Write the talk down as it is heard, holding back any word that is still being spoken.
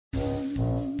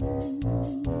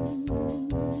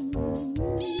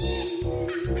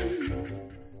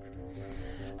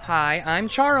Hi, I'm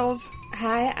Charles.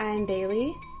 Hi, I'm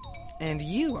Bailey. And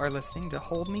you are listening to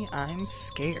Hold Me, I'm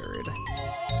Scared.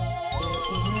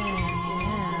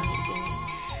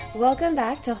 Welcome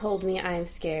back to Hold Me, I'm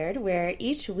Scared, where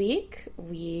each week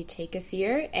we take a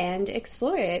fear and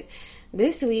explore it.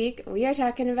 This week we are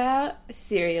talking about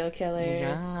serial killers.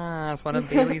 Yeah, it's one of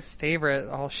Bailey's favorite.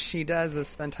 All she does is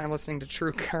spend time listening to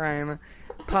true crime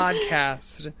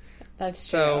podcast. That's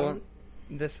true. So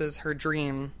this is her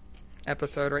dream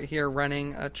episode right here,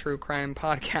 running a true crime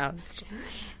podcast.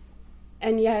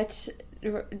 And yet,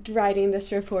 writing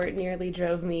this report nearly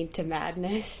drove me to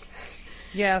madness.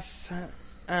 Yes,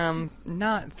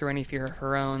 not through any fear of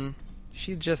her own.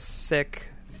 She's just sick,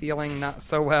 feeling not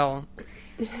so well.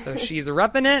 So she's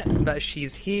roughing it, but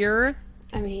she's here.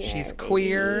 I'm here. She's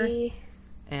queer. Baby.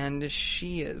 And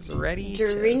she is ready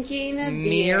Drinking to a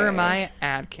smear beer. my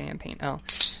ad campaign. Oh,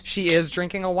 she is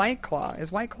drinking a White Claw.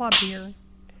 Is White Claw beer?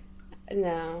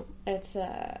 No, it's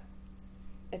a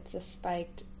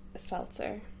spiked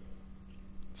seltzer.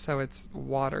 So it's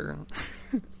water.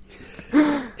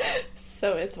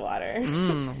 So it's water.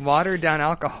 Watered down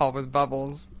alcohol with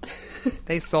bubbles.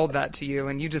 They sold that to you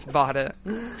and you just bought it.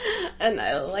 And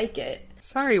I like it.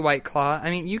 Sorry, White Claw.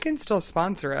 I mean, you can still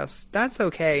sponsor us. That's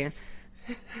okay.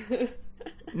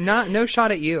 No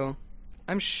shot at you.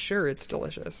 I'm sure it's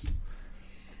delicious.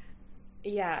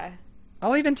 Yeah,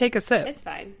 I'll even take a sip. it's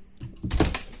fine.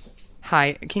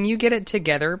 Hi, can you get it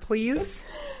together, please?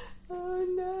 Oh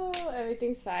no,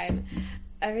 everything's fine.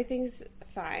 Everything's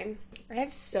fine. I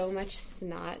have so much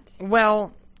snot.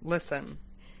 Well, listen.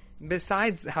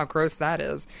 Besides how gross that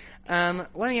is,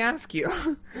 let me ask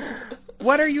you.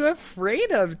 What are you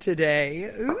afraid of today?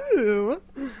 Ooh.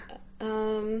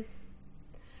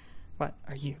 What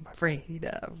are you afraid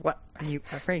of? What are you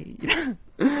afraid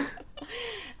of?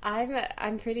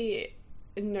 I'm pretty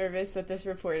nervous that this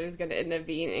report is going to end up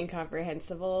being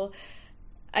incomprehensible,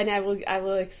 and I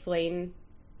will explain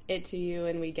it to you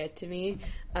when we get to me.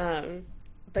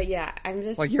 But yeah, I'm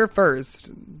just. Well, you're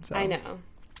first. So. I know.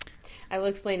 I will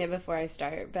explain it before I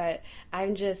start, but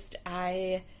I'm just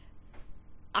I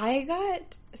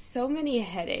got so many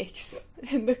headaches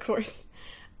in the course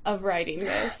of writing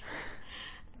this.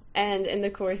 And in the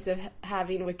course of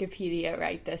having Wikipedia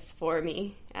write this for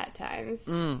me at times.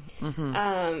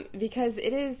 Because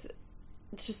it is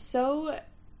just so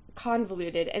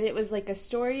convoluted. And it was like a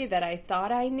story that I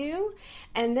thought I knew.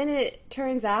 And then it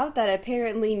turns out that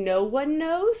apparently no one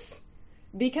knows.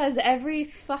 Because every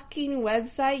fucking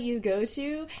website you go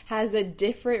to has a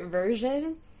different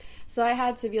version. So I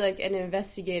had to be like an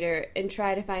investigator and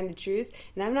try to find the truth.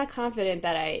 And I'm not confident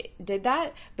that I did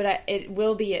that. But it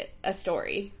will be a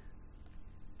story.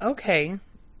 Okay.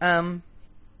 Well,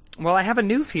 I have a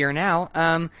new fear now.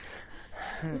 I'm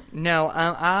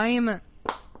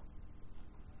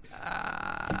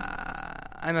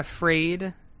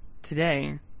afraid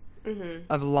today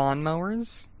of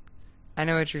lawnmowers. I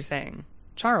know what you're saying.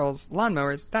 Charles,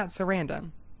 lawnmowers, that's so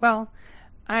random. Well,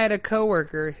 I had a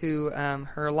coworker who,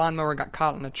 her lawnmower got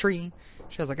caught on a tree.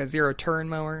 She has like a zero-turn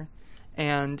mower,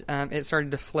 and it started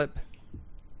to flip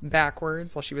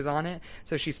backwards while she was on it.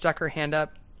 So she stuck her hand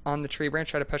up on the tree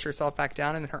branch, tried to push herself back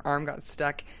down, and then her arm got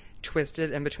stuck, twisted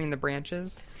in between the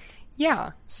branches.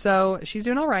 Yeah, so she's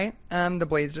doing all right. The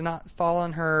blades did not fall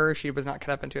on her. She was not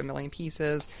cut up into a million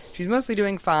pieces. She's mostly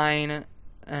doing fine.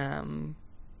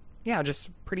 Yeah,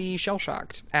 just pretty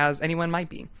shell-shocked, as anyone might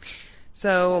be.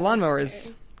 So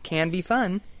lawnmowers can be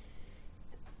fun,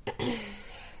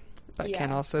 but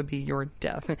can also be your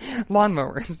death.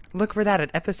 Lawnmowers. Look for that at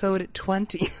episode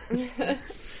 20.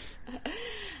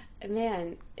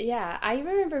 Man, yeah, I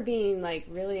remember being like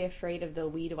really afraid of the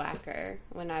weed whacker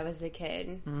when I was a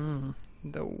kid.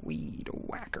 The weed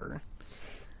whacker.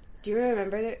 Do you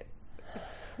remember the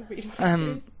weed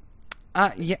whackers?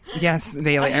 Yes,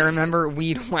 Bailey, I remember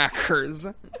weed whackers.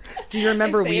 Do you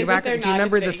remember weed whackers? Do you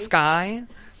remember the sky?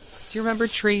 Do you remember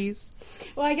trees?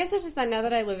 Well, I guess it's just that now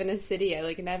that I live in a city, I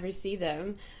like never see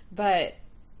them. But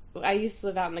I used to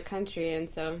live out in the country, and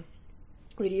so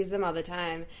we'd use them all the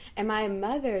time. And my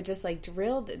mother just like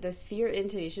drilled this fear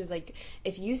into me. She was like,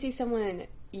 if you see someone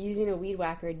using a weed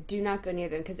whacker, do not go near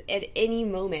them, because at any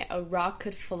moment a rock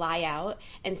could fly out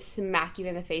and smack you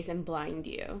in the face and blind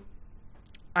you.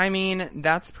 I mean,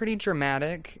 that's pretty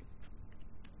dramatic.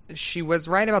 She was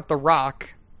right about the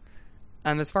rock.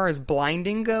 As far as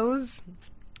blinding goes,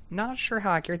 not sure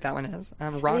how accurate that one is.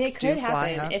 Rocks it could do fly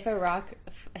happen. up. If a rock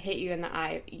hit you in the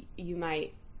eye, you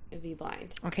might be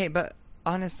blind. Okay, but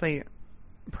honestly,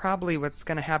 probably what's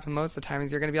going to happen most of the time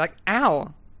is you're going to be like,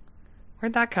 ow,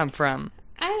 where'd that come from?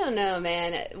 I don't know,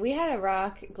 man. We had a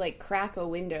rock, like, crack a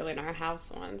window in our house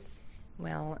once.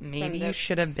 Well, maybe you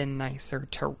should have been nicer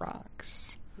to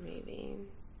rocks. Maybe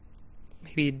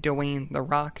Dwayne The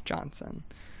Rock Johnson.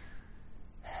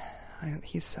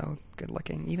 He's so good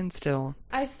looking, even still.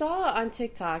 I saw on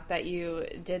TikTok that you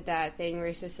did that thing where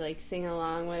you're supposed to, like, sing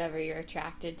along whenever you're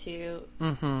attracted to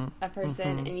a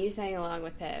person, and you sang along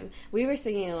with him. We were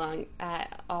singing along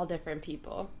at all different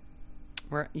people.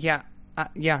 Yeah.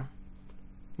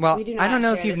 Well, we do not I don't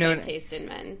know share if you've the same noticed. taste in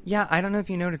men. Yeah, I don't know if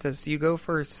you noticed this. You go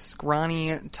for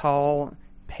scrawny, tall,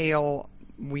 pale,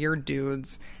 weird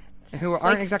dudes who aren't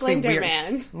like exactly Slender weird.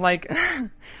 Man.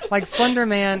 Like Slender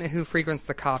Man who frequents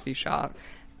the coffee shop.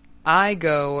 I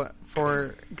go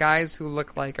for guys who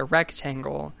look like a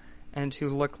rectangle and who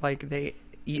look like they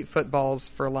eat footballs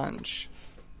for lunch.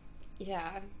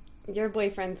 Yeah. Your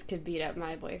boyfriends could beat up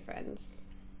my boyfriends.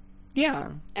 Yeah.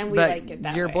 And we like it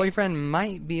that your way. boyfriend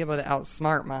might be able to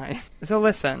outsmart mine. So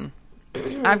listen,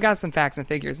 I've got some facts and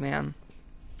figures, man.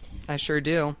 I sure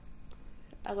do.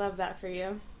 I love that for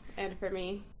you and for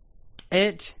me.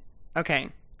 Okay,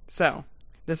 so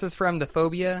this is from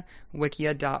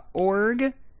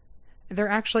thephobiawikia.org. There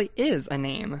actually is a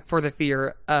name for the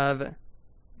fear of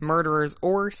murderers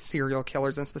or serial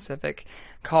killers in specific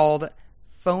called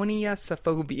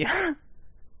phoniasophobia.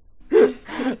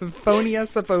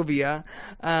 Phoniasophobia.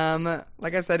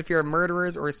 Like I said, fear of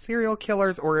murderers or serial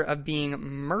killers or of being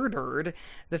murdered.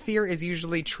 The fear is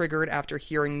usually triggered after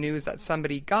hearing news that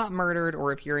somebody got murdered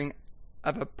or of hearing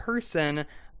of a person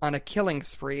on a killing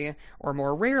spree, or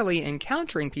more rarely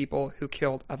encountering people who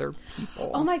killed other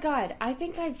people. Oh my god, I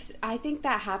think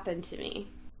that happened to me.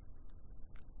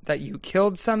 That you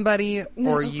killed somebody,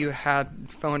 no. Or you had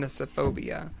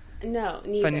phoniasophobia? No,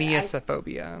 neither.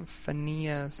 Phoniasophobia.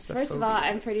 First of all,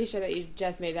 I'm pretty sure that you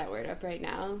just made that word up right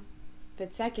now.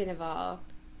 But second of all,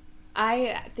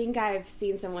 I think I've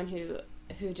seen someone who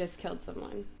just killed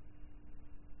someone.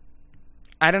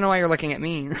 I don't know why you're looking at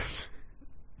me.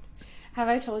 Have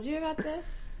I told you about this?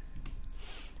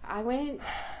 I went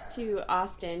to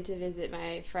Austin to visit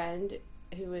my friend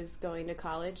who was going to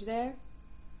college there.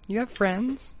 You have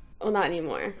friends? Well, not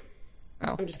anymore.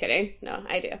 Oh. I'm just kidding. No,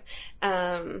 I do.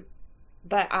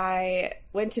 But I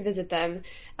went to visit them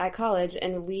at college,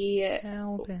 and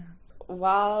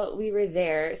while we were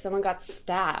there, someone got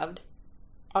stabbed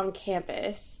on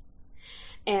campus.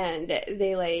 And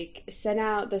they, like, sent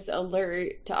out this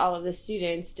alert to all of the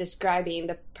students describing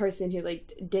the person who,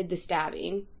 like, did the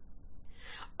stabbing.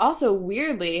 Also,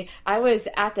 weirdly, I was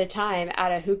at the time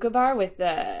at a hookah bar with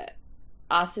the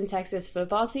Austin, Texas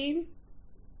football team.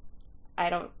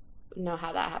 I don't know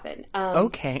how that happened.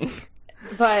 Okay.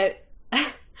 But,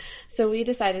 so we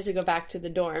decided to go back to the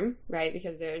dorm, right?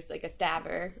 Because there's, like, a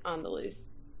stabber on the loose.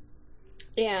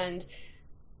 And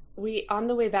on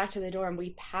the way back to the dorm,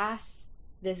 we pass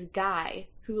this guy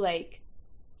who, like,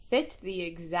 fit the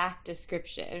exact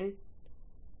description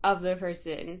of the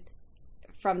person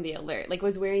from the alert. Like,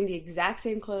 was wearing the exact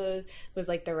same clothes, was,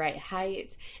 like, the right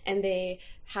height, and they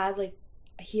had, like,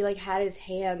 he, like, had his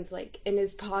hands, like, in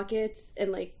his pockets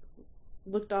and, like,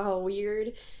 looked all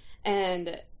weird,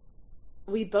 and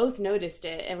we both noticed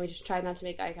it, and we just tried not to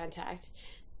make eye contact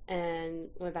and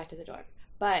went back to the dorm.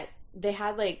 But they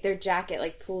had, like, their jacket,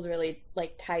 like, pulled really,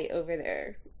 like, tight over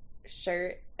their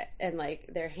shirt and,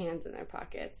 like, their hands in their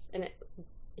pockets, and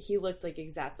he looked like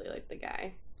exactly like the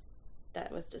guy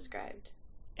that was described.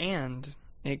 And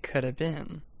it could have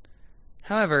been.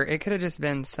 However, it could have just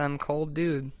been some cold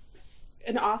dude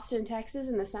in Austin, Texas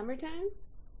in the summertime.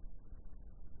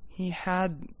 He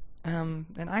had an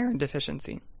iron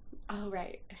deficiency. Oh,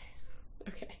 right.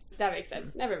 Okay, that makes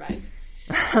sense. Never mind.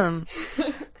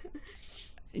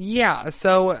 Yeah,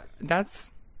 so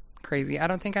that's crazy. I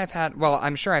don't think I've had... Well,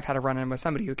 I'm sure I've had a run-in with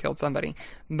somebody who killed somebody,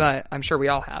 but I'm sure we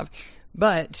all have.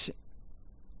 But,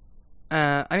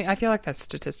 I mean, I feel like that's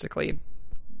statistically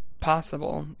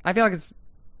possible. I feel like it's,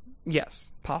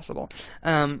 yes, possible.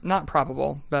 Not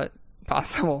probable, but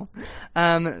possible.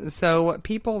 So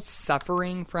people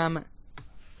suffering from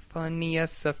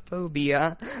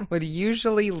phoniasophobia would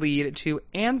usually lead to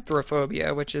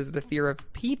anthrophobia, which is the fear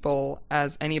of people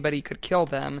as anybody could kill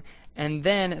them, and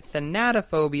then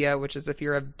thanatophobia, which is the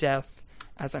fear of death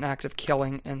as an act of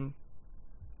killing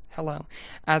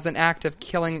as an act of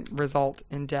killing result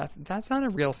in death. That's not a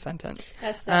real sentence.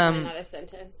 That's definitely not a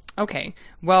sentence. Okay,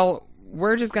 well,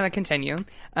 we're just going to continue.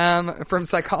 From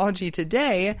Psychology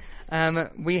Today,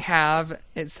 we have,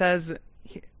 it says,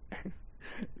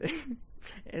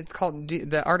 it's called,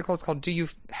 the article is called, Do You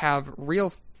Have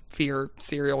Real Fear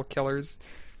Serial Killers?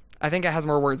 I think it has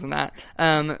more words than that.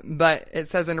 But it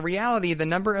says, in reality, the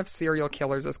number of serial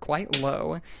killers is quite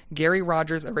low. Gary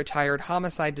Rogers, a retired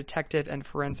homicide detective and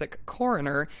forensic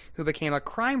coroner who became a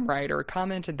crime writer,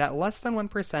 commented that less than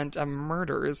 1% of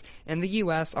murders in the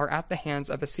U.S. are at the hands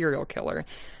of a serial killer.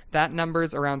 That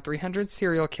number's around 300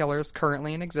 serial killers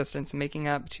currently in existence, making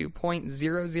up to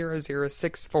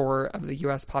 0.00064 of the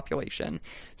U.S. population.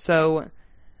 So,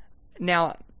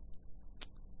 now,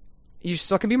 you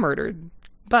still can be murdered,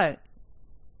 but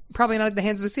probably not at the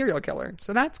hands of a serial killer.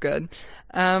 So that's good.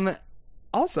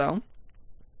 Also,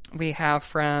 we have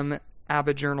from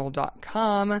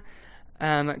abbajournal.com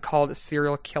called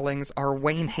Serial Killings Are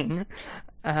Waning.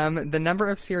 The number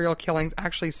of serial killings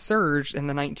actually surged in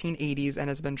the 1980s and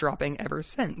has been dropping ever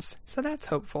since. So that's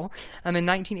hopeful. In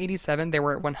 1987, there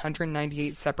were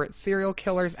 198 separate serial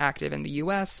killers active in the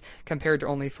U.S., compared to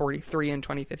only 43 in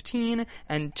 2015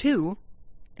 and 2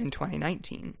 in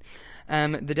 2019.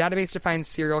 The database defines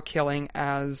serial killing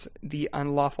as the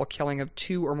unlawful killing of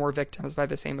 2 or more victims by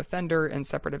the same offender in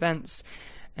separate events.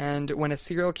 And when a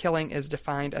serial killing is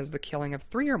defined as the killing of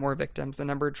 3 or more victims, the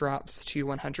number drops to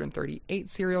 138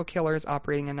 serial killers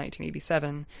operating in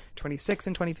 1987, 26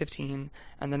 in 2015,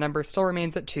 and the number still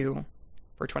remains at 2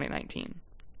 for 2019.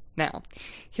 Now,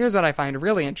 here's what I find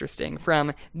really interesting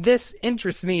from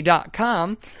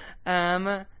thisinterestsme.com.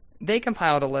 They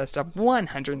compiled a list of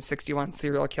 161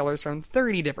 serial killers from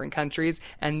 30 different countries,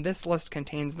 and this list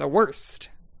contains the worst,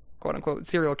 quote-unquote,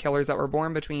 serial killers that were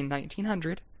born between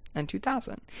 1900 and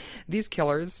 2000. These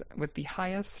killers with the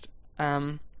highest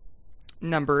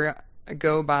number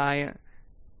go by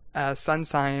sun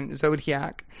sign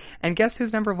zodiac. And guess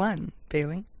who's number 1,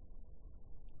 Bailey?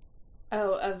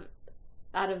 Oh,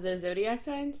 out of the zodiac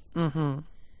signs? Mm-hmm.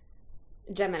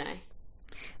 Gemini.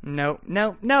 No.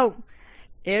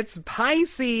 It's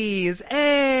Pisces.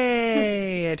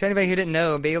 Hey! To anybody who didn't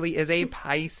know, Bailey is a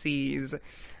Pisces.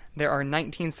 There are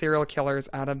 19 serial killers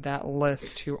out of that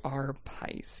list who are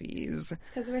Pisces. It's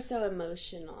because we're so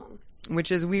emotional.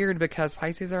 Which is weird because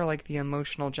Pisces are like the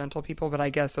emotional, gentle people, but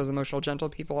I guess those emotional, gentle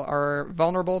people are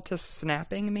vulnerable to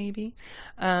snapping, maybe.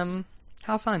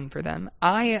 How fun for them.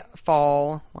 I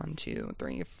fall 4th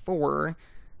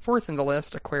in the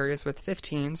list, Aquarius with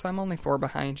 15, so I'm only 4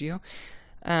 behind you.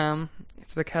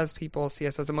 It's because people see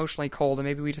us as emotionally cold, and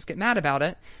maybe we just get mad about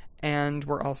it. And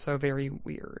we're also very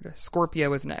weird.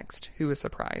 Scorpio is next. Who is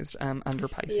surprised? Under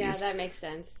Pisces. Yeah, that makes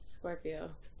sense. Scorpio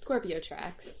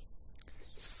tracks.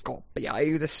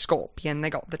 Scorpio, the scorpion, they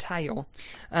got the tail.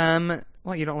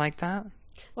 What, you don't like that?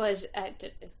 Well, it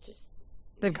just...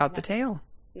 They've got the tail.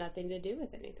 Nothing to do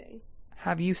with anything.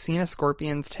 Have you seen a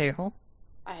scorpion's tail?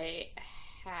 I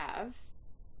have.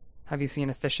 Have you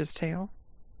seen a fish's tail?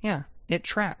 Yeah, it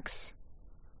tracks.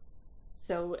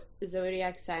 So,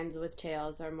 zodiac signs with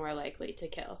tails are more likely to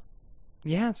kill.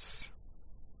 Yes.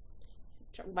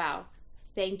 Wow.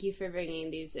 Thank you for bringing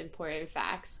these important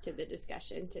facts to the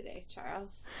discussion today,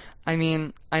 Charles. I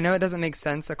mean, I know it doesn't make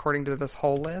sense according to this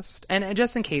whole list. And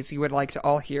just in case you would like to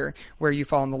all hear where you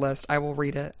fall on the list, I will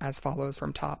read it as follows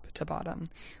from top to bottom.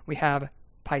 We have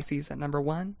Pisces at number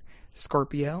 1,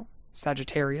 Scorpio,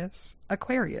 Sagittarius,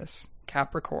 Aquarius,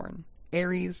 Capricorn,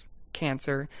 Aries,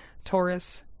 Cancer,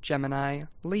 Taurus, Gemini,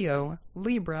 Leo,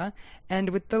 Libra,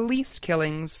 and with the least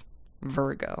killings,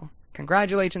 Virgo.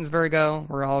 Congratulations, Virgo.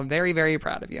 We're all very, very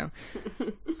proud of you.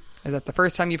 Is that the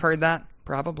first time you've heard that?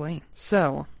 Probably.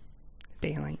 So,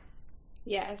 Bailey.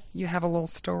 Yes. You have a little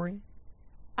story?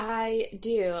 I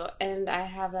do, and I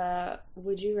have a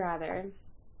would you rather.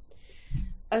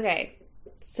 Okay,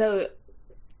 so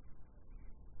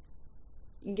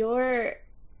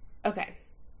okay.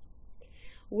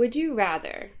 Would you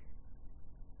rather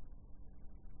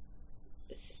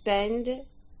spend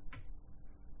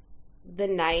the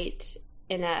night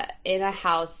in a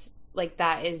house like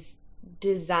that is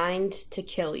designed to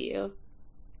kill you?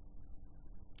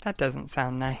 That doesn't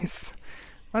sound nice.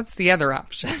 What's the other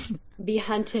option? Be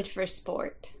hunted for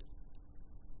sport.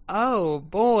 Oh,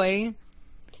 boy.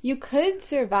 You could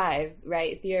survive,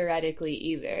 right? Theoretically,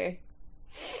 either.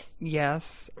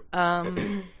 Yes.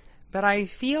 But I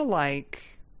feel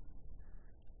like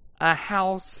a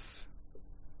house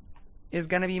is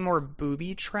going to be more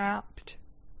booby-trapped.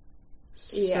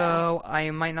 So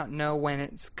I might not know when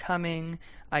it's coming.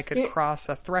 I could cross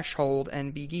a threshold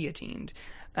and be guillotined.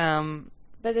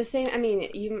 But the same, I mean,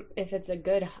 if it's a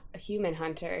good human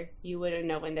hunter, you wouldn't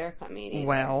know when they're coming either.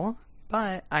 Well,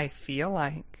 but I feel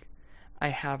like I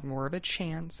have more of a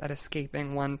chance at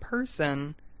escaping one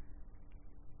person,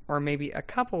 or maybe a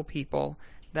couple people,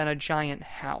 than a giant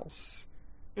house.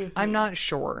 Mm-hmm. I'm not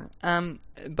sure.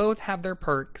 Both have their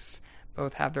perks,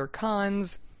 both have their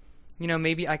cons.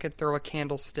 maybe I could throw a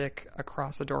candlestick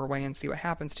across a doorway and see what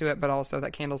happens to it, but also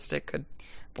that candlestick could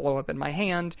blow up in my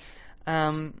hand.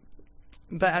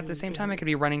 But at the same time, I could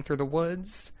be running through the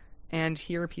woods and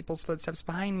hear people's footsteps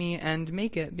behind me and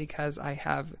make it because I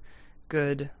have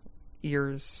good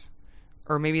ears.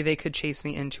 Or maybe they could chase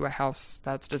me into a house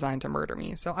that's designed to murder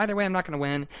me. So either way, I'm not going to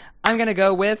win. I'm going to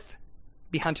go with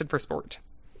be hunted for sport.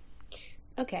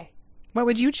 Okay. What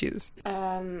would you choose?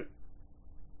 I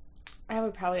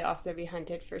would probably also be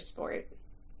hunted for sport.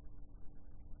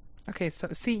 Okay, so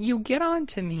see, you get on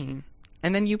to me,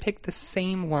 and then you pick the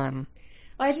same one.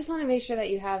 Well, I just want to make sure that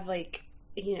you have,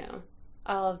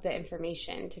 all of the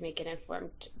information to make an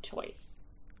informed choice.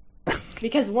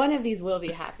 Because one of these will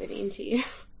be happening to you.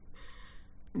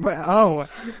 Oh.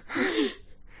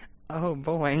 Oh,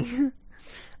 boy.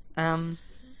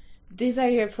 These are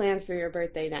your plans for your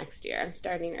birthday next year. I'm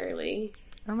starting early.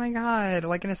 Oh my god,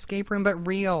 like an escape room, but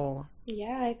real.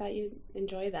 Yeah, I thought you'd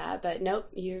enjoy that, but nope,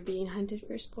 you're being hunted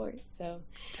for sport, so...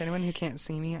 To anyone who can't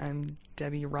see me, I'm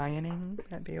Debbie Ryaning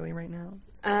at Bailey right now.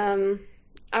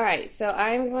 Alright, so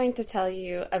I'm going to tell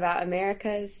you about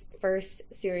America's first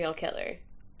serial killer.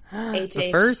 The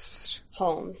first?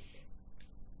 Holmes.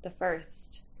 The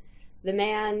first. The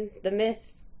man, the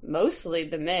myth, mostly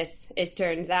the myth, it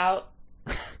turns out.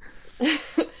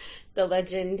 The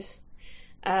legend.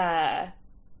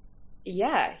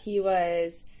 Yeah, he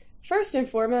was first and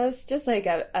foremost just like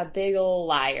a big old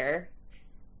liar.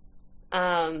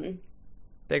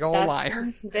 Big old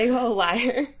liar. Big old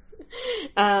liar.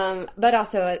 But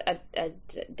also a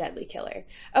deadly killer.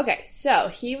 Okay, so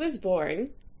he was born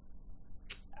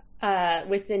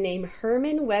with the name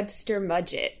Herman Webster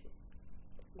Mudgett,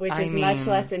 which is much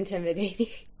less intimidating.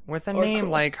 With a name cool.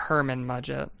 Like Herman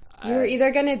Mudgett. You were either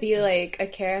going to be like a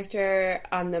character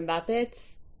on the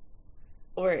Muppets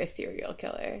or a serial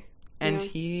killer. And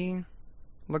he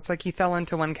looks like he fell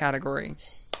into one category.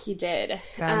 He did.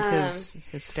 Found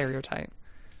his stereotype.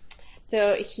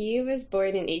 So he was born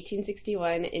in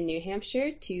 1861 in New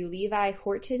Hampshire to Levi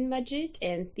Horton Mudgett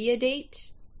and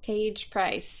Theodate Page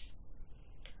Price.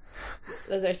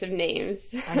 Those are some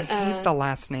names. I hate the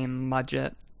last name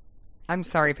Mudgett. I'm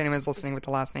sorry if anyone's listening with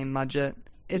the last name Mudgett.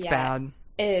 It's bad.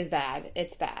 It is bad.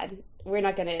 It's bad. We're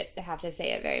not going to have to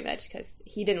say it very much because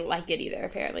he didn't like it either,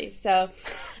 apparently. So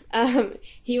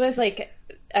he was like,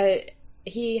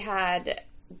 he had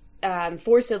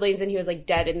 4 siblings and he was like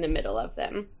dead in the middle of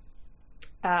them.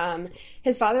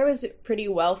 His father was pretty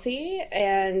wealthy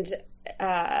and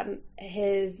both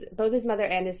his mother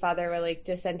and his father were like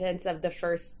descendants of the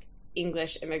first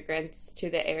English immigrants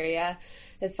to the area.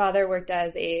 His father worked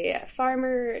as a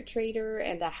farmer, trader,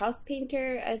 and a house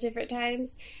painter at different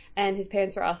times, and his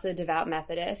parents were also devout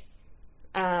Methodists.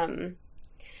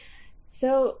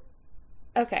 So,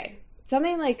 okay,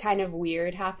 something like kind of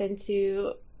weird happened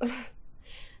to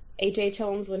H.H.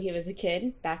 Holmes when he was a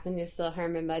kid, back when he was still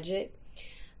Herman Mudgett.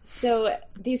 So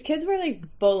these kids were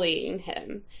like bullying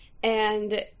him,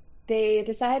 and they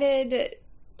decided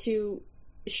to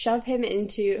shove him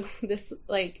into this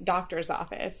like doctor's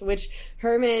office, which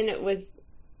Herman was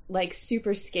like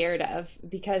super scared of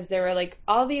because there were like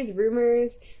all these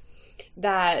rumors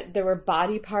that there were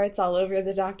body parts all over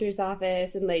the doctor's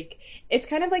office, and like it's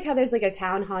kind of like how there's like a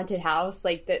town haunted house,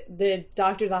 like the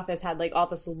doctor's office had like all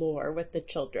this lore with the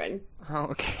children. Oh,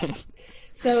 okay.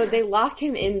 So they lock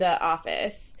him in the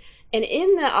office, and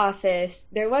in the office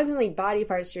there wasn't like body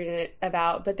parts strewn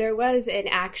about, but there was an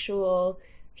actual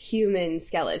human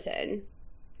skeleton.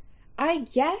 I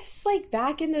guess like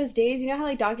back in those days, you know how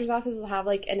like doctor's offices will have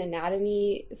like an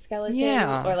anatomy skeleton?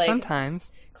 Yeah, or like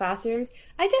sometimes. Classrooms.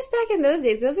 I guess back in those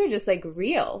days, those were just like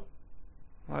real.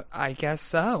 Well, I guess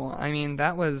so. I mean,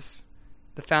 that was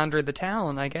the founder of the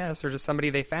town, I guess, or just somebody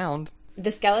they found.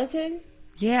 The skeleton?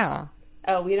 Yeah.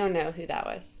 Oh, we don't know who that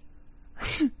was.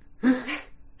 But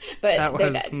that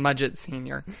was Mudgett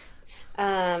Sr.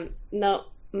 No,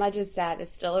 Mudgett's dad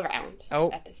is still around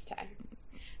at this time.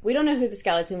 We don't know who the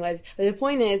skeleton was, but the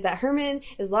point is that Herman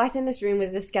is locked in this room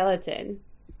with the skeleton.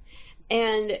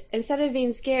 And instead of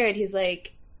being scared, he's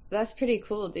like, that's pretty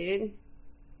cool, dude.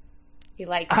 He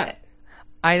likes it.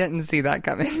 I didn't see that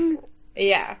coming.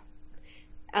 Yeah.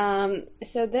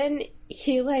 So then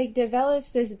he like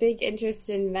develops this big interest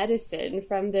in medicine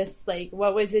from this like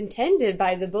what was intended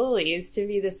by the bullies to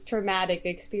be this traumatic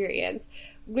experience,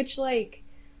 which like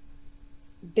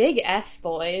big F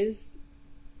boys,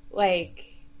 like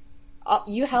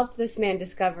you helped this man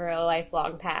discover a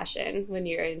lifelong passion when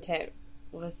your intent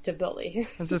was to bully.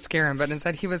 That's to scare him, but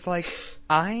instead he was like,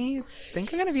 I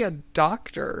think I'm gonna be a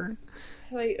doctor.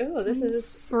 like, oh, this is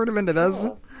sort of into this.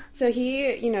 cool. So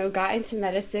he, got into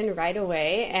medicine right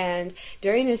away, and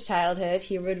during his childhood,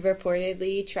 he would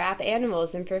reportedly trap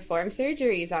animals and perform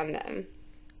surgeries on them.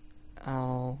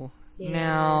 Oh, Yeah.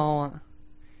 now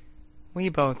we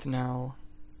both know.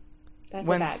 That's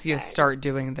Once a you bad sign. start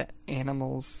doing the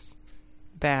animals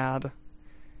bad,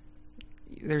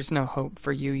 there's no hope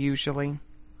for you usually.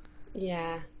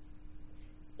 Yeah.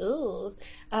 Ooh.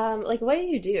 What do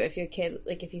you do if your kid,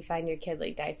 if you find your kid,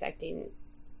 dissecting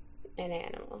an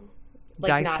animal?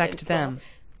 Not in Dissect school. them.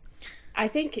 I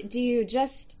think, do you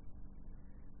just,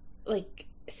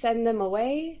 send them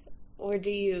away? Or what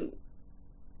do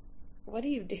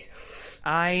you do?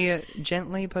 I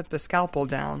gently put the scalpel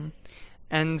down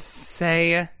and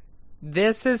say,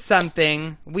 this is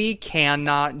something we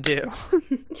cannot do.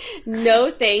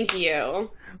 No, thank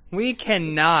you. We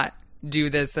cannot do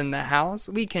this in the house.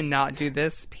 We cannot do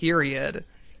this, period.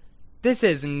 This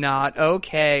is not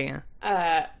okay.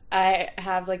 I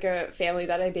have a family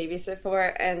that I babysit for,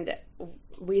 and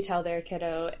we tell their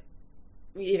kiddo,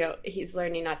 he's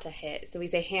learning not to hit. So we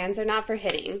say hands are not for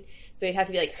hitting. So he'd have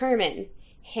to be like, Herman,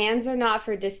 hands are not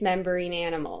for dismembering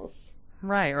animals.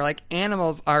 Right, or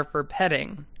animals are for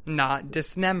petting, not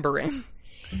dismembering.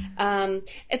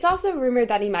 It's also rumored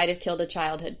that he might have killed a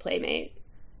childhood playmate.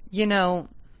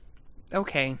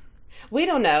 Okay. We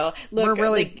don't know. Look,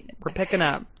 we're picking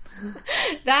up.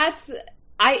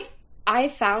 I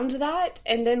found that,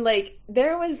 and then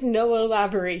there was no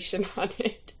elaboration on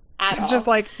it at all. It's just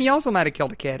he also might have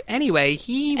killed a kid. Anyway,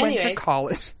 he went to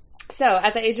college. So,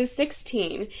 at the age of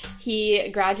 16, he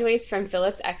graduates from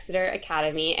Phillips Exeter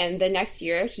Academy, and the next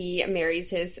year he marries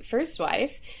his first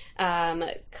wife,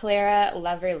 Clara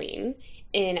Leverline,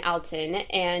 in Alton,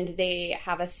 and they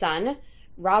have a son,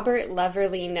 Robert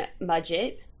Leverline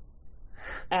Mudgett,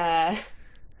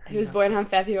 who was born on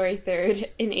February 3rd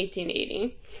in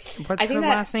 1880. What's her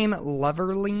last name?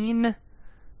 Leverline?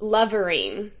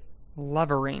 Lovering.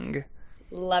 Lovering.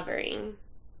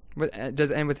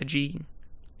 Does it end with a G?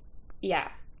 Yeah.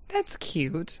 That's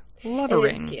cute. It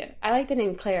Lovering. is cute. I like the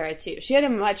name Clara, too. She had a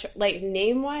much,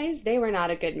 name-wise, they were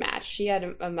not a good match. She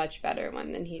had a much better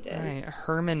one than he did. Right.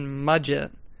 Herman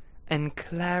Mudgett and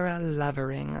Clara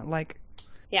Lovering.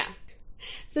 Yeah.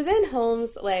 So then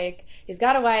Holmes, he's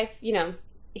got a wife,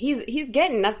 he's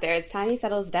getting up there. It's time he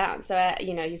settles down. So,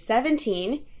 he's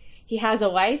 17. He has a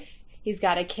wife. He's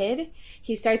got a kid.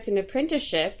 He starts an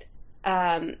apprenticeship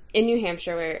in New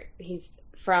Hampshire, where he's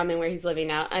from and where he's living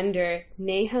now, under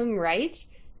Nahum White.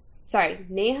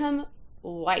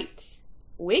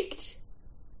 Wight?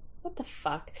 What the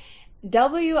fuck?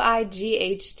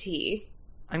 Wight.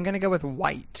 I'm going to go with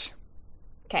White.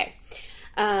 Okay.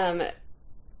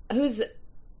 Who's,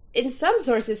 in some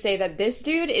sources say that this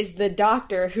dude is the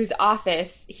doctor whose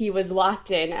office he was locked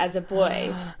in as a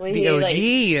boy. When the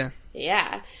OG.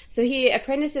 Yeah. So he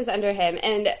apprentices under him,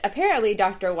 and apparently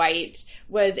Dr. White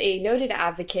was a noted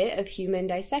advocate of human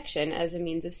dissection as a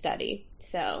means of study.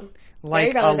 So,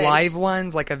 very relevant. Alive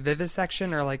ones, a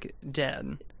vivisection, or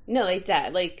dead? No,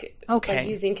 dead. Okay.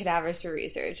 Using cadavers for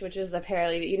research, which is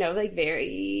apparently,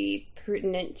 very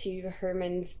pertinent to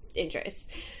Herman's interests.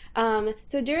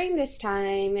 So during this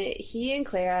time, he and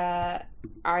Clara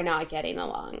are not getting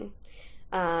along.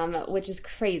 Which is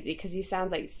crazy because he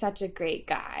sounds like such a great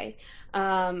guy.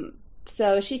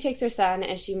 So she takes her son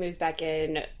and she moves back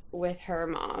in with her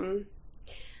mom.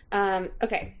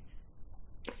 Okay.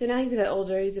 So now he's a bit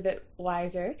older, he's a bit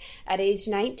wiser. At age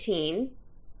 19,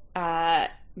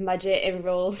 Mudgett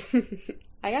enrolls...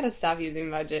 I gotta stop using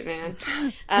Mudgett, man.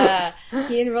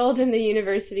 He enrolled in the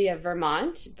University of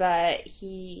Vermont, but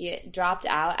he dropped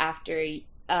out after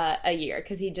a year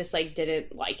because he just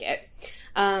didn't like it.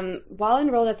 While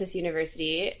enrolled at this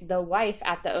university, the wife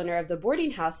at the owner of the boarding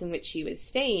house in which he was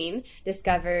staying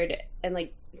discovered, and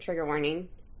trigger warning,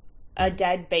 a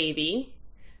dead baby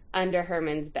under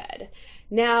Herman's bed.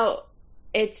 Now,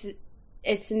 it's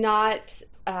not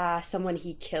someone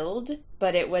he killed,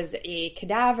 but it was a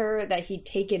cadaver that he'd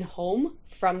taken home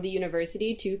from the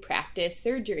university to practice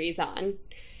surgeries on.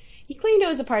 He claimed it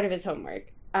was a part of his homework.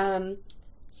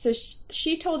 So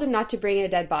she told him not to bring a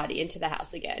dead body into the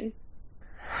house again.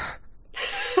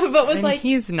 But was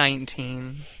he's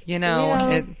 19.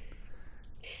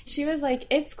 She was like,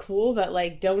 it's cool,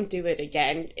 but don't do it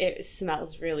again. It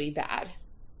smells really bad.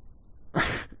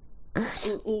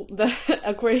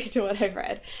 According to what I've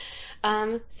read.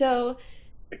 So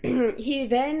He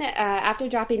then, after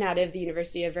dropping out of the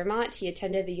University of Vermont, he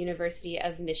attended the University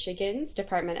of Michigan's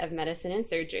Department of Medicine and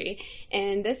Surgery.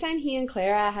 And this time he and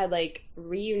Clara had like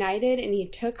reunited, and he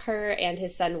took her and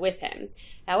his son with him.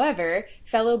 However,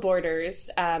 fellow boarders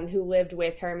who lived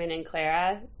with Herman and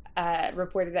Clara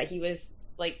reported that he was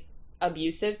like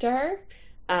abusive to her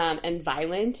and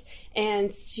violent.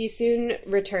 And she soon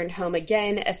returned home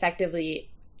again, effectively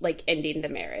like ending the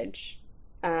marriage.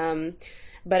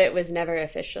 But it was never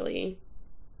officially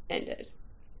ended.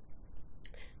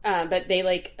 But they,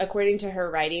 like, according to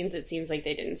her writings, it seems like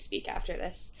they didn't speak after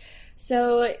this.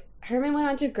 So Herman went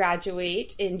on to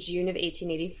graduate in June of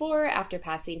 1884 after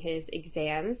passing his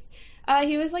exams.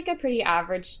 He was, like, a pretty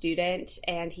average student,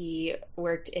 and he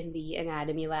worked in the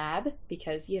anatomy lab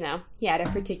because, you know, he had a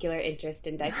particular interest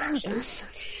in dissection.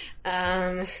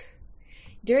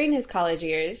 During his college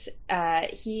years,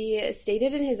 he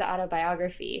stated in his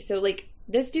autobiography, so, like,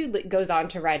 this dude goes on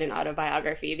to write an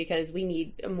autobiography because we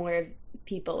need more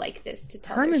people like this to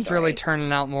tell Herman's their story. really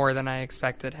turning out more than I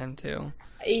expected him to.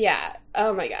 Yeah.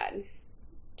 Oh my God.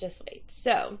 Just wait.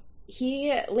 So,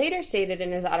 he later stated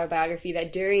in his autobiography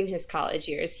that during his college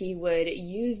years, he would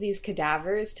use these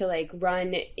cadavers to, like,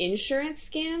 run insurance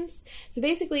scams. So,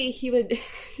 basically, he would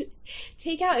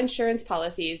take out insurance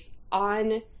policies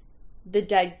on the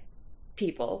dead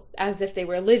people as if they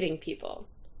were living people.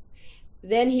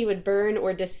 Then he would burn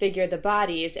or disfigure the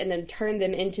bodies and then turn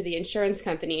them into the insurance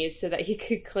companies so that he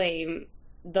could claim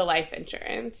the life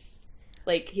insurance.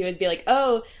 Like, he would be like,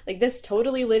 oh, like, this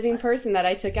totally living person that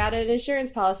I took out an insurance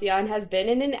policy on has been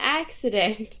in an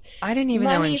accident. I didn't even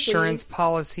know insurance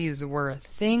policies were a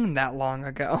thing that long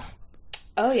ago.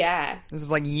 Oh, yeah. This is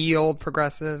like ye old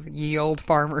progressive, ye old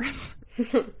farmers.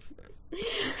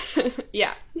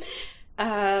 Yeah.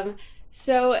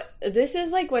 So this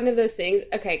is like one of those things,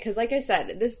 okay, because like I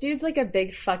said, this dude's like a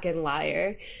big fucking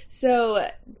liar. So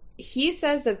he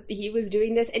says that he was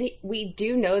doing this, and we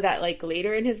do know that like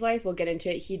later in his life, we'll get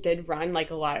into it, he did run like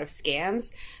a lot of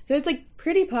scams. So it's like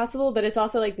pretty possible, but it's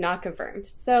also like not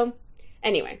confirmed. So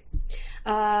anyway,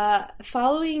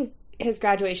 following his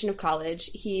graduation of college,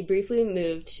 he briefly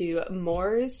moved to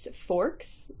Moores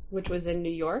Forks, which was in New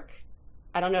York.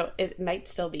 I don't know, it might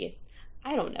still be.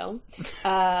 I don't know.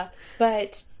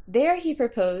 But there he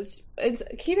proposed.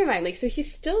 Keep in mind, like, so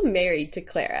he's still married to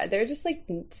Clara. They're just, like,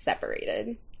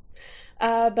 separated.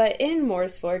 But in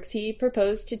Moores Forks, he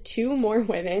proposed to 2 more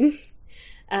women.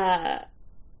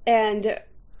 And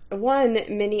one,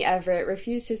 Minnie Everett,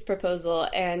 refused his proposal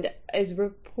and is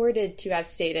reported to have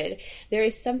stated, "There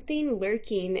is something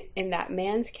lurking in that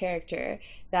man's character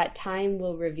that time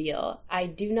will reveal. I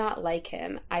do not like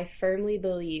him. I firmly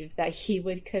believe that he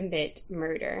would commit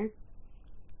murder."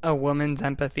 A woman's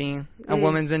empathy, a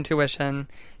woman's intuition.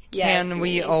 Yes, Can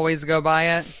we always go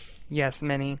by it? Yes,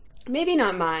 Minnie. Maybe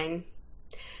not mine,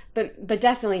 but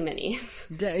definitely Minnie's.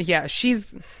 Yeah,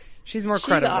 she's more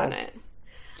credible. She's on it.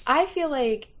 I feel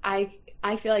like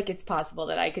it's possible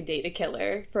that I could date a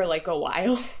killer for like a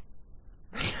while.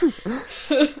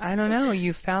 I don't know.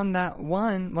 You found that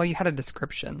one. Well, you had a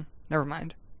description. Never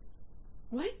mind.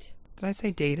 What? Did I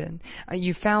say dated?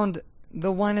 You found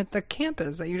the one at the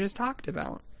campus that you just talked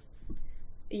about.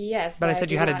 Yes. But I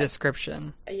said you had a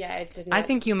description. Yeah, I did not. I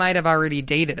think you might have already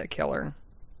dated a killer.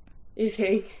 You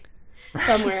think?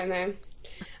 Somewhere in there.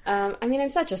 I mean, I'm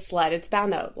such a slut. It's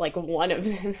bound that, like, one of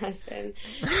them has been.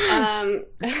 And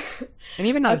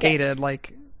even not dated,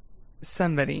 like,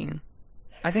 somebody.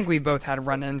 I think we both had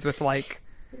run-ins with, like,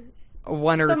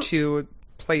 one or two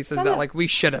places that, like, we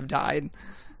should have died.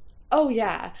 Oh,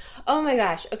 yeah. Oh, my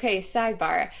gosh. Okay,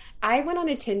 sidebar. I went on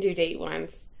a Tinder date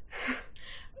once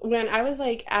when I was,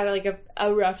 like, at, like,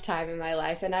 a rough time in my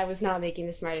life, and I was not making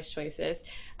the smartest choices.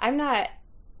 I'm not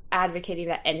advocating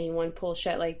that anyone pull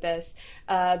shit like this,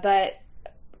 but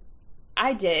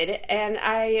I did, and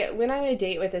I went on a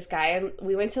date with this guy, and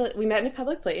we met in a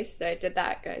public place, so I did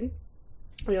that good.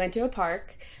 We went to a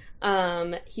park.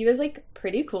 He was, like,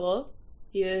 pretty cool.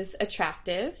 He was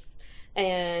attractive,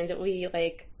 and we,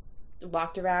 like,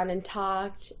 walked around and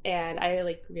talked, and I,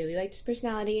 like, really liked his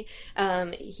personality.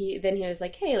 He was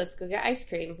like, "Hey, let's go get ice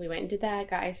cream." We went and did that,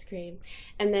 got ice cream.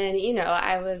 And then, you know,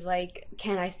 I was like,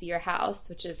 "Can I see your house?"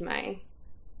 which is my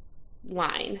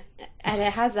line. And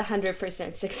it has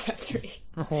 100% success rate.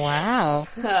 Wow.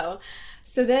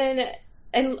 So then,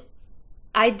 and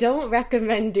I don't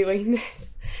recommend doing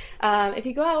this. If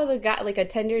you go out with a guy, like a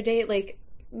Tinder date, like,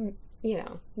 you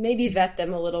know, maybe vet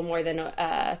them a little more than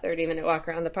a 30-minute walk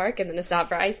around the park and then a stop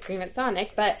for ice cream at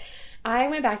Sonic. But I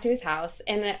went back to his house,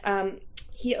 and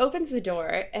he opens the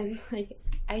door, and, like,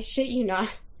 I shit you not,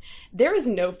 there was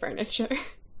no furniture.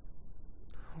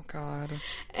 Oh, God.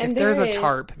 And if there's a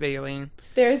tarp, Bailey.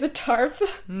 There's a tarp?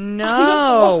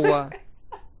 No!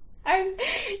 I'm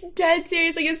dead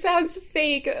serious. Like, it sounds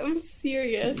fake. I'm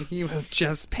serious. He was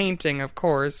just painting, of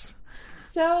course.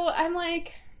 So I'm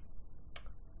like,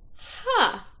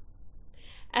 huh.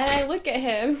 And I look at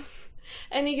him,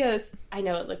 and he goes, I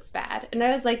know it looks bad. And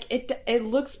I was like, it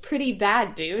looks pretty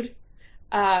bad, dude.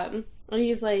 And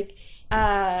he's like,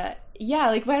 yeah,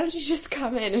 like, why don't you just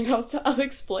come in and I'll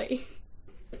explain.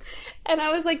 And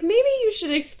I was like, maybe you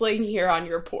should explain here on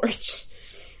your porch.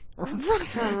 Before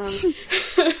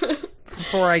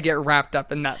I get wrapped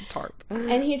up in that tarp.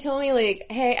 And he told me, like,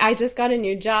 hey, I just got a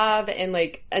new job in,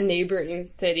 like, a neighboring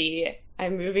city.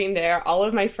 I'm moving there. All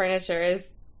of my furniture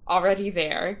is already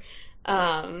there.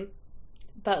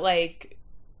 But, like,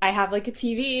 I have, like, a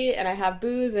TV, and I have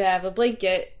booze, and I have a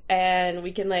blanket, and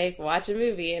we can, like, watch a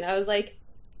movie. And I was like,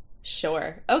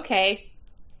 sure, okay,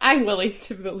 I'm willing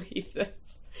to believe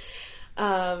this.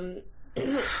 And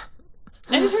it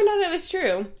turned out it was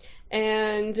true.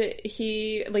 And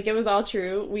he, like, it was all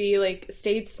true. We, like,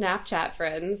 stayed Snapchat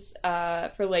friends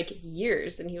for, like,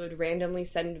 years. And he would randomly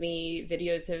send me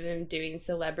videos of him doing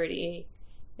celebrity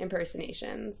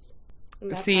impersonations.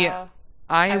 And that's See, how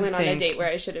I went on a date where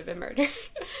I should have been murdered.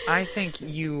 I think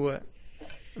you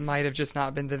might have just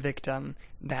not been the victim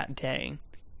that day.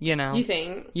 You know? You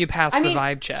think? You passed the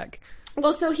vibe check.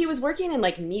 Well, so he was working in,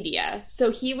 like, media.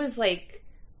 So he was, like,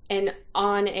 an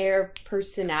on-air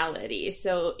personality.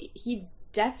 So he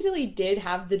definitely did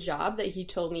have the job that he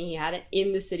told me he had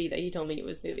in the city that he told me he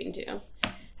was moving to.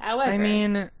 However, I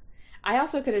mean, I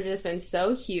also could have just been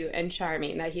so cute and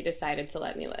charming that he decided to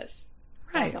let me live.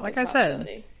 Right, like I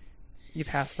said, you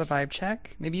passed the vibe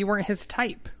check. Maybe you weren't his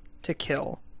type to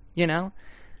kill, you know?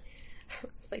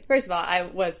 It's like, first of all, I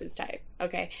was his type,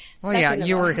 okay? Well, yeah,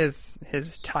 you were his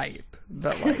type,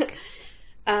 but like...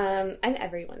 I'm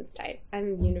everyone's type.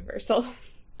 I'm universal.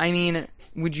 I mean,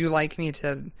 would you like me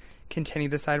to continue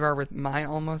the sidebar with my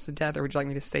almost death, or would you like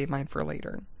me to save mine for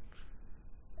later?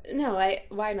 No,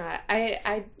 why not?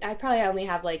 I probably only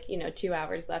have, like, 2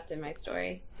 hours left in my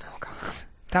story. Oh, God.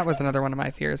 That was another one of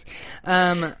my fears.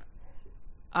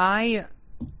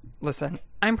 Listen,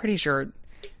 I'm pretty sure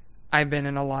I've been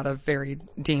in a lot of very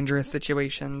dangerous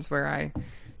situations where I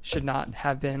should not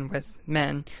have been with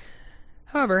men.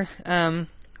 However,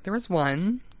 there was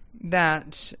one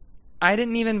that I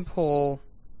didn't even pull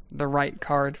the right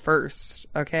card first,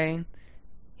 okay?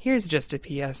 Here's just a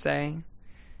PSA.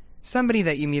 Somebody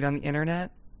that you meet on the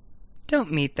internet, don't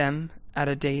meet them at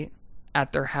a date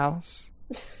at their house.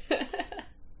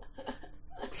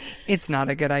 It's not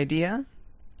a good idea.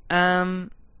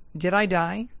 Did I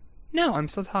die? No, I'm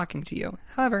still talking to you.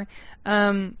 However,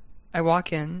 I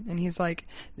walk in and he's like,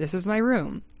 this is my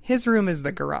room. His room is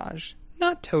the garage.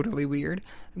 Not totally weird,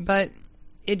 but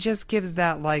it just gives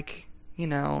that, like,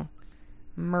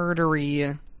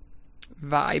 murdery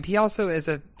vibe. He also is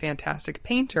a fantastic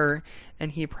painter,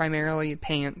 and he primarily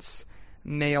paints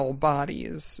male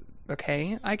bodies,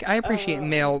 okay? I appreciate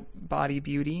male body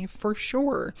beauty, for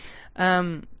sure.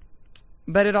 But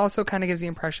it also kind of gives the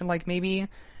impression, like, maybe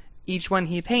each one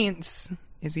he paints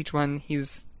is each one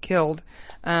he's killed.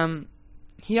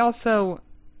 He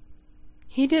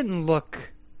didn't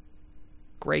look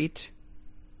great.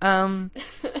 He kind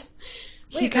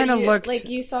of looked like,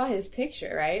 you saw his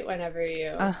picture, right? Whenever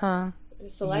you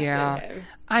selected him.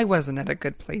 I wasn't at a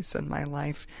good place in my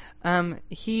life. I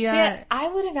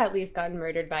would have at least gotten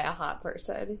murdered by a hot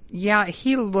person. Yeah,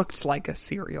 he looked like a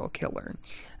serial killer.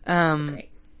 Great.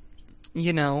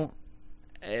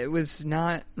 It was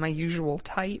not my usual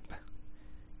type.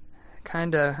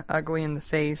 Kind of ugly in the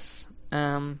face.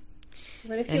 What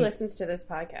if he listens to this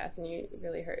podcast and you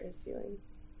really hurt his feelings?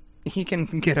 He can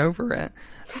get over it.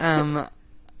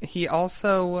 He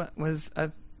also was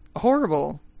a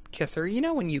horrible kisser. You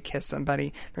know when you kiss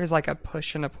somebody, there's like a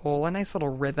push and a pull, a nice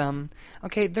little rhythm.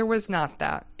 Okay, there was not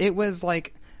that. It was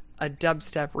like a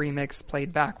dubstep remix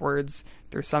played backwards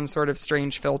through some sort of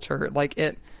strange filter. Like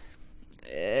it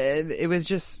was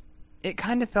just, it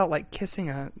kind of felt like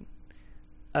kissing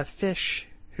a fish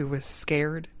who was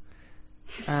scared.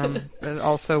 It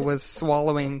also was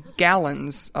swallowing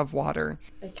gallons of water.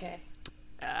 Okay.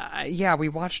 Yeah, we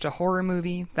watched a horror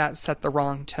movie that set the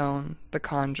wrong tone, The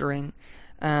Conjuring.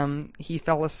 He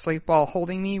fell asleep while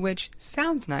holding me, which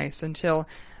sounds nice until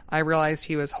I realized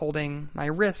he was holding my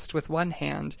wrist with one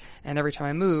hand, and every time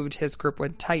I moved, his grip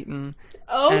would tighten.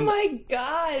 Oh my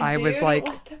God, I dude, was like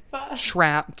what the fuck?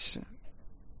 Trapped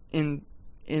in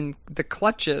the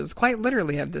clutches, quite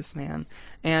literally, of this man.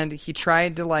 And he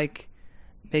tried to like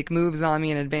make moves on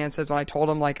me and advances when I told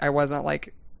him like I wasn't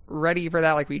like ready for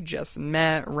that. Like, we just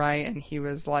met, right? And he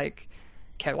was like,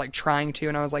 kept like trying to,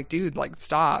 and I was like, dude, like,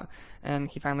 stop. And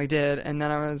he finally did. And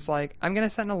then I was like, I'm gonna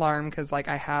set an alarm because like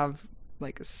I have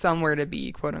like somewhere to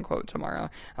be, quote unquote, tomorrow.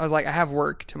 I was like, I have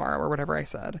work tomorrow or whatever I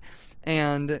said.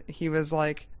 And he was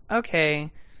like,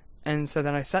 okay. And so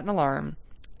then I set an alarm,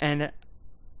 and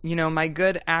you know, my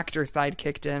good actor side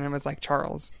kicked in and was like,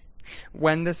 Charles,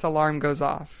 when this alarm goes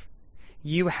off,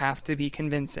 you have to be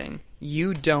convincing.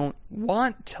 You don't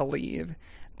want to leave,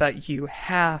 but you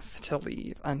have to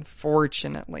leave,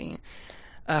 unfortunately.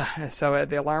 So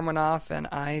the alarm went off, and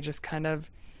I just kind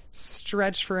of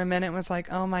stretched for a minute and was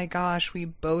like, oh my gosh, we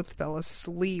both fell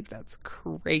asleep. That's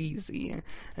crazy.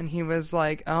 And he was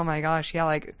like, oh my gosh, yeah,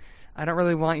 like, I don't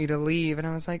really want you to leave. And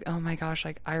I was like, oh my gosh,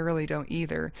 like, I really don't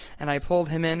either. And I pulled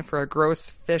him in for a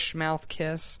gross fish mouth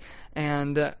kiss,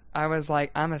 and I was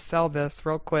like, I'm gonna sell this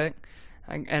real quick.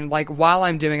 And like, while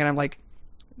I'm doing it, I'm like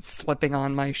slipping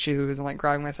on my shoes and like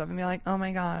grabbing myself and be like, oh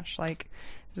my gosh, like,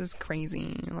 this is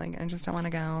crazy. Like, I just don't want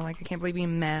to go. Like, I can't believe we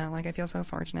met. Like, I feel so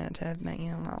fortunate to have met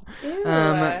you. Ew.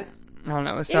 I don't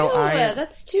know. So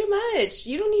that's too much.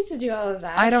 You don't need to do all of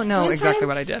that. I don't know exactly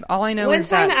what I did. All I know is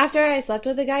that one time after I slept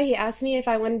with a guy, he asked me if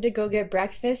I wanted to go get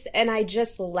breakfast, and I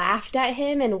just laughed at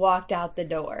him and walked out the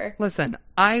door. Listen,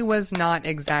 I was not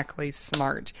exactly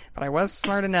smart, but I was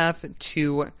smart enough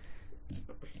to...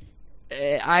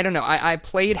 I don't know. I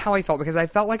played how I felt, because I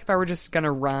felt like if I were just going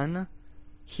to run,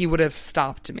 he would have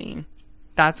stopped me.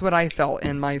 That's what I felt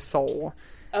in my soul.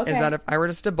 Okay. Is that if I were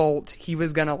just to bolt, he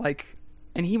was going to like...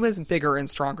 And he was bigger and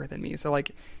stronger than me, so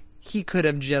like he could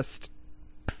have just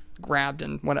grabbed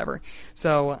and whatever.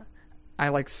 So I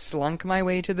like slunk my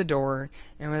way to the door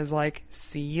and was like,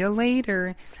 see you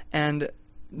later. And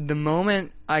the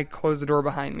moment I closed the door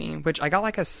behind me, which I got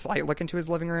like a slight look into his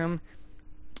living room,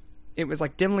 it was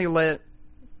like dimly lit.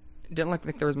 Didn't look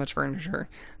like there was much furniture,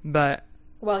 but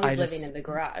well, he's living in the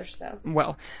garage, so.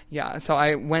 Well, yeah. So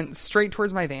I went straight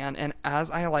towards my van, and as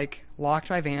I like locked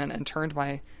my van and turned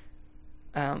my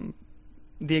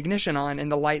the ignition on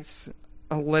and the lights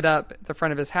lit up the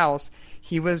front of his house,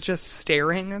 he was just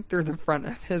staring through the front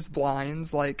of his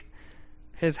blinds, like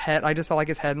his head. I just saw like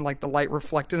his head and like the light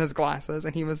reflected in his glasses,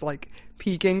 and he was like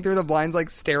peeking through the blinds, like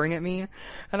staring at me.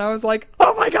 And I was like,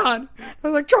 oh my God. I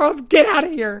was like, Charles, get out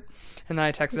of here. And then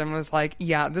I texted him and was like,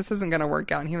 yeah, this isn't going to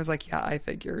work out. And he was like, yeah, I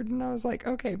figured. And I was like,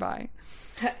 okay, bye.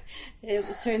 It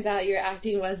turns out your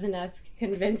acting wasn't as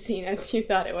convincing as you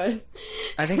thought it was.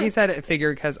 I think he said it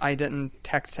figured because I didn't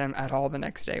text him at all the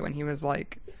next day when he was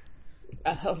like,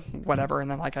 oh, whatever. And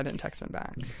then like I didn't text him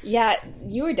back. Yeah,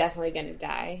 you were definitely going to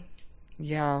die.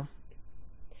 Yeah.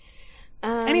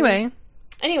 Anyway,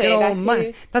 back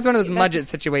to, that's one of those mudget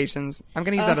situations. I'm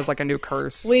going to use that as like a new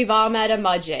curse. We've all met a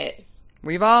mudget.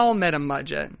 We've all met a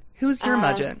mudget. Who's your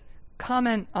mudget?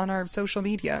 Comment on our social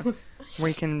media.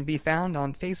 We can be found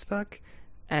on Facebook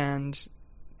and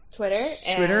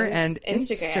Twitter and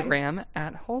Instagram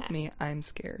at Hold Me, I'm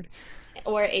Scared.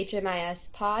 Or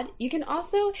HMIS Pod. You can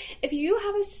also, if you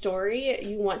have a story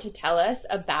you want to tell us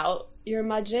about your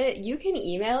mudget, you can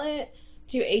email it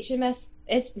to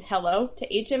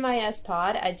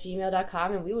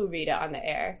hmispod@gmail.com, and we will read it on the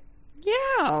air.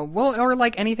 Yeah, well, or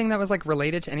like anything that was like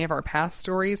related to any of our past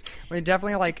stories. We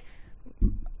definitely like...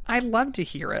 I'd love to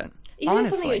hear it. Even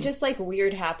honestly. If something just like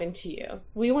weird happened to you,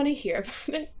 we want to hear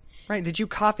about it. Right? Did you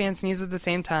cough and sneeze at the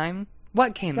same time?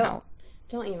 What came out?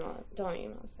 Don't email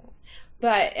us that.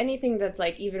 But anything that's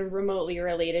like even remotely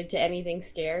related to anything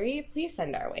scary, please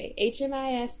send our way.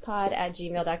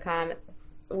 hmispod@gmail.com.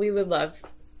 We would love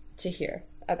to hear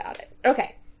about it.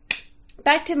 Okay,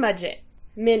 back to Mudget.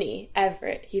 Minnie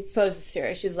Everett. He poses to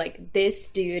her. She's like, this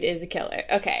dude is a killer.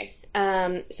 Okay.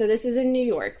 So this is in New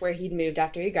York, where he'd moved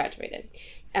after he graduated.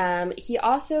 He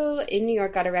also, in New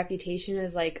York, got a reputation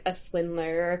as, like, a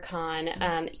swindler or a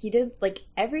con. He did, like,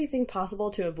 everything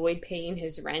possible to avoid paying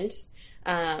his rent.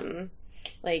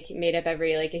 Like, made up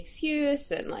every, like,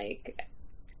 excuse and, like,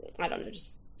 I don't know,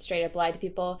 just straight up lied to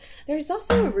people. There was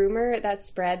also a rumor that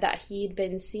spread that he'd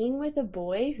been seen with a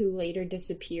boy who later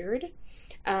disappeared.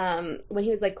 When he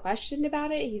was like questioned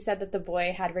about it, he said that the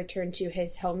boy had returned to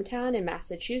his hometown in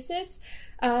Massachusetts,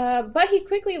 but he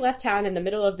quickly left town in the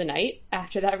middle of the night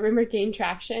after that rumor gained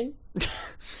traction.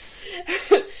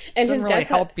 And his debts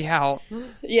help you out.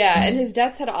 Yeah, and his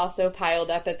debts had also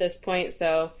piled up at this point,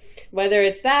 so whether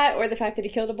it's that or the fact that he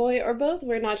killed a boy or both,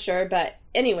 we're not sure. But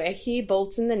anyway, he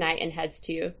bolts in the night and heads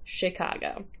to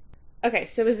Chicago. Okay,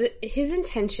 so is it his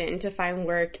intention to find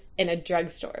work in a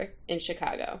drugstore in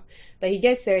Chicago? But he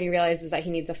gets there and he realizes that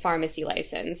he needs a pharmacy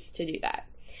license to do that.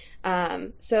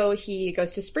 So he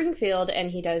goes to Springfield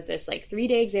and he does this like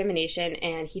 3-day examination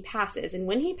and he passes. And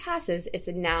when he passes, it's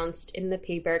announced in the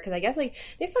paper, because I guess like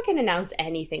they fucking announced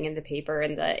anything in the paper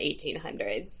in the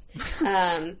 1800s.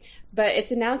 But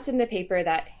it's announced in the paper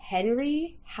that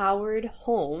Henry Howard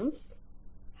Holmes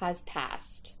has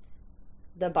passed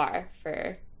the bar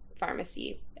for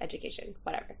pharmacy education,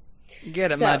 whatever.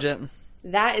 Get it, Mudget.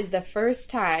 That is the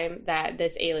first time that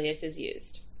this alias is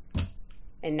used.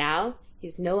 And now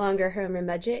he's no longer Herman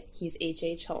Mudgett, he's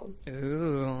H.H. Holmes.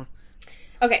 Ooh.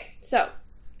 Okay, so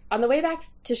on the way back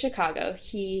to Chicago,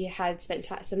 he had spent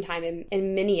some time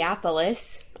in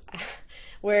Minneapolis,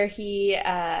 where he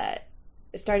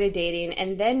started dating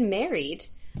and then married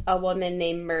a woman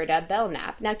named Myrta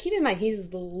Belknap. Now, keep in mind,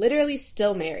 he's literally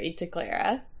still married to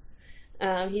Clara.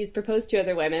 He's proposed to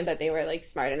other women, but they were, like,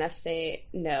 smart enough to say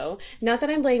no. Not that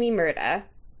I'm blaming Myrta.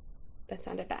 That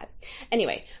sounded bad.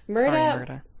 Anyway,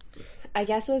 Myrta, I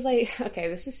guess was like, okay,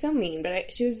 this is so mean,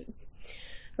 but she was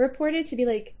reported to be,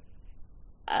 like,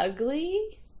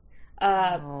 ugly.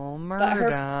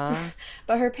 Myrta.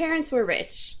 But her parents were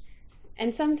rich.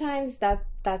 And sometimes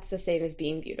that's the same as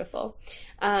being beautiful.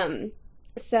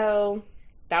 So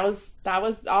that was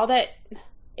all that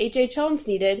H.H. Holmes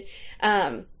needed.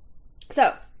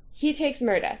 So he takes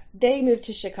Myrta. They move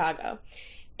to Chicago.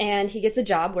 And he gets a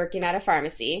job working at a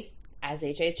pharmacy as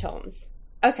H.H. Holmes.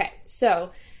 Okay,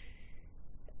 so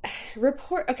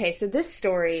this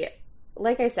story,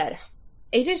 like I said,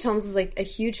 H.H. Holmes was like a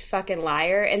huge fucking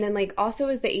liar. And then like also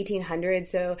is the 1800s,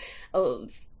 so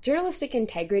journalistic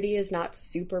integrity is not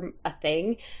super a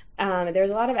thing.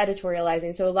 There's a lot of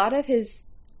editorializing, so a lot of his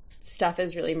stuff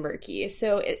is really murky.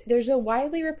 So there's a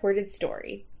widely reported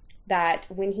story that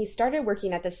when he started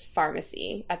working at this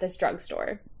pharmacy, at this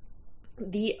drugstore,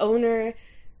 the owner,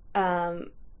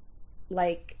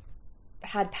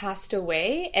 had passed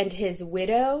away, and his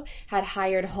widow had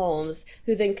hired Holmes,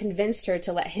 who then convinced her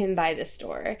to let him buy the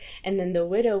store. And then the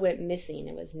widow went missing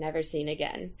and was never seen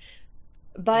again.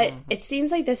 But it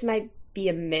seems like this might be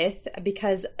a myth,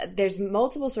 because there's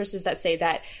multiple sources that say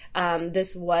that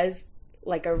this was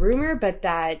like a rumor, but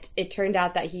that it turned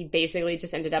out that he basically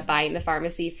just ended up buying the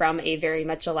pharmacy from a very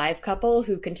much alive couple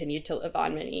who continued to live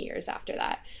on many years after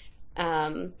that.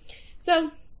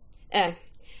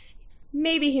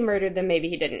 Maybe he murdered them, maybe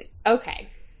he didn't. Okay.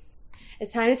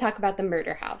 It's time to talk about the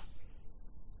murder house.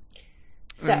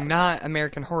 So, not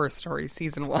American Horror Story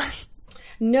Season 1.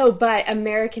 No, but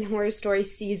American Horror Story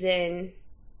Season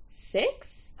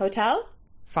 6? Hotel?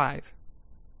 5.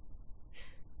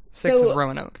 6 is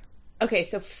Roanoke. Okay,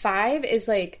 so 5 is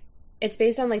like, it's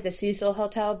based on like the Cecil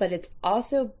Hotel, but it's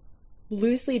also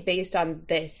loosely based on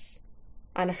this.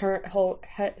 On H.H.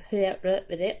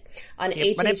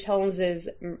 Holmes's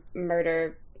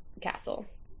murder castle.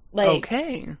 Like,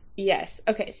 okay. Yes.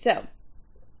 Okay, so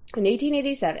in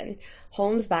 1887,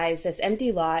 Holmes buys this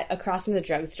empty lot across from the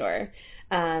drugstore,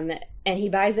 and he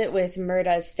buys it with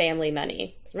Myrta's family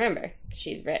money. Remember,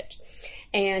 she's rich.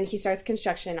 And he starts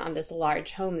construction on this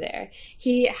large home there.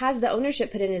 He has the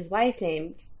ownership put in his wife's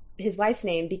name,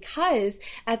 because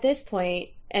at this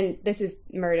point, and this is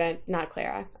Myrta, not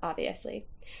Clara, obviously.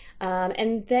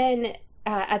 And then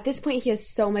at this point, he has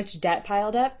so much debt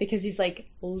piled up because he's like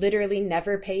literally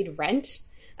never paid rent,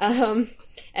 and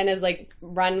has like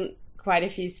run quite a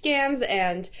few scams.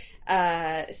 And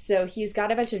so he's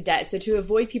got a bunch of debt. So to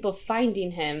avoid people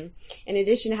finding him, in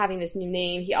addition to having this new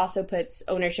name, he also puts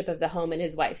ownership of the home in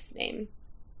his wife's name.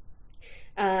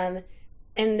 And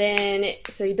then,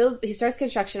 so he starts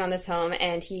construction on this home,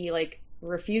 and he like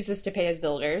refuses to pay his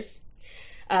builders.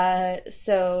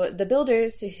 So the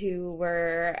builders, who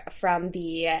were from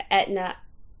the Etna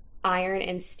Iron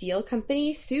and Steel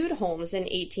Company, sued Holmes in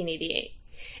 1888.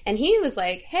 And he was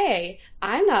like, hey,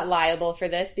 I'm not liable for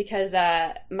this because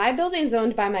my building's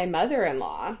owned by my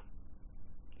mother-in-law,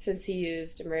 since he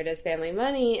used Myrta's family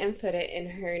money and put it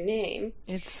in her name.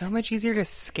 It's so much easier to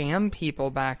scam people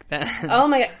back then. Oh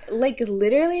my God. Like,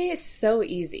 literally so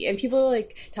easy. And people,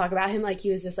 like, talk about him like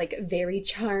he was this, like, very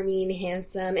charming,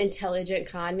 handsome, intelligent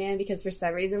con man, because for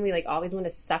some reason we, like, always want to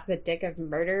suck the dick of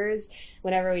murderers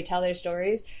whenever we tell their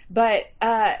stories. But,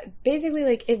 basically,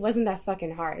 like, it wasn't that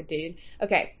fucking hard, dude.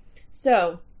 Okay,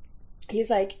 so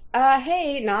he's like,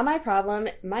 hey, not my problem.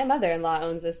 My mother-in-law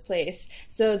owns this place.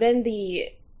 So then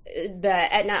the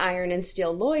Etna Iron and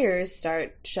Steel lawyers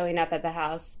start showing up at the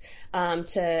house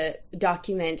to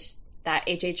document that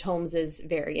H.H. Holmes is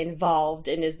very involved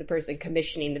and is the person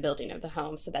commissioning the building of the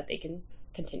home so that they can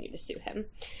continue to sue him.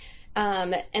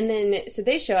 And then, so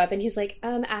they show up and he's like,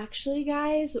 actually,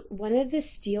 guys, one of the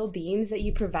steel beams that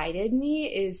you provided me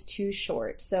is too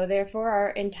short, so therefore our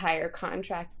entire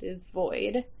contract is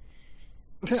void.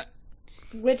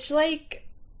 Which, like,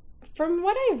 from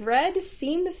what I've read,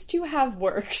 seems to have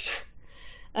worked.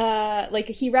 Like,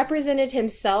 he represented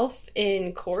himself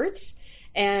in court,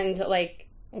 and, like...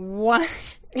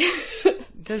 What?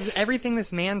 Does everything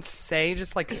this man say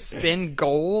just, like, spin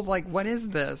gold? Like, what is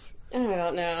this? I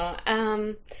don't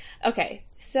know. Okay,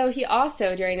 so he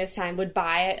also, during this time, would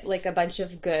buy, like, a bunch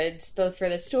of goods, both for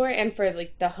the store and for,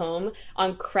 like, the home,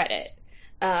 on credit.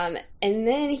 And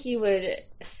then he would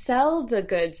sell the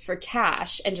goods for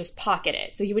cash and just pocket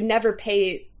it. So he would never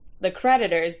pay the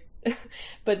creditors,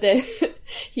 but then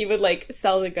he would, like,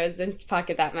 sell the goods and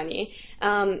pocket that money.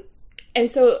 And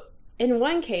so in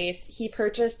one case, he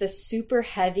purchased this super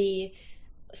heavy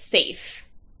safe,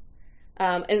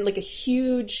 and, like, a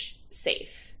huge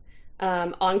safe,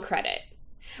 on credit.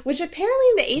 Which apparently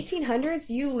in the 1800s,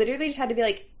 you literally just had to be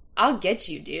like, I'll get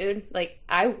you, dude. Like,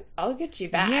 I'll get you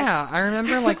back. Yeah, I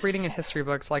remember, like, reading in history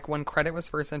books, like, when credit was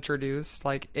first introduced,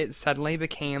 like, it suddenly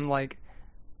became, like,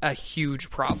 a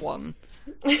huge problem.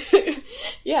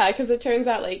 Yeah, because it turns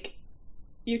out, like,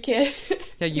 you can't...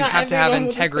 Yeah, you have to have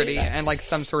integrity and, like,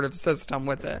 some sort of system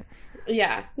with it.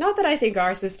 Yeah. Not that I think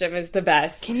our system is the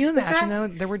best. Can you imagine, though,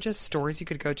 there were just stores you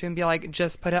could go to and be like,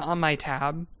 just put it on my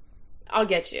tab? I'll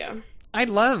get you. I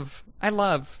love.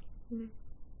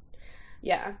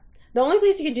 Yeah. The only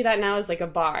place you can do that now is, like, a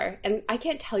bar. And I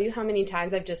can't tell you how many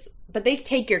times but they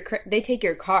take your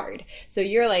card. So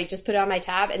you're like, just put it on my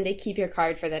tab, and they keep your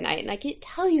card for the night. And I can't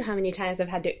tell you how many times I've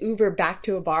had to Uber back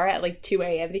to a bar at, like, 2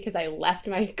 a.m. because I left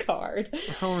my card.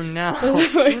 Oh, no.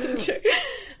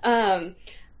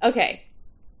 Okay.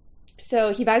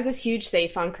 So he buys this huge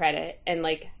safe on credit and,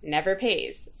 like, never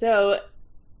pays. So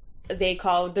they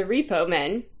call the repo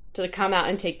men to come out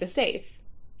and take the safe.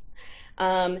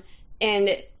 And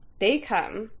they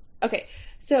come. Okay,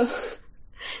 so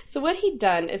what he'd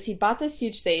done is he bought this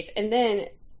huge safe, and then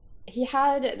he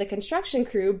had the construction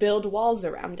crew build walls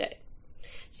around it.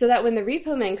 So that when the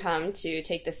repo men come to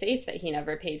take the safe that he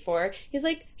never paid for, he's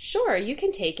like, sure, you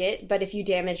can take it, but if you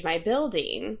damage my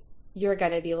building, you're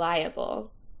going to be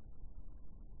liable.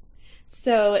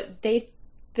 So the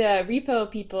repo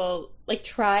people, like,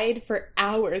 tried for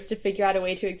hours to figure out a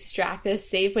way to extract this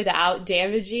safe without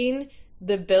damaging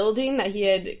the building that he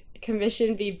had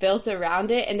commissioned be built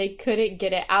around it, and they couldn't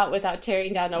get it out without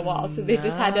tearing down a wall, so they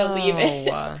just had to leave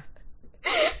it.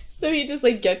 So he just,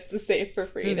 like, gets the safe for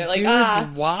free. They're like,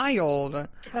 dude's wild.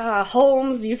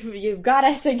 Holmes, you've got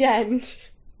us again.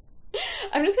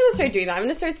 I'm just gonna start doing that. I'm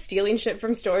gonna start stealing shit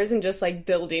from stores and just, like,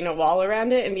 building a wall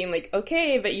around it and being like,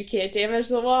 okay, but you can't damage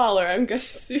the wall or I'm gonna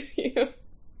sue you.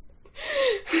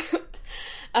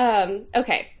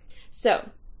 Okay, so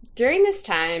during this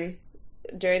time,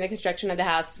 during the construction of the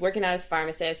house, working out as a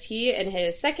pharmacist, he and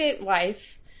his second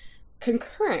wife,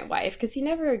 concurrent wife, because he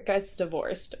never gets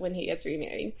divorced when he gets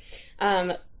remarried,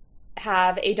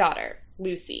 have a daughter,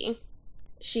 Lucy.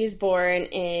 She's born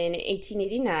in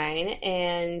 1889,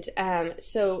 and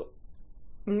so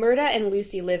Myrta and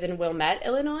Lucy live in Wilmette,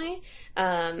 Illinois,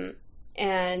 but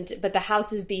the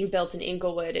house is being built in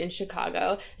Inglewood in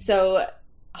Chicago, so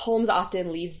Holmes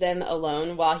often leaves them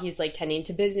alone while he's, like, tending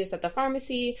to business at the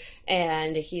pharmacy,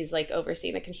 and he's, like,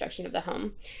 overseeing the construction of the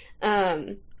home.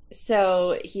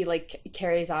 So he, like,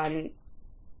 carries on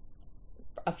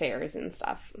affairs and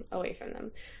stuff away from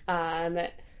them.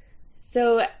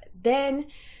 So then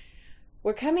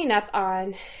we're coming up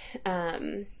on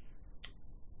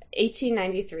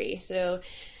 1893. So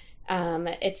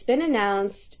it's been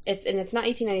announced, it's not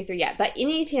 1893 yet, but in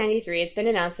 1893, it's been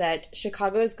announced that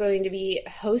Chicago is going to be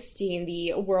hosting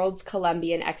the World's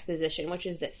Columbian Exposition, which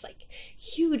is this, like,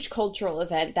 huge cultural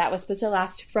event that was supposed to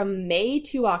last from May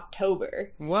to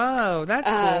October. Whoa, that's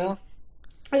cool.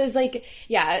 It was like,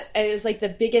 yeah, it was like the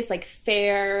biggest, like,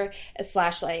 fair /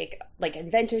 like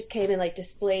inventors came and, like,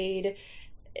 displayed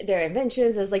their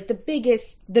inventions. It was, like, the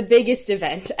biggest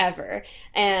event ever.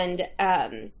 And,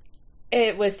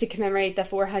 it was to commemorate the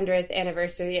 400th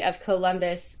anniversary of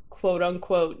Columbus, quote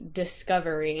unquote,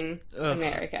 discovering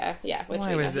America. Yeah.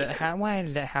 Why was it? Why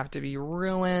did it have to be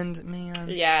ruined, man?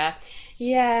 Yeah.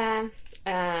 Yeah.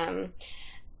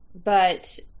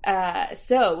 But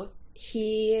so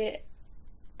he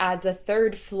adds a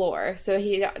third floor. So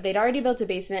they'd already built a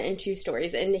basement and 2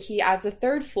 stories, and he adds a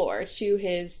third floor to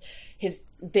his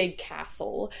big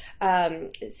castle,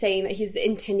 saying that he's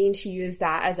intending to use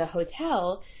that as a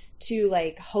hotel to,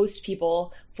 like, host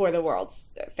people for the World's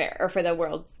Fair, or for the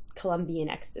World's Columbian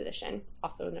Exposition,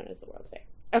 also known as the World's Fair.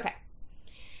 Okay.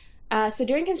 So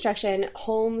during construction,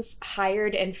 Holmes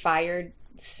hired and fired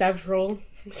several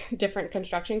different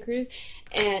construction crews,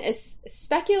 and it's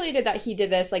speculated that he did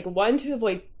this, like, one, to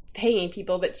avoid paying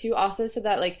people, but two, also so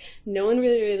that like no one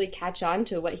really catch on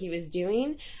to what he was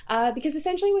doing, because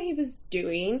essentially what he was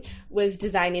doing was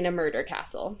designing a murder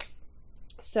castle.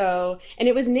 So, and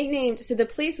it was nicknamed, so the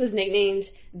place was nicknamed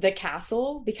the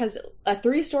Castle because a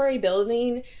 3-story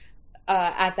building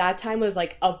at that time was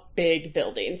like a big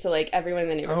building. So like everyone in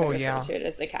the neighborhood referred to it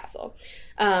as the Castle.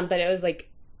 But it was like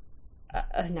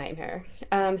a nightmare.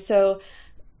 So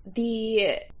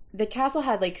the castle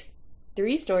had like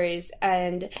 3 stories,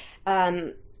 and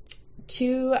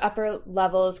 2 upper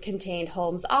levels contained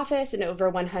Holmes' office and over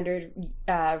 100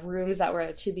 rooms that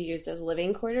were to be used as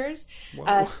living quarters.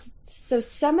 So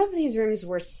some of these rooms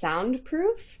were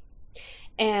soundproof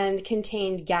and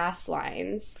contained gas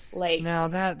lines. Like, now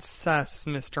that's sus,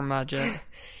 Mr. Mudgett.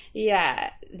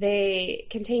 Yeah, they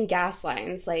contained gas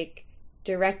lines like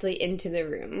directly into the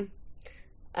room.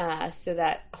 So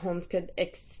that Holmes could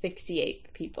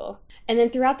asphyxiate people. And then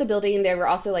throughout the building, there were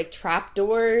also like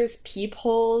trapdoors,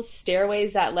 peepholes,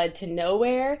 stairways that led to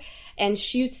nowhere, and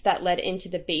chutes that led into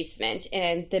the basement.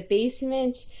 And the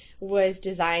basement was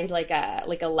designed like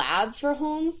a lab for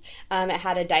Holmes. It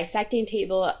had a dissecting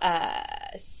table, a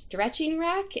stretching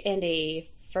rack, and a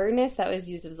furnace that was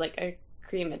used as like a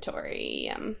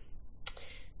crematorium.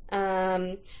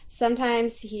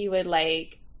 Sometimes he would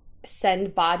like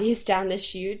send bodies down the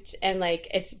chute, and like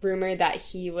it's rumored that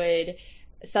he would,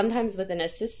 sometimes with an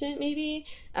assistant maybe,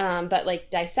 but like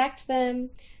dissect them,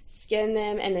 skin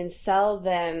them, and then sell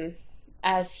them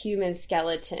as human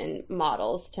skeleton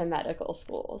models to medical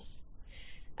schools.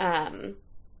 The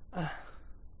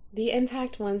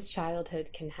impact one's childhood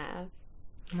can have.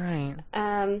 Right.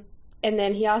 And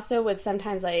then he also would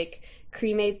sometimes like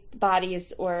cremate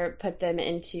bodies or put them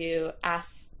into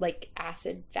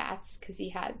acid vats, because he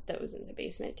had those in the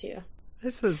basement too.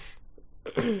 This is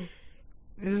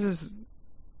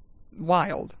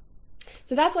wild.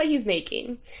 So that's what he's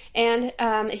making. And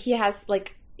he has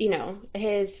like, you know,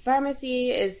 his pharmacy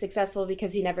is successful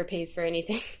because he never pays for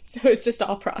anything. So it's just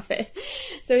all profit.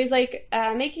 So he's like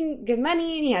making good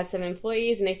money, and he has some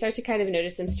employees, and they start to kind of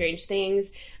notice some strange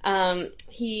things.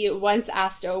 He once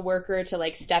asked a worker to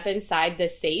like step inside the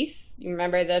safe. You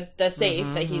remember the safe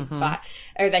that he bought,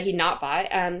 or that he not bought,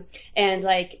 and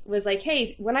like was like,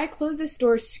 hey, when I close this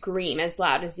door, scream as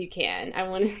loud as you can. I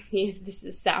want to see if this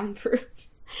is soundproof.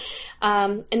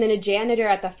 And then a janitor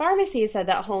at the pharmacy said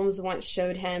that Holmes once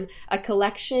showed him a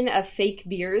collection of fake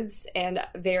beards and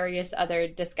various other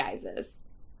disguises.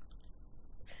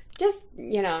 Just,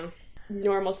 you know,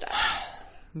 normal stuff.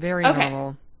 Very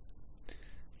normal.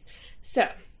 So,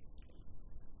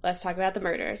 let's talk about the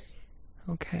murders.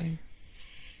 Okay.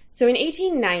 So in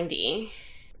 1890,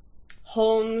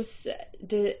 Holmes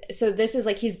so this is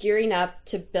like he's gearing up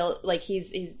to build, like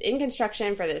he's in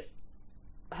construction for this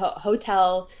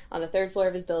hotel on the 3rd floor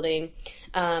of his building,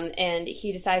 and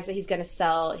he decides that he's going to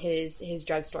sell his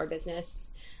drugstore business,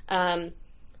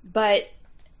 but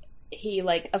he,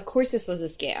 like, of course this was a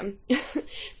scam.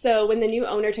 So when the new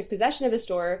owner took possession of the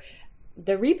store,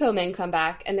 the repo men come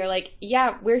back and they're like,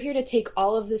 yeah, we're here to take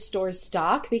all of the store's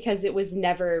stock because it was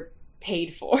never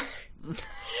paid for.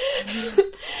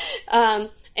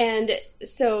 And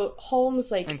so Holmes,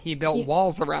 like... And he built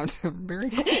walls around him very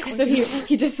quickly. So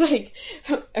he just, like,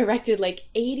 erected, like,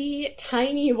 80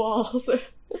 tiny walls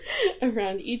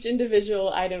around each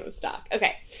individual item of stock.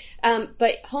 Okay.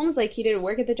 But Holmes, like, he didn't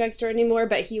work at the drugstore anymore,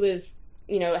 but he was,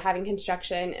 you know, having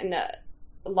construction and the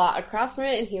lot across from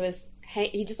it, and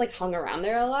he just, like, hung around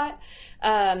there a lot.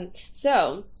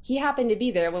 So he happened to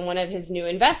be there when one of his new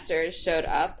investors showed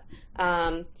up.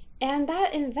 And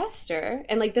that investor,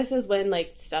 and, like, this is when,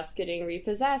 like, stuff's getting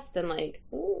repossessed and, like,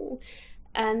 ooh.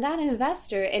 And that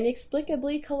investor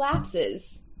inexplicably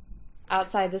collapses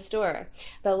outside the store.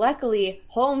 But luckily,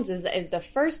 Holmes is the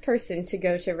first person to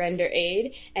go to render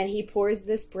aid, and he pours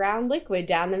this brown liquid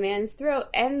down the man's throat,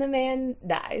 and the man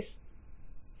dies.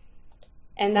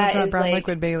 And What's that is, brown like,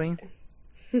 liquid, Bailey?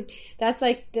 That's,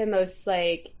 like, the most,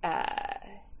 like,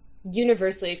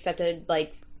 universally accepted,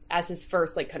 like, as his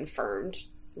first, like, confirmed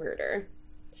murder.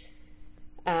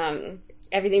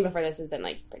 Everything before this has been,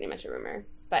 like, pretty much a rumor.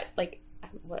 But, like,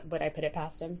 would I put it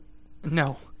past him?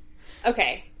 No.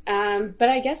 Okay. But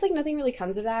I guess, like, nothing really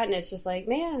comes of that, and it's just like,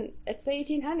 man, it's the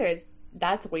 1800s.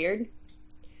 That's weird.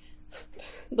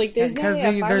 Like, there's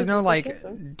there's no, like,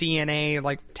 DNA,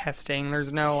 like, testing.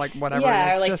 There's no, like, whatever. Yeah,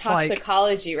 it's or, like, just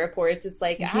toxicology reports. It's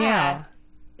like, yeah.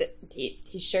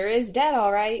 He sure is dead,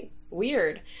 all right.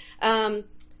 Weird.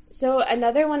 So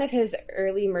another one of his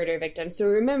early murder victims. So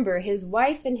remember, his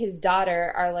wife and his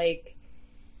daughter are, like,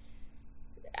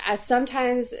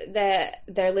 sometimes that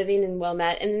they're living in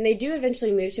Wilmette, and they do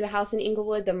eventually move to the house in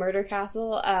Inglewood, the murder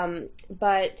castle.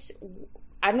 But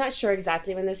I'm not sure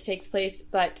exactly when this takes place,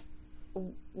 but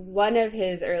one of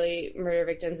his early murder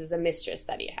victims is a mistress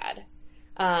that he had,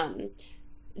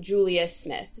 Julia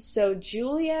Smith. So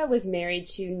Julia was married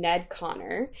to Ned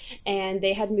Connor, and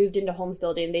they had moved into Holmes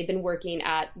Building. They'd been working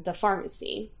at the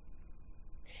pharmacy.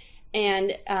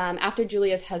 And after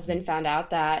Julia's husband found out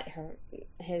that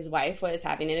his wife was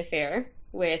having an affair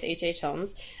with H.H.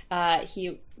 Holmes,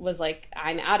 he was like,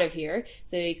 I'm out of here.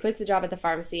 So he quits the job at the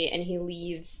pharmacy, and he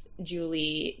leaves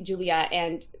Julia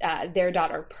and their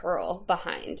daughter Pearl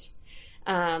behind.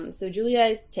 So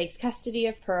Julia takes custody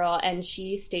of Pearl, and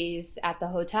she stays at the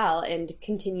hotel and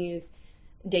continues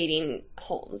dating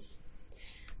Holmes.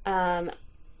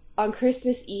 On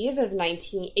Christmas Eve of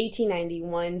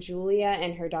 1891, Julia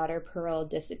and her daughter Pearl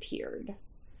disappeared.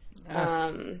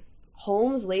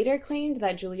 Holmes later claimed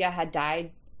that Julia had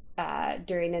died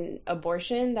during an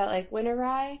abortion that went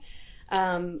awry,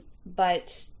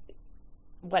 but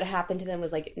what happened to them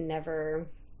was never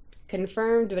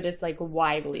confirmed, but it's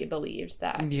widely believed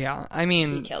that he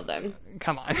killed them.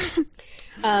 Come on.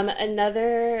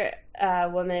 Another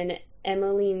woman,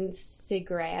 Emmeline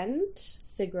Cigrand,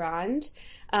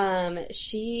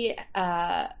 she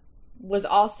was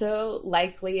also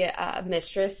likely a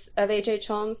mistress of H.H.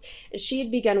 Holmes. She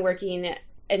had begun working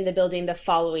in the building the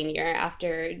following year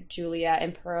after Julia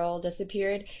and Pearl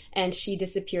disappeared, and she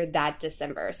disappeared that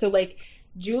December. So,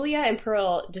 Julia and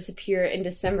Pearl disappear in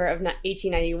December of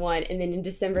 1891, and then in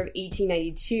December of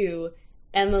 1892,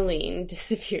 Emmeline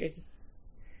disappears.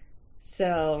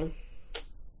 So...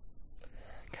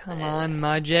 Come on,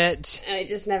 Mudgett. I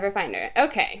just never find her.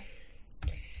 Okay.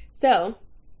 So,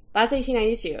 that's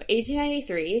 1892.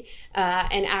 1893,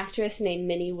 an actress named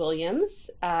Minnie Williams,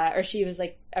 or she was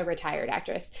a retired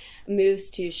actress,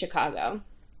 moves to Chicago.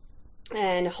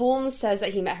 And Holmes says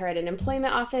that he met her at an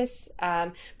employment office,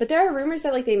 but there are rumors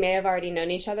that they may have already known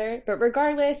each other. But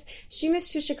regardless, she moves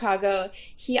to Chicago.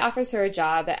 He offers her a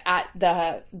job at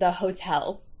the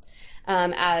hotel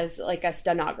as a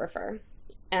stenographer.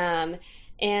 And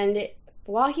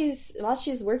while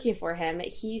she's working for him,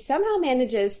 he somehow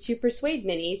manages to persuade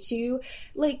Minnie to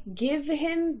give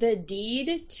him the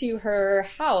deed to her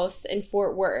house in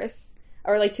Fort Worth,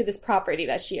 or to this property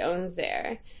that she owns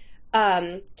there,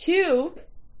 to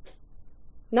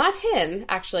not him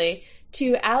actually,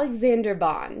 to Alexander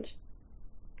Bond.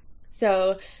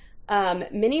 So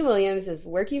Minnie Williams is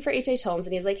working for H.H. Holmes,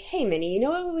 and he's like, hey Minnie, you know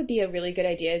what would be a really good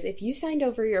idea is if you signed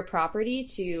over your property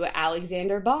to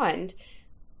Alexander Bond,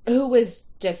 who was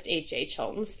just H.H.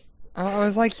 Holmes. I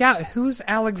was like, yeah, who's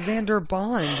Alexander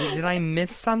Bond? Did I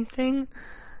miss something?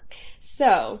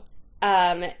 So,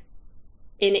 in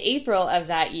April of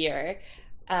that year,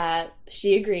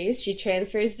 she agrees, she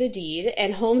transfers the deed,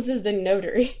 and Holmes is the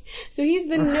notary. So he's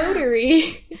the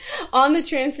notary on the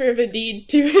transfer of a deed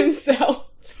to himself.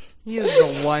 He is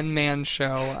the one-man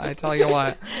show, I tell you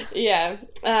what. Yeah.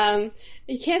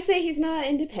 You can't say he's not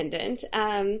independent.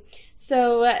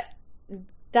 So...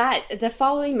 that the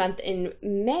following month in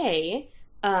May,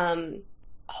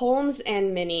 Holmes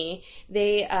and Minnie,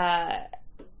 they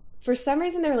for some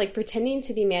reason they're pretending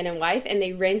to be man and wife, and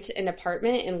they rent an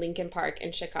apartment in Lincoln Park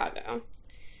in Chicago.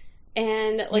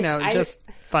 And just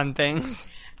fun things.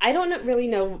 I don't really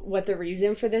know what the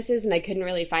reason for this is, and I couldn't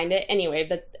really find it anyway.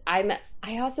 But I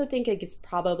also think it's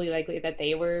probably likely that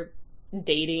they were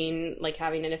dating,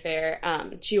 having an affair.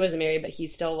 She wasn't married, but he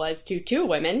still was to two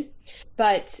women.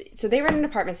 But so they rent an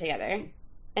apartment together,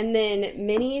 and then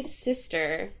Minnie's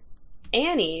sister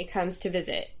Annie comes to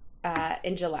visit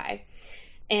in July,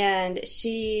 and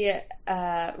she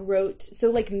wrote.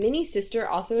 So Minnie's sister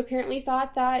also apparently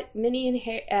thought that Minnie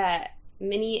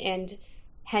and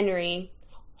Henry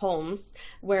Holmes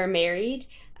were married.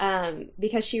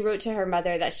 Because she wrote to her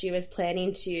mother that she was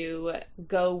planning to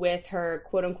go with her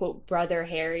quote-unquote brother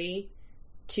Harry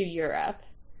to Europe.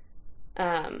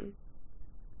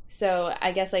 So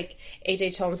I guess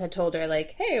H.H. Holmes had told her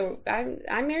hey,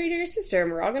 I'm married to your sister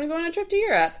and we're all going to go on a trip to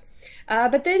Europe.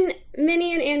 But then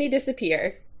Minnie and Annie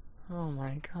disappear. Oh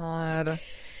my God.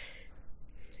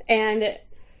 And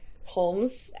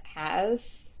Holmes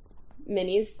has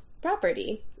Minnie's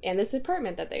property and this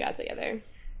apartment that they got together.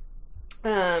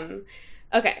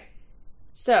 Okay,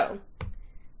 so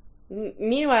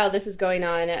meanwhile this is going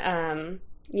on,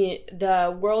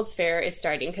 the World's Fair is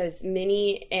starting because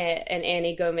Minnie and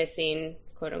Annie go missing,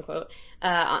 quote unquote,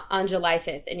 on July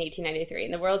 5th in 1893,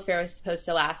 and the World's Fair was supposed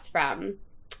to last from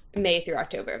May through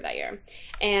October of that year.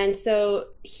 And so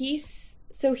he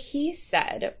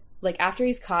said, after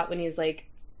he's caught when he's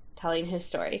telling his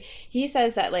story. He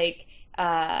says that, like,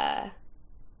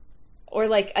 or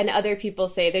like, and other people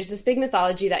say, there's this big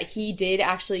mythology that he did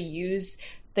actually use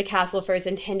the castle for its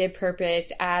intended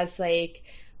purpose as, like,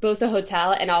 both a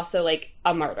hotel and also, like,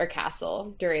 a murder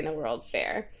castle during the World's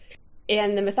Fair.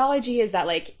 And the mythology is that,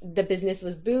 like, the business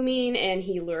was booming and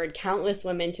he lured countless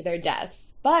women to their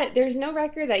deaths. But there's no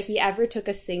record that he ever took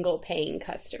a single paying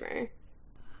customer.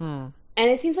 And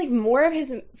it seems like more of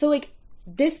his... So, like,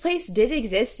 this place did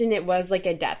exist and it was, like,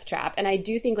 a death trap. And I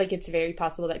do think, like, it's very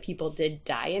possible that people did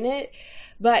die in it.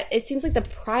 But it seems like the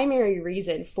primary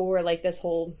reason for, like, this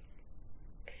whole...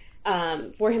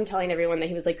 for him telling everyone that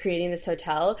he was, like, creating this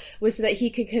hotel was so that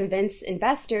he could convince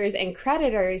investors and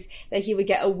creditors that he would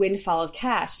get a windfall of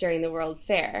cash during the World's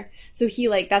Fair. So he,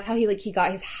 like, that's how he, like, he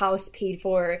got his house paid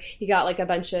for. He got, like, a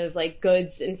bunch of, like,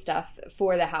 goods and stuff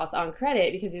for the house on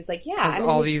credit because he was like, yeah. Because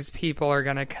all these people are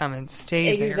going to come and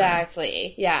stay there.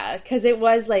 Exactly. Yeah. Because it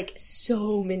was, like,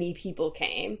 so many people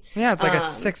came. Yeah, it's like a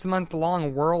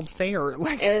 6-month-long World Fair.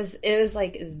 Like, it was,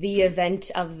 like, the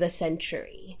event of the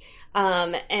century.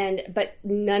 But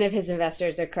none of his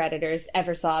investors or creditors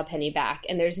ever saw a penny back,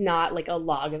 and there's not, like, a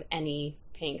log of any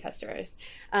paying customers.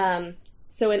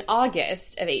 So in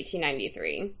August of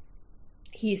 1893,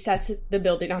 he sets the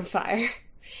building on fire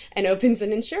and opens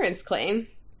an insurance claim,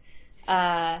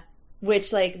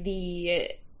 which, like,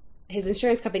 his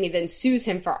insurance company then sues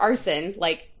him for arson.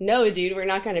 Like, no, dude, we're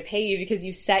not going to pay you because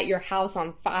you set your house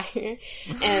on fire.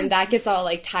 And that gets all,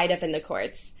 like, tied up in the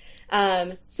courts.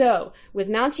 So, with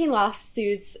mounting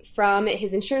lawsuits from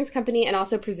his insurance company and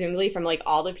also presumably from, like,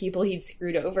 all the people he'd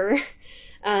screwed over,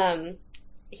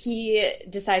 he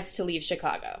decides to leave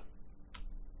Chicago.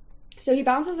 So he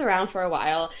bounces around for a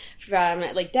while from,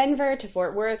 like, Denver to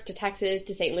Fort Worth to Texas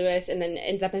to St. Louis and then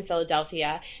ends up in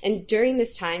Philadelphia. And during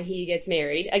this time, he gets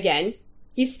married. Again,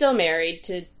 he's still married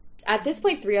to, at this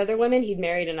point, 3 other women. He'd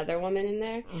married another woman in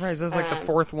there. Right, so this is, like, the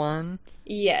 4th one?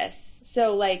 Yes.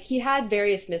 So, like, he had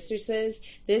various mistresses.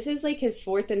 This is, like, his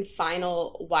 4th and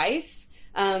final wife.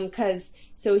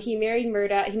 So he married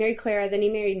Myrta, he married Clara, then he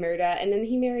married Myrta, and then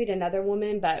he married another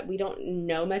woman, but we don't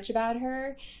know much about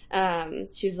her.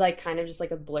 She's, like, kind of just,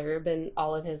 like, a blurb in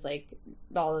all of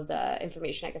the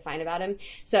information I could find about him.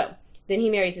 So then he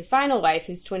marries his final wife,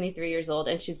 who's 23 years old,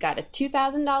 and she's got a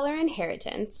 $2,000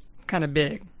 inheritance. Kind of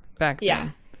big back then. Yeah.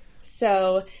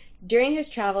 So during his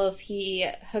travels, he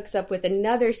hooks up with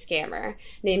another scammer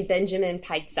named Benjamin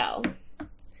Pitezel.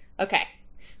 Okay.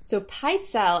 So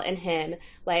Pitezel and him,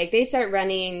 like, they start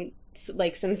running,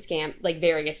 like, some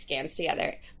various scams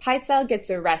together. Pitezel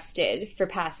gets arrested for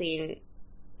passing,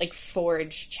 like,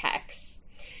 forged checks.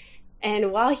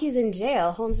 And while he's in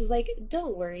jail, Holmes is like,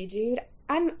 don't worry, dude.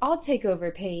 I'll take over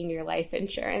paying your life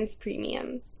insurance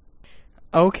premiums.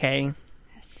 Okay.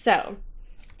 So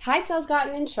Pitezel's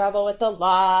gotten in trouble with the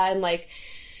law, and, like,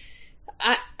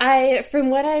 I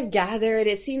from what I've gathered,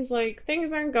 it seems like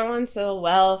things aren't going so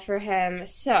well for him.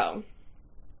 So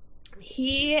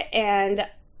he and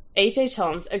H.H.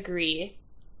 Holmes agree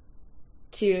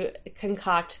to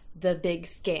concoct the big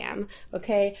scam.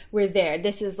 Okay, we're there.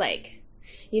 This is, like,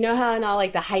 you know how in all,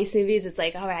 like, the heist movies, it's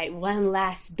like, all right, one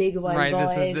last big one, right,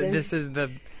 boys. This is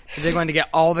the big one to get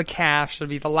all the cash. It'll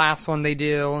be the last one they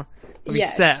do. It'll be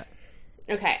set.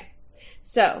 Okay,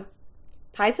 so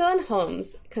Pitezel and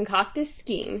Holmes concoct this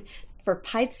scheme for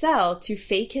Pitezel to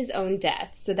fake his own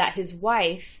death so that his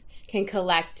wife can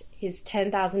collect his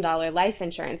 $10,000 life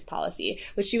insurance policy,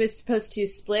 which she was supposed to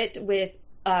split with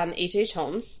H.H.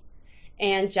 Holmes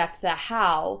and Jephthah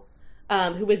Howe,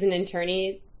 who was an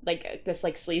attorney, like, this,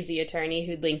 like, sleazy attorney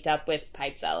who'd linked up with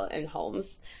Pitezel and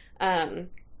Holmes.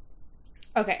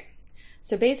 Okay,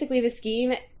 so basically the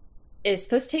scheme is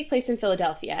supposed to take place in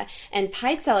Philadelphia, and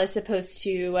Pitezel is supposed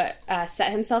to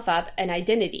set himself up an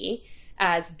identity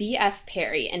as B.F.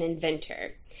 Perry, an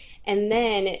inventor. And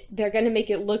then they're going to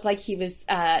make it look like he was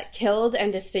killed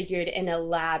and disfigured in a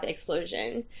lab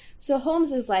explosion. So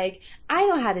Holmes is like, I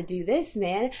know how to do this,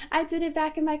 man. I did it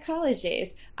back in my college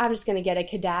days. I'm just going to get a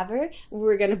cadaver.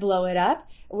 We're going to blow it up.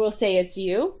 We'll say it's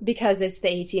you because it's the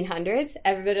 1800s.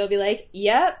 Everybody will be like,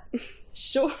 yep,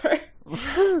 sure.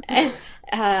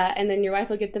 And then your wife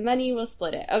will get the money. We'll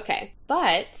split it. Okay.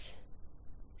 But...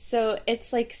 so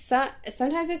it's like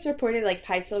sometimes it's reported like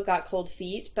Pitezel got cold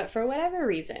feet, but for whatever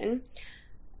reason,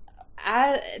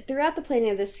 throughout the planning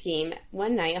of this scheme,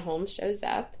 one night Holmes shows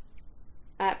up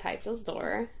at Pitezel's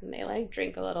door, and they, like,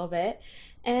 drink a little bit,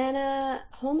 and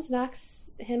Holmes knocks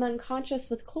him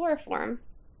unconscious with chloroform,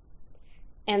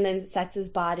 and then sets his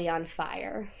body on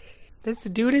fire. This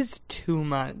dude is too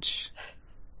much.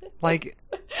 Like,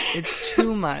 it's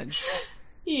too much.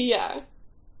 Yeah.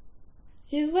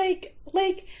 He's like,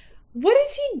 what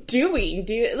is he doing,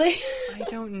 dude? Like, I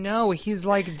don't know. He's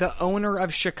like the owner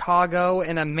of Chicago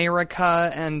and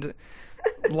America, and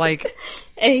like,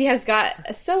 and he has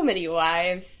got so many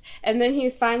wives. And then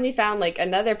he's finally found like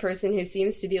another person who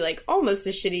seems to be like almost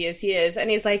as shitty as he is. And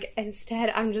he's like,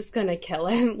 instead, I'm just gonna kill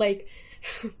him. Like,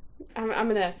 I'm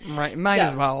gonna. Right. Might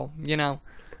as well, you know.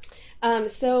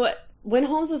 So when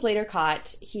Holmes is later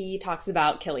caught, he talks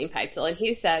about killing Peitzel, and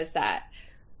he says that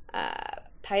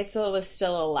Peitzel was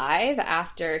still alive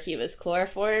after he was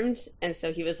chloroformed, and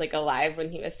so he was like alive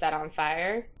when he was set on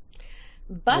fire.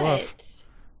 But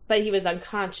he was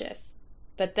unconscious.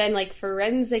 But then like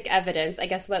forensic evidence, I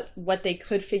guess what they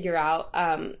could figure out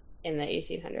in the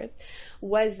 1800s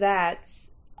was that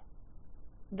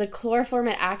the chloroform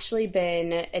had actually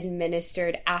been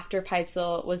administered after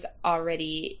Peitzel was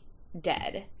already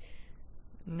dead.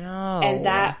 No. And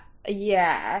that,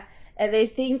 yeah. And they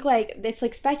think, like, it's,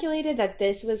 like, speculated that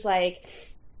this was, like,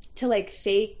 to, like,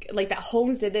 fake, like, that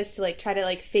Holmes did this to, like, try to,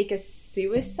 like, fake a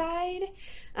suicide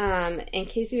in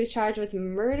case he was charged with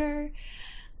murder.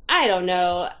 I don't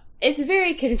know. It's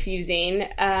very confusing.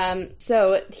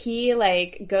 So he,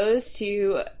 like, goes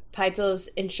to Peitzel's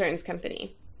insurance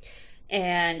company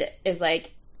and is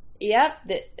like, yep,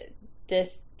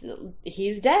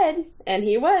 he's dead, and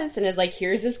he was, and is like,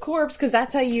 here's his corpse, because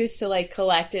that's how you used to like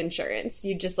collect insurance.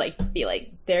 You just like be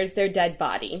like, there's their dead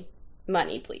body,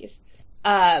 money please.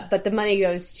 But the money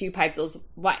goes to Peitzel's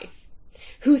wife,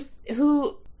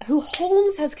 who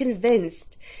Holmes has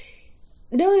convinced,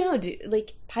 no, dude,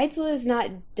 like Peitzel is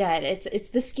not dead. It's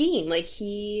the scheme. Like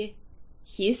he's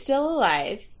still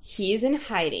alive. He's in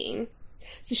hiding,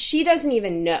 so she doesn't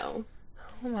even know.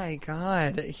 Oh my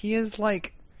god, he is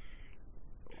like.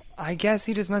 I guess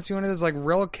he just must be one of those, like,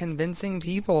 real convincing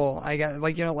people. I guess,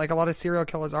 like, you know, like a lot of serial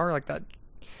killers are, like that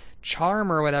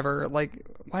Charm or whatever. Like,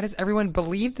 why does everyone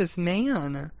believe this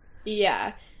man?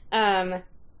 Yeah. I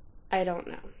don't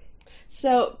know.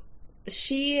 So,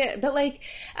 but, like,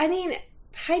 I mean,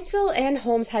 Peitzel and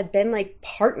Holmes had been, like,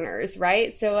 partners,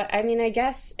 right? So, I mean, I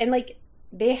guess, and, like,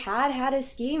 they had a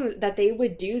scheme that they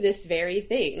would do this very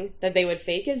thing. That they would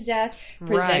fake his death,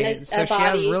 present a so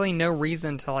body. She has really no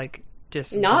reason to, like,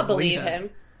 not believe him.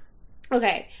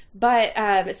 Okay,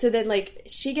 but so then like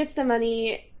she gets the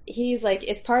money. He's like,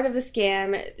 it's part of the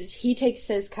scam. He takes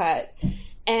his cut,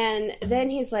 and then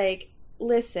he's like,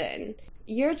 listen,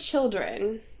 your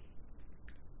children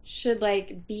should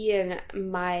like be in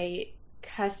my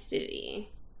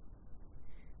custody.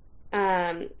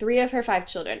 3 of her 5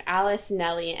 children, Alice,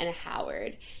 Nellie, and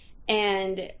Howard.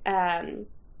 And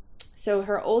so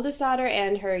her oldest daughter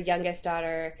and her youngest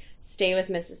daughter stay with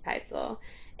Mrs. Peitzel,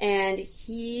 and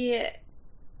he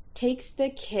takes the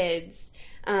kids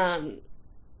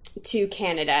to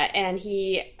Canada, and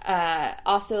he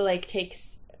also like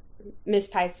takes Miss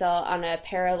Peitzel on a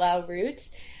parallel route,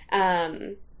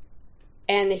 and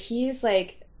he's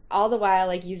like all the while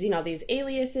like using all these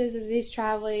aliases as he's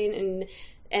traveling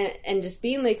and just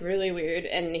being like really weird.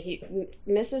 And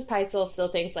Mrs. Peitzel still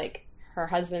thinks like her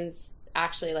husband's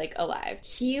actually like alive.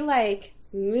 He like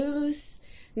moves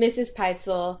Mrs.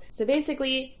 Peitzel. So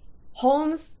basically,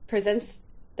 Holmes presents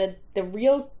the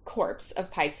real corpse of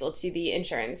Peitzel to the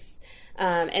insurance,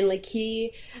 and like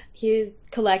he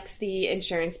collects the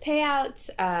insurance payouts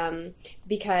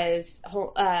because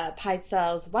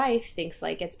Peitzel's wife thinks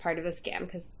like it's part of the scam,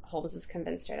 because Holmes has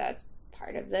convinced her that it's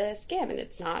part of the scam and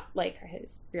it's not like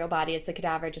his real body, it's the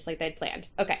cadaver, just like they'd planned.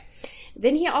 Okay,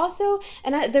 then he also,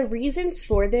 and the reasons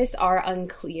for this are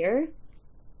unclear,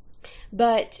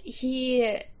 but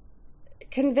he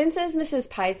convinces Mrs.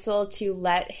 Peitzel to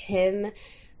let him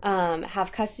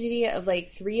have custody of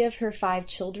like 3 of her 5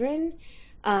 children,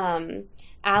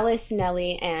 Alice,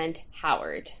 Nellie, and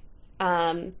Howard.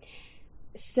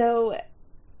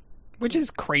 Which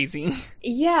is crazy.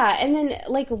 Yeah, and then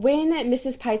like when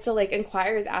Mrs. Peitzel like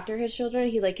inquires after his children,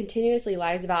 he like continuously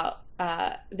lies about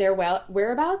their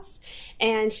whereabouts,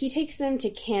 and he takes them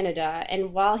to Canada.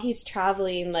 And while he's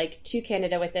traveling like to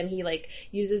Canada with them, he like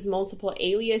uses multiple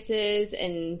aliases,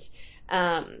 and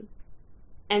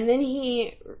then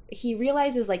he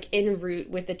realizes like en route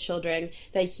with the children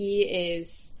that he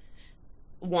is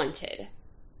wanted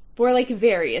for like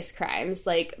various crimes,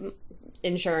 like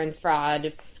insurance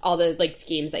fraud, all the like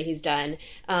schemes that he's done.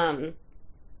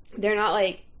 They're not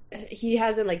like, he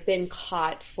hasn't like been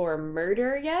caught for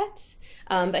murder yet,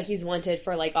 but he's wanted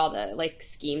for like all the like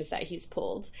schemes that he's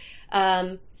pulled.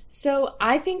 So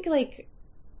I think like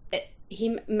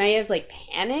he may have like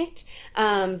panicked,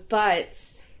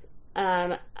 but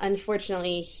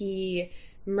unfortunately he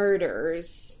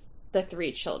murders the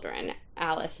three children,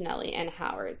 Alice, Nellie, and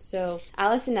Howard. So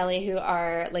Alice and Nellie, who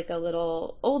are like a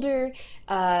little older,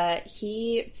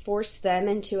 he forced them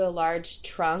into a large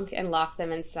trunk and locked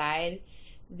them inside.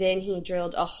 Then he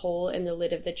drilled a hole in the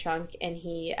lid of the trunk, and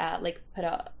he put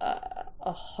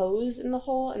a hose in the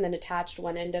hole and then attached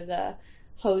one end of the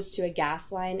hose to a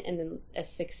gas line and then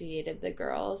asphyxiated the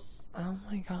girls. Oh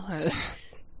my God.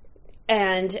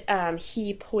 And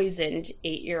he poisoned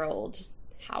 8-year-old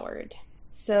Howard.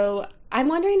 So I'm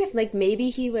wondering if, like, maybe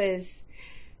he was,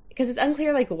 because it's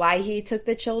unclear, like, why he took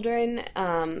the children.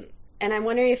 And I'm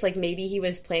wondering if, like, maybe he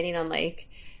was planning on, like,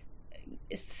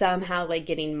 somehow, like,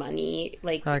 getting money,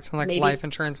 like, or like some, like, maybe, life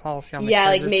insurance policy on the kids,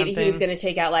 like, maybe something. He was going to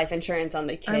take out life insurance on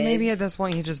the kids. Or maybe at this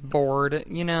point he's just bored,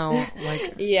 you know,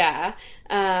 like. Yeah.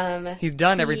 He's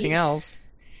done everything else.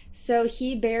 So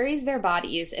he buries their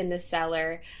bodies in the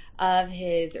cellar of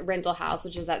his rental house,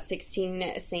 which is at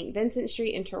 16 St. Vincent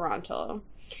Street in Toronto.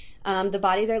 The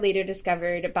bodies are later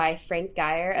discovered by Frank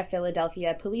Geyer, a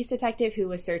Philadelphia police detective who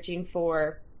was searching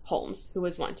for Holmes, who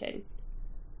was wanted.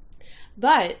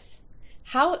 But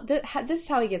this is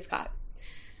how he gets caught.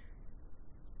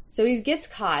 So he gets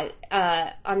caught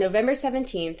on November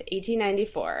 17th,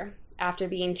 1894, after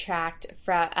being tracked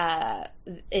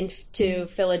to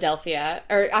Philadelphia,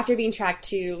 or after being tracked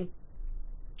to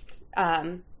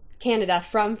Canada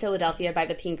from Philadelphia by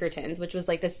the Pinkertons, which was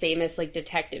like this famous like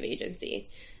detective agency.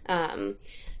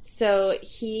 So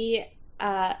he,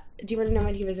 do you want to know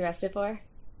what he was arrested for?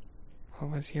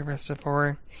 What was he arrested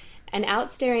for? An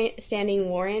outstanding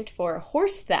warrant for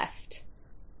horse theft.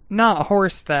 Not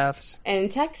horse theft. In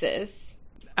Texas.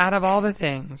 Out of all the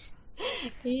things.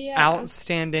 Yeah.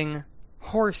 Outstanding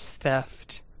horse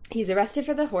theft. He's arrested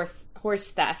for the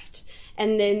horse theft.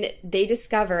 And then they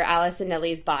discover Alice and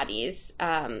Nellie's bodies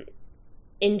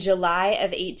in July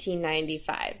of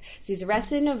 1895. So he's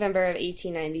arrested in November of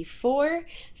 1894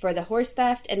 for the horse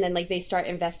theft, and then like they start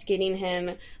investigating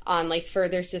him on like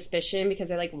further suspicion because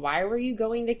they're like, why were you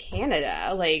going to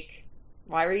Canada? Like,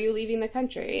 why were you leaving the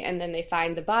country? And then they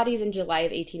find the bodies in July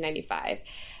of 1895.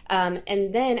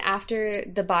 And then after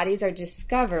the bodies are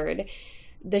discovered,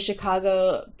 the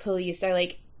Chicago police are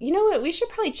like, you know what, we should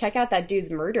probably check out that dude's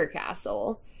murder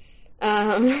castle.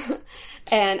 And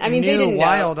I mean, they didn't know.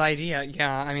 Wild idea.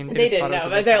 Yeah, I mean, they didn't know,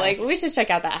 but they're like, we should check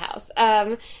out that house.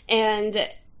 And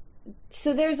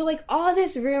so there's like all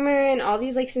this rumor and all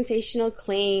these like sensational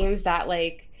claims that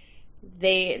like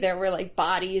there were like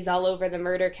bodies all over the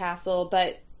murder castle,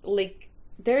 but like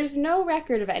there's no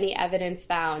record of any evidence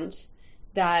found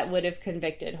that would have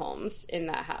convicted Holmes in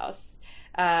that house.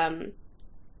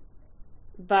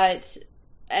 But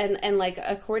like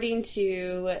according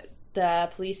to the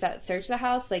police that searched the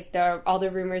house, like all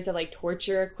the rumors of like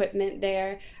torture equipment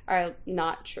there are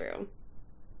not true.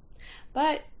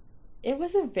 But it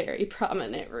was a very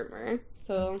prominent rumor,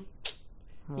 so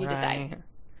you decide.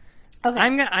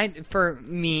 Okay. For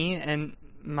me and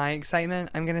my excitement,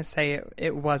 I'm gonna say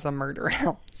it was a murder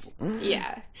house.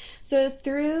 Yeah. So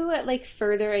through like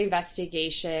further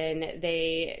investigation,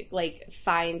 they like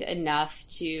find enough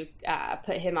to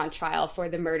put him on trial for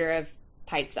the murder of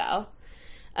Pitezel.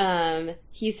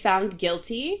 He's found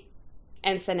guilty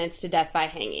and sentenced to death by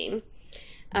hanging.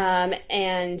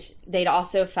 And they'd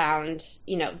also found,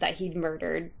 you know, that he'd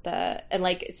murdered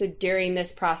so during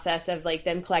this process of like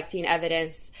them collecting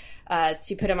evidence,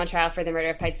 to put him on trial for the murder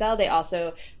of Pitezel, they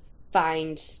also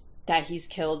find that he's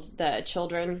killed the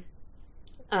children.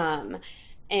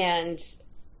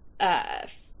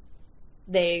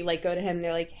 They like go to him,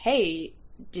 they're like, hey,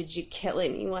 did you kill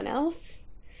anyone else?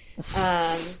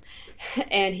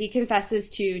 And he confesses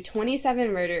to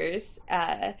 27 murders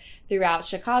throughout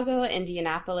Chicago,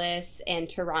 Indianapolis, and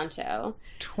Toronto.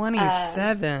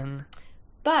 27?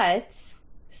 But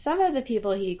some of the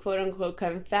people he quote-unquote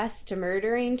confessed to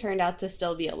murdering turned out to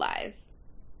still be alive.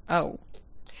 Oh.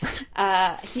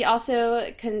 He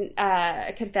also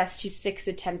confessed to 6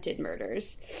 attempted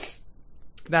murders.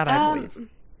 That I believe.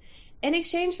 In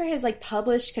exchange for his like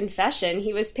published confession,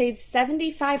 he was paid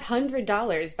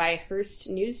 $7,500 by Hearst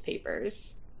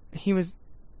newspapers. He was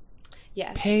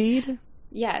yes. paid?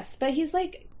 Yes, but he's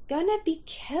like gonna be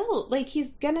killed. Like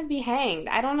he's gonna be hanged.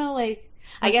 I don't know. Like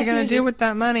I guess he gonna do with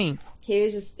that money? He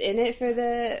was just in it for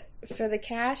the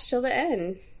cash till the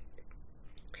end.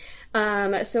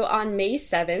 So on May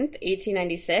 7th,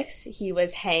 1896, he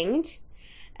was hanged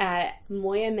at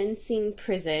Moyamensing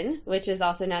Prison, which is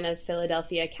also known as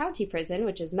Philadelphia County Prison,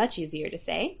 which is much easier to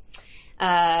say,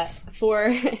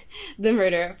 for the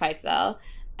murder of Pitezel.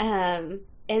 And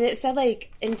it said,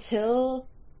 like, until,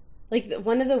 like,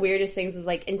 one of the weirdest things was,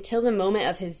 like, until the moment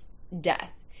of his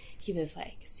death, he was,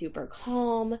 like, super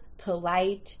calm,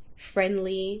 polite,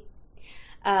 friendly.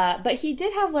 But he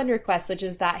did have one request, which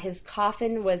is that his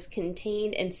coffin was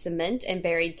contained in cement and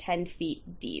buried 10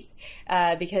 feet deep.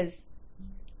 Because,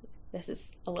 this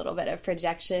is a little bit of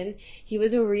projection, he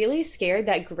was really scared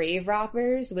that grave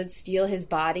robbers would steal his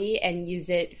body and use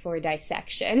it for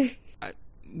dissection.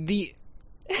 The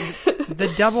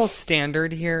double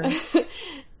standard here.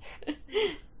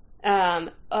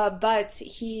 But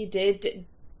he did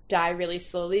die really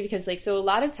slowly because, like, so a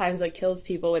lot of times what kills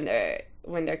people when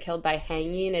they're killed by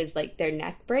hanging is, like, their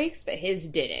neck breaks, but his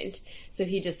didn't. So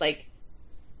he just, like,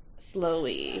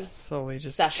 slowly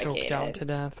just suffocated. Choked out to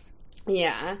death.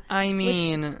 Yeah. I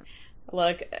mean...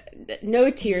 Look, no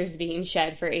tears being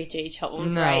shed for H.H.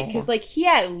 Holmes, no. right? Because, like, he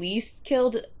at least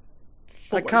killed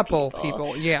a couple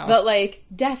people, yeah. But, like,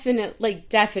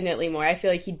 definitely more. I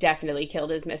feel like he definitely killed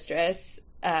his mistress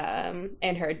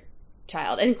and her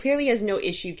child. And clearly has no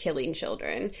issue killing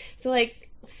children. So, like,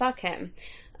 fuck him.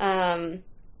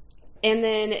 And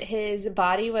then his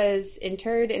body was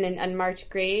interred in an unmarked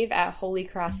grave at Holy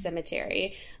Cross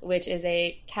Cemetery, which is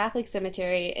a Catholic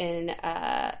cemetery in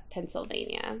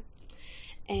Pennsylvania.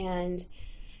 And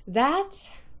that,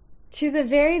 to the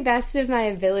very best of my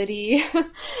ability,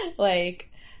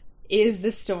 like, is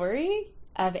the story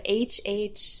of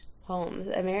H.H. Holmes,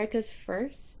 America's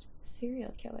first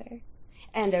serial killer.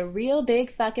 And a real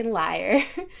big fucking liar.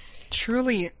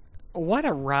 Truly, what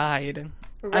a ride.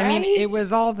 Right? I mean, it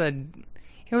was all the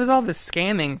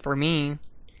scamming for me.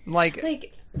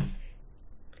 Like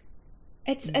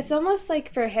it's almost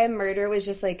like for him murder was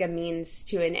just like a means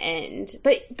to an end.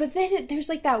 But then there's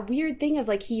like that weird thing of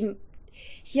like he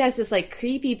has this like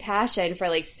creepy passion for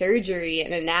like surgery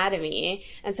and anatomy.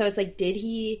 And so it's like did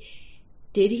he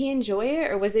enjoy it,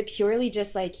 or was it purely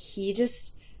just like he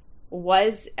just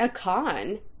was a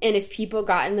con, and if people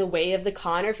got in the way of the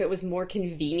con, or if it was more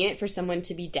convenient for someone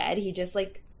to be dead, he just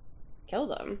like killed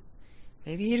them.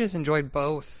 Maybe he just enjoyed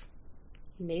both.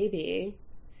 Maybe.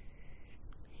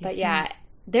 But yeah,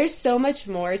 there's so much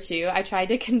more too. I tried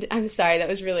to I'm sorry, that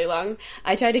was really long.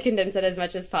 I tried to condense it as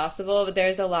much as possible, but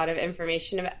there's a lot of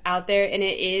information out there, and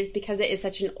it is because it is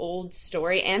such an old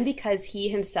story, and because he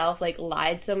himself like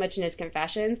lied so much in his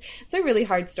confessions. It's a really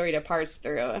hard story to parse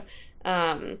through.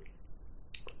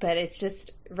 But it's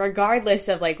just, regardless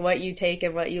of like what you take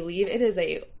and what you leave, it is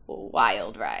a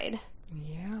wild ride.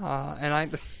 Yeah,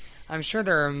 and I'm sure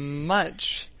there are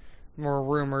much more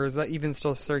rumors that even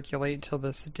still circulate till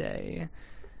this day.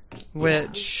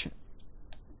 Which,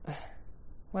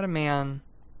 what a man.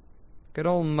 Good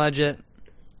old Mudgett.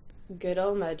 Good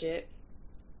old Mudgett.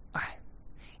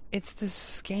 It's the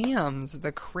scams,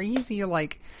 the crazy,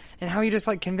 like, and how he just,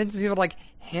 like, convinces people to, like,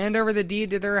 hand over the deed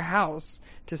to their house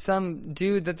to some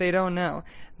dude that they don't know.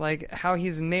 Like, how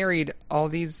he's married all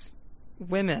these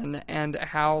women, and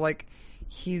how, like,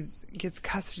 he gets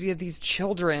custody of these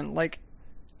children, like...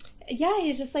 Yeah,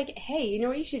 he's just like, hey, you know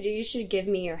what you should do? You should give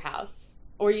me your house.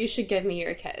 Or you should give me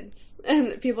your kids.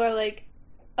 And people are like,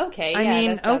 okay, I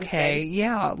mean, okay, good.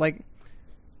 Yeah, like...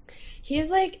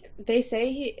 He's like, they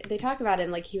talk about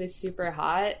him like he was super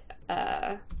hot.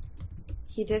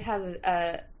 He did have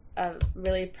a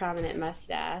really prominent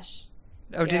mustache.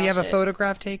 Oh, did he have a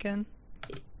photograph taken?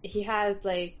 He has,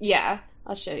 like, yeah,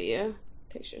 I'll show you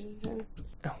pictures of him.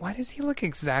 Why does he look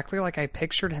exactly like I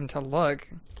pictured him to look?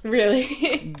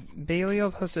 Really? Bailey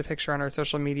will post a picture on our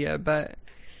social media, but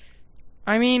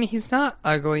I mean, he's not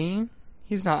ugly.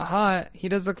 He's not hot. He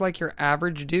does look like your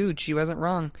average dude. She wasn't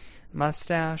wrong.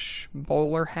 Mustache,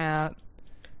 bowler hat.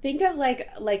 Think of like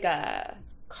a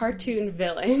cartoon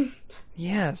villain.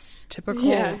 Yes,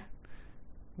 typical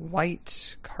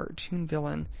white cartoon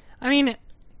villain. I mean,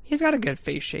 he's got a good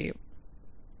face shape.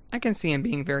 I can see him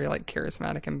being very like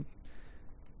charismatic and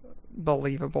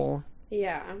believable.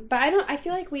 Yeah, but I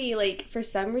feel like we, like, for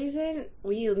some reason,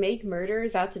 we make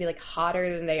murderers out to be, like,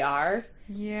 hotter than they are.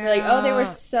 Yeah. We're like, oh, they were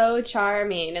so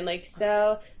charming, and, like,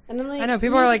 so... And I'm like... I know,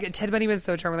 people are like, Ted Bundy was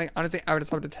so charming. Like, honestly, I would have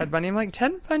talked to Ted Bundy. I'm like,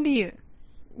 Ted Bundy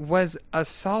was a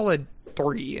solid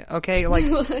 3, okay?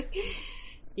 Like...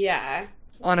 yeah.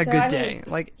 On a good day.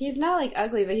 Like... He's not, like,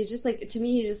 ugly, but he's just, like... To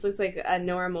me, he just looks like a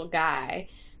normal guy,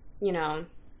 you know?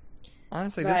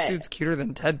 Honestly, this dude's cuter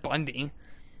than Ted Bundy.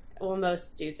 Well,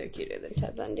 most dudes are cuter than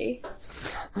Ted Bundy.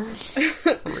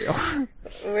 For real.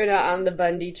 We're not on the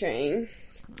Bundy train.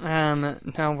 No,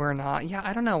 we're not. Yeah,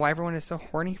 I don't know why everyone is so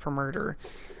horny for murder.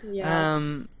 Yeah.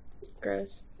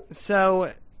 Gross.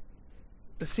 So,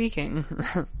 speaking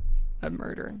of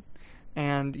murder,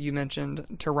 and you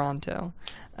mentioned Toronto,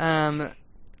 I'm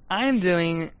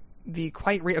doing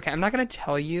okay, I'm not going to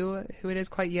tell you who it is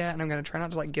quite yet, and I'm going to try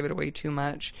not to like give it away too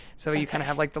much, so you kind of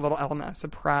have like the little element of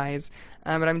surprise.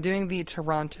 But I'm doing the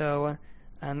Toronto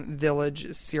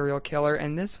Village serial killer,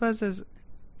 and this was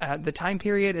the time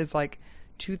period is like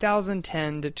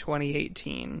 2010 to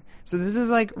 2018, so this is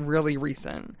like really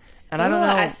recent. And I don't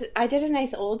know. I did a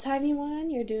nice old timey one.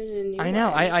 You're doing a new one. I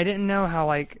know. I didn't know how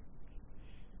I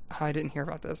didn't hear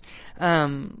about this.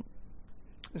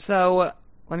 So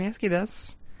let me ask you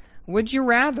this. Would you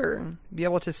rather be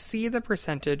able to see the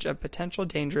percentage of potential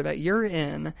danger that you're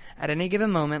in at any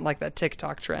given moment, like that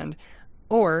TikTok trend,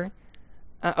 or,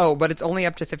 but it's only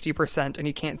up to 50% and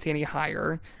you can't see any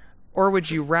higher, or would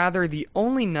you rather the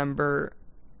only number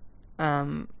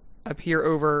appear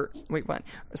over,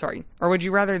 or would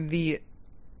you rather the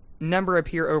number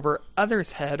appear over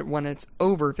others' head when it's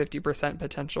over 50%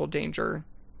 potential danger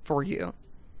for you?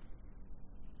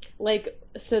 Like,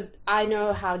 so I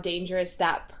know how dangerous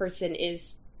that person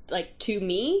is, like, to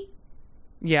me?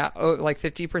 Yeah, like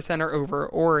 50% or over,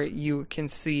 or you can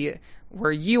see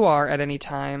where you are at any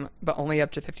time, but only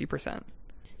up to 50%.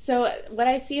 So what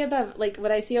I see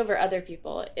over other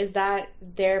people, is that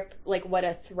they're, like, what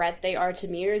a threat they are to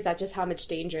me, or is that just how much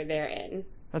danger they're in?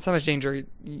 That's how much danger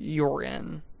you're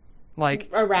in. Like,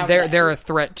 around they're a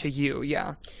threat to you,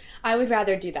 yeah. I would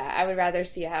rather do that. I would rather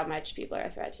see how much people are a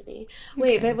threat to me.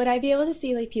 Wait, okay. But would I be able to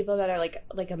see, like, people that are,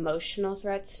 like emotional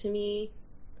threats to me?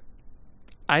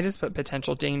 I just put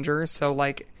potential danger, so,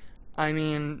 like, I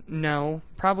mean, no.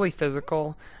 Probably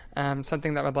physical.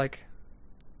 Something that would, like...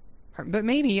 But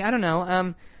maybe, I don't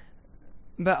know.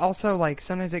 But also, like,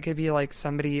 sometimes it could be, like,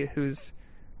 somebody who's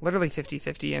literally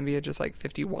 50-50 and be just, like,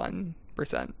 51%.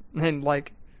 And,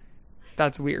 like,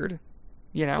 that's weird.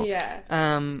 You know? Yeah.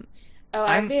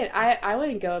 I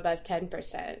wouldn't go above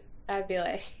 10%. I'd be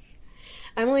like,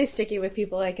 I'm only sticking with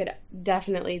people I could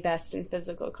definitely best in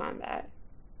physical combat.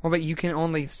 Well, but you can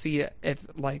only see it if,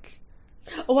 like...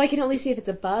 Oh, I can only see if it's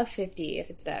above 50, if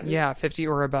it's them. Yeah, 50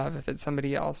 or above if it's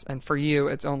somebody else. And for you,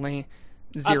 it's only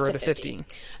 0 to 50.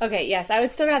 Okay, yes, I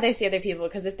would still rather see other people,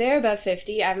 because if they're above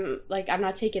 50, I'm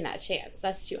not taking that chance.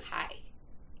 That's too high.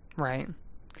 Right.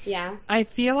 Yeah. I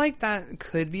feel like that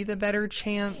could be the better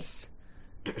chance...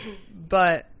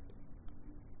 But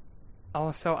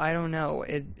also, I don't know.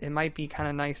 It might be kind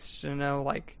of nice to know,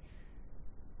 like,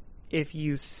 if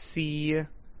you see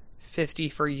 50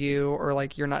 for you, or,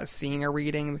 like, you're not seeing a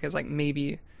reading because, like,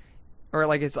 maybe, or,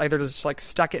 like, it's either just, like,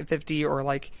 stuck at 50, or,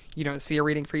 like, you don't see a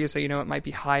reading for you, so you know it might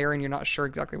be higher and you're not sure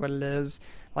exactly what it is.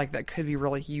 Like, that could be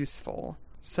really useful.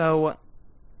 So,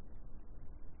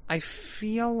 I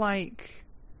feel like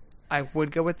I would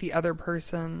go with the other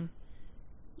person.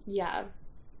 Yeah.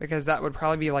 Because that would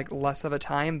probably be, like, less of a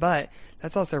time, but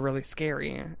that's also really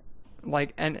scary.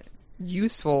 Like, and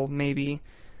useful, maybe,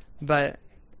 but...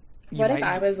 What if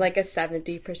I was, like, a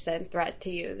 70% threat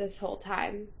to you this whole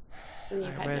time, and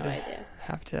you had no idea?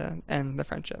 Have to end the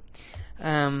friendship.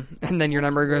 And then your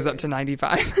number goes up to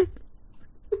 95.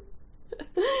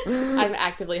 I'm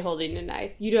actively holding a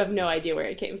knife. You have no idea where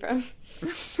it came from.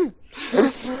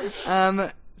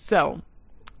 So...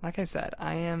 Like I said,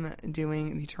 I am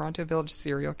doing the Toronto Village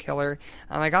serial killer.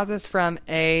 I got this from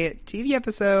a TV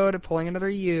episode, Pulling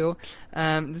Another You.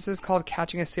 This is called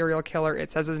Catching a Serial Killer.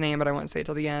 It says his name, but I won't say it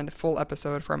till the end. Full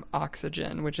episode from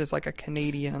Oxygen, which is like a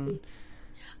Canadian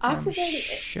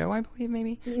show, I believe,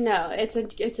 maybe? No, it's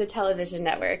a television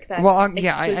network. That's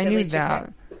I knew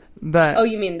that. But oh,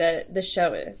 you mean the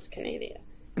show is Canadian?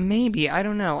 Maybe. I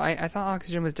don't know. I thought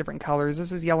Oxygen was different colors.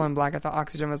 This is yellow and black. I thought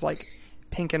Oxygen was like...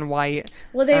 pink and white.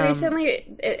 Well, they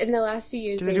recently, in the last few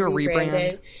years, did they do a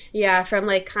rebrand? Yeah, from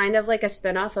like kind of like a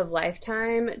spinoff of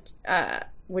Lifetime,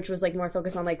 which was like more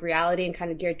focused on like reality and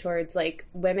kind of geared towards like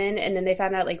women. And then they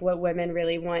found out like what women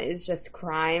really want is just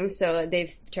crime, so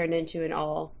they've turned into an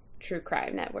all true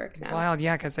crime network now. Wild,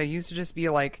 yeah, because they used to just be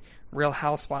like Real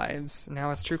Housewives.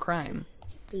 Now it's true crime.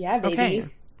 Yeah, baby. Okay,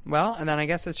 well, and then I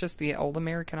guess it's just the old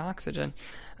American Oxygen.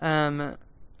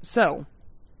 So.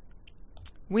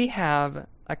 We have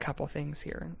a couple things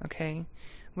here, okay?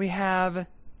 We have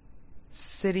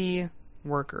city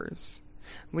workers.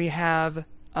 We have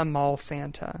a mall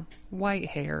Santa.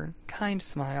 White hair, kind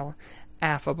smile,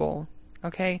 affable,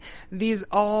 okay? These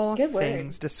all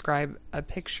things describe a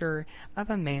picture of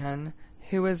a man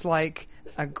who is like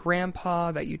a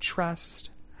grandpa that you trust.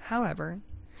 However,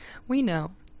 we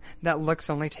know that looks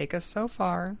only take us so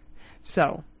far.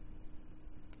 So,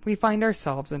 we find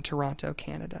ourselves in Toronto,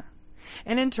 Canada.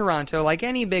 And in Toronto, like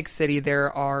any big city, there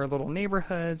are little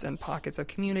neighborhoods and pockets of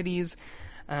communities.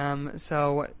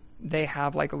 So they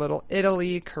have like Little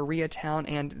Italy, Koreatown,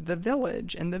 and The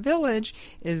Village. And The Village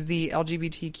is the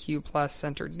LGBTQ plus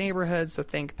centered neighborhood, so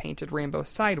think painted rainbow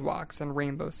sidewalks and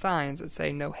rainbow signs that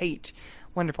say no hate,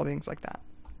 wonderful things like that.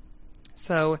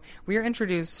 So we are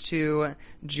introduced to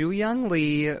Joo Young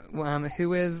Lee,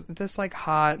 who is this like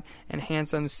hot and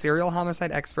handsome serial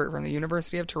homicide expert from the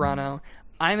University of Toronto.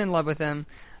 I'm in love with him.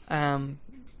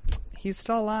 He's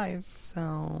still alive,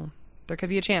 so there could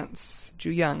be a chance.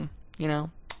 Joo Young, you know,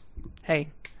 hey,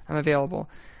 I'm available.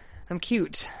 I'm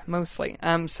cute, mostly.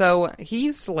 So he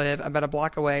used to live about a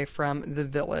block away from The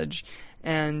Village,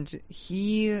 and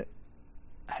he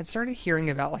had started hearing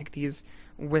about like these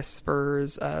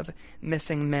whispers of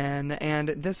missing men, and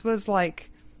this was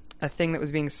like a thing that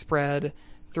was being spread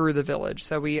through the village.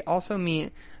 So we also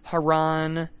meet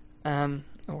Haran,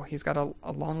 he's got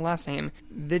a long last name,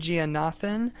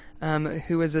 Vijayanathan,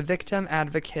 who is a victim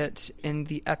advocate in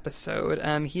the episode.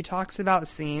 He talks about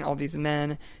seeing all these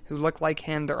men who look like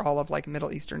him. They're all of like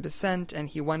Middle Eastern descent, and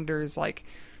he wonders like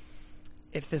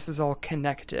if this is all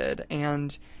connected,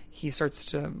 and he starts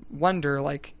to wonder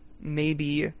like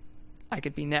maybe I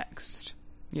could be next,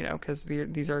 you know, because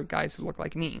these are guys who look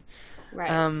like me.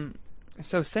 Right.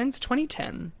 So since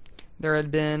 2010, there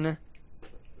had been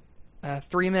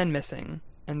 3 men missing,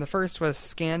 and the first was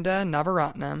Skanda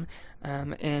Navaratnam.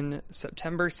 In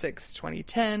September 6,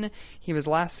 2010, he was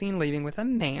last seen leaving with a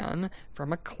man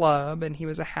from a club, and he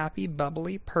was a happy,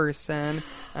 bubbly person.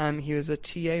 He was a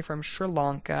TA from Sri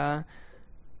Lanka.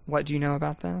 What do you know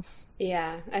about this?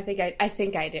 Yeah, I think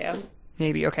I do.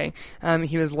 Maybe, okay.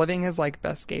 He was living his, like,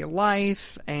 best gay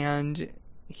life, and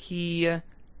he,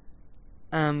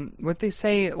 what they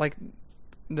say, like,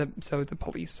 the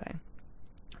police say,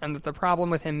 and that the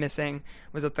problem with him missing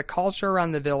was that the culture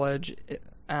around the village,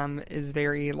 is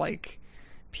very, like,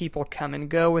 people come and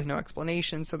go with no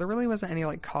explanation, so there really wasn't any,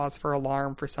 like, cause for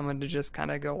alarm for someone to just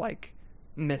kind of go, like,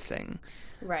 missing.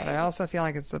 Right. But I also feel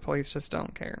like it's the police just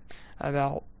don't care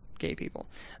about gay people.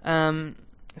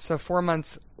 So 4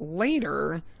 months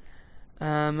later,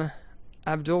 Abdul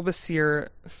Basir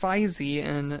Faizi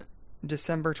in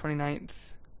December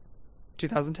 29th,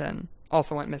 2010,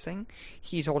 also went missing.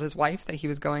 He told his wife that he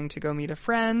was going to go meet a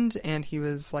friend, and he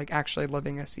was like actually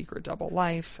living a secret double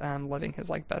life, living his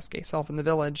like best gay self in the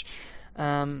village.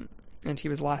 And he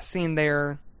was last seen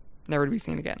there, never to be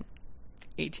seen again.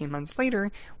 18 months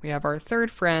later, we have our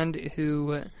third friend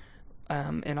who,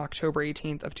 in October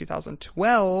 18th of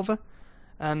 2012,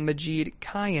 Majid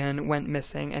Kayan went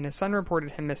missing, and his son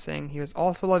reported him missing. He was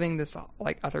also living this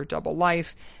like other double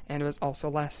life, and was also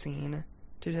last seen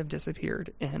to have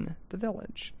disappeared in the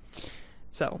village.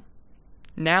 So,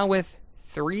 now with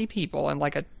 3 people in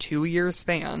like a 2-year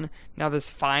span, now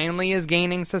this finally is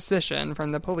gaining suspicion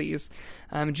from the police.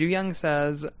 Joo Young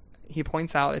says, he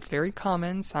points out it's very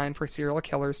common sign for serial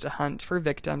killers to hunt for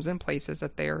victims in places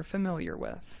that they are familiar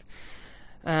with.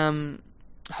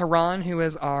 Haran, who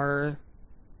is our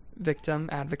victim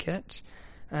advocate,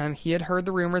 he had heard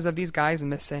the rumors of these guys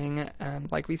missing,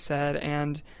 like we said,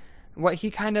 and what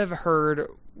he kind of heard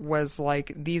was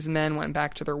like these men went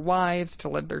back to their wives to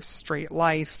live their straight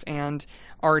life, and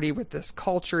already with this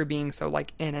culture being so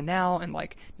like in and out and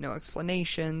like no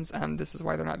explanations, this is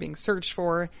why they're not being searched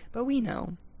for. But we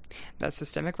know that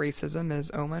systemic racism is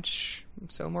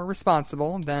so more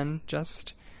responsible than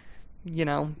just, you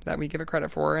know, that we give it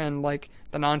credit for, and like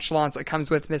the nonchalance that comes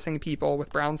with missing people with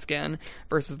brown skin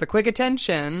versus the quick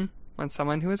attention when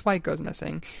someone who is white goes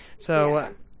missing. So yeah.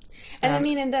 And I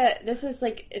mean, this is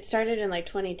like, it started in like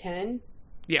 2010.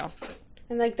 Yeah.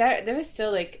 And like that, there was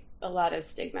still like a lot of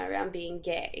stigma around being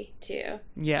gay too.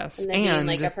 Yes. And then being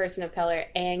like a person of color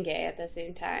and gay at the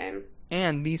same time.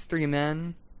 And these 3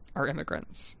 men are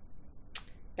immigrants.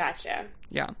 Gotcha.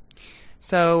 Yeah.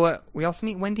 So we also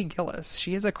meet Wendy Gillis.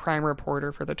 She is a crime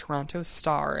reporter for the Toronto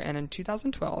Star, and in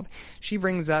 2012, she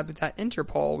brings up that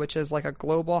Interpol, which is like a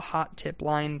global hot tip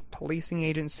line policing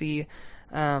agency,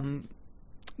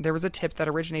 there was a tip that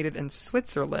originated in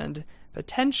Switzerland,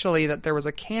 potentially that there was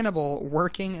a cannibal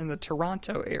working in the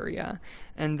Toronto area,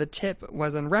 and the tip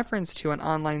was in reference to an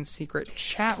online secret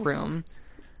chat room.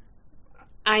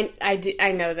 I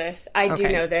know this. I do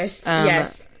know this.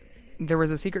 Yes. There was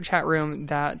a secret chat room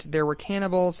that there were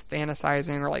cannibals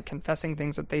fantasizing or like confessing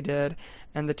things that they did,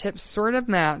 and the tip sort of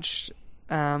matched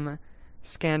Skanda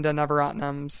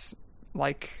Navaratnam's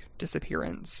like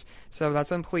disappearance. So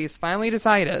that's when police finally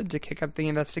decided to kick up the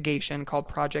investigation called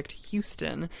Project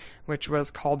Houston, which was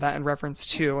called that in reference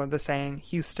to the saying,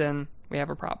 Houston, we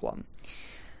have a problem.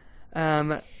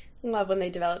 Love when they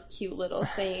develop cute little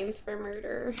sayings for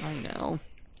murder. I know.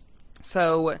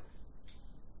 So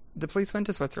the police went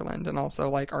to Switzerland and also,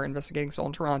 like, are investigating still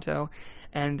in Toronto,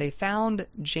 and they found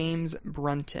James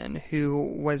Brunton, who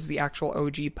was the actual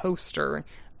OG poster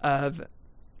of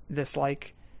this,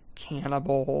 like,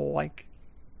 cannibal, like,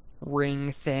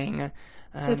 ring thing.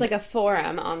 So it's like a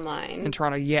forum online. In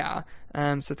Toronto, yeah.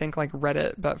 So think like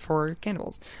Reddit, but for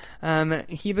cannibals.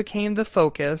 He became the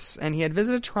focus, and he had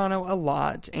visited Toronto a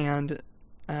lot, and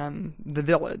the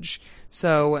Village.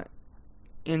 So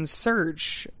in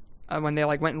search, when they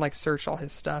like went and like searched all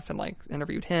his stuff and like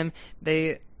interviewed him,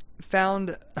 they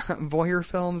found voyeur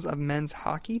films of men's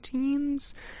hockey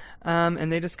teams.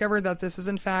 And they discovered that this is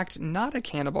in fact not a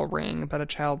cannibal ring, but a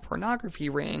child pornography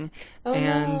ring. Oh,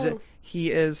 and no.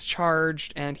 He is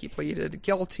charged, and he pleaded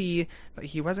guilty, but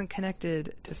he wasn't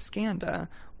connected to Skanda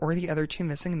or the other 2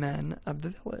 missing men of the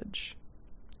Village.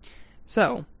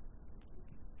 So,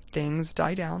 things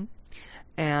die down,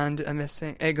 and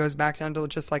it goes back down to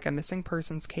just like a missing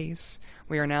persons case.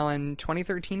 We are now in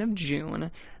 2013 of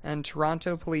June, and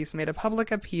Toronto police made a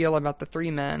public appeal about the 3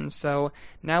 men, so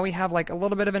now we have like a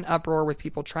little bit of an uproar with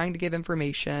people trying to give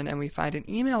information, and we find an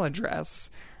email address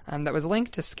that was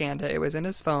linked to Skanda. It was in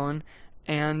his phone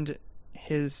and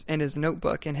in his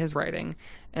notebook in his writing,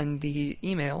 and the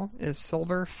email is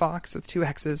silverfox with 2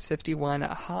 X's 51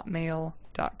 at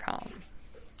hotmail.com.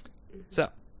 So,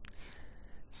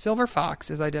 Silver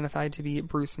Fox is identified to be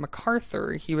Bruce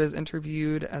MacArthur. He was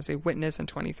interviewed as a witness in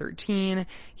 2013.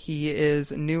 He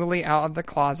is newly out of the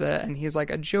closet, and he's like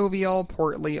a jovial,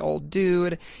 portly old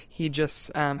dude. He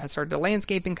just has started a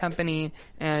landscaping company,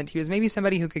 and he was maybe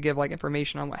somebody who could give like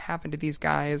information on what happened to these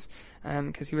guys,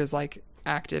 because he was like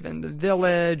active in the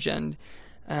Village, and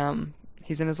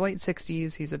he's in his late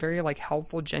 60s. He's a very like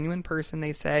helpful, genuine person,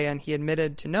 they say, and he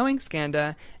admitted to knowing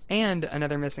Skanda and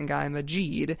another missing guy,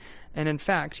 Majid, and in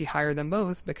fact, he hired them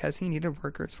both because he needed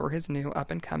workers for his new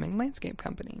up-and-coming landscape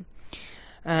company.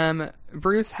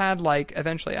 Bruce had like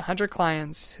eventually 100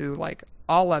 clients who like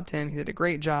all loved him. He did a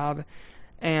great job,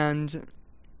 and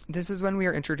this is when we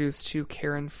are introduced to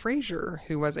Karen Fraser,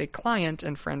 who was a client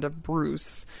and friend of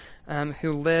Bruce,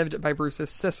 who lived by Bruce's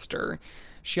sister.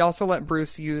 She also let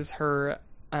Bruce use her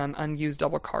unused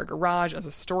double-car garage as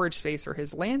a storage space for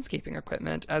his landscaping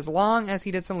equipment, as long as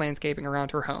he did some landscaping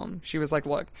around her home. She was like,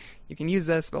 look, you can use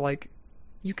this, but, like,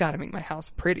 you gotta make my house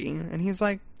pretty. And he's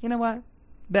like, you know what?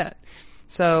 Bet.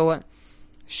 So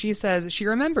she says she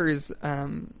remembers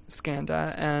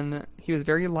Skanda, and he was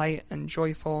very light and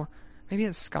joyful. Maybe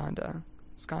it's Skanda.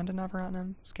 Skanda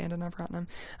Navaratnam?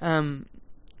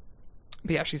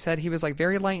 But yeah, she said he was like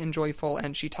very light and joyful,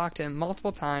 and she talked to him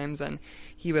multiple times, and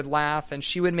he would laugh, and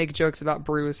she would make jokes about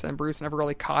Bruce, and Bruce never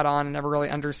really caught on and never really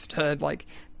understood like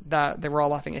that they were all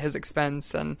laughing at his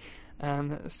expense, and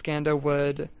Skanda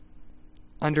would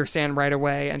understand right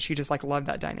away, and she just like loved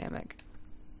that dynamic.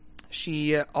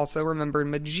 She also remembered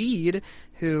Majid,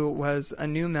 who was a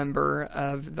new member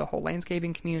of the whole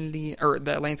landscaping community, or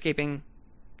the landscaping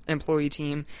employee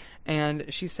team, and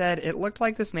she said it looked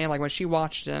like this man, like when she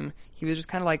watched him, he was just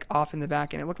kind of like off in the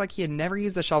back, and it looked like he had never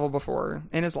used a shovel before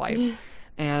in his life,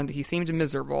 and he seemed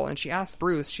miserable. And she asked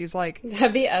Bruce, she's like,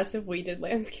 that'd be us if we did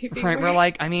landscaping right? work. We're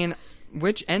like, I mean,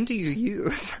 which end do you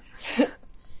use?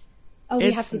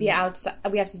 We have to be outside.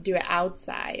 We have to do it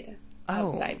outside.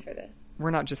 Outside for this. We're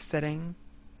not just sitting.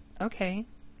 Okay,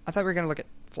 I thought we were gonna look at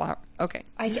flower. Okay,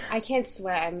 I can't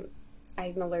swim.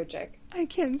 I'm allergic. I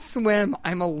can't swim.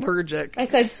 I'm allergic. I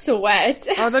said sweat.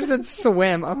 Oh, that said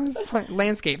swim. I was like,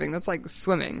 landscaping. That's like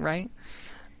swimming, right?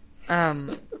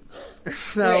 So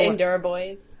we're indoor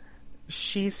boys.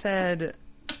 She said,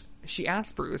 she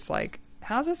asked Bruce, like,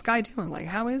 how's this guy doing? Like,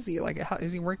 how is he? Like, how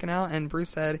is he working out? And Bruce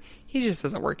said, he just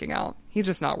isn't working out. He's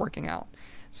just not working out.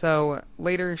 So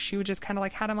later, she would just kind of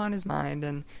like had him on his mind,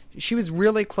 and she was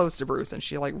really close to Bruce, and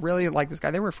she like really liked this guy.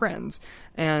 They were friends,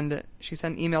 and she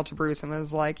sent an email to Bruce and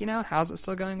was like, you know, how's it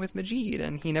still going with Majid?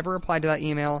 And he never replied to that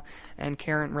email, and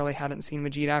Karen really hadn't seen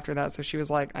Majid after that, so she was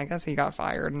like, I guess he got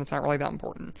fired, and it's not really that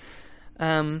important.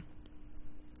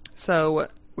 So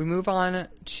we move on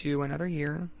to another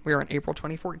year. We are in April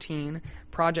 2014.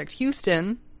 Project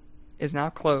Houston is now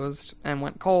closed and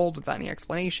went cold without any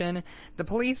explanation. The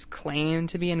police claim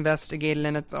to be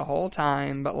investigating it the whole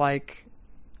time, but, like,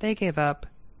 they gave up.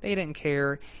 They didn't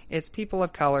care. It's people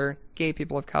of color, gay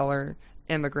people of color,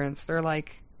 immigrants. They're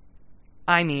like,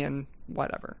 I mean,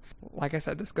 whatever. Like I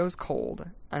said, this goes cold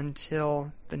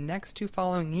until the next 2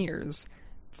 following years.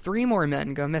 3 more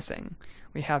men go missing.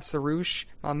 We have Sarush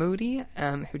Mahmoodi,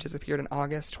 who disappeared in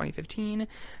August 2015,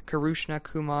 Karushna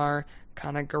Kumar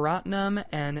Kanagaratnam,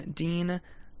 and Dean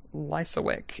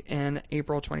Lysowick in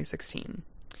April 2016.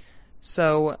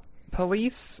 So,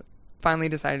 police finally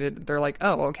decided, they're like,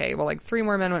 oh, okay, well, like 3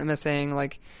 more men went missing.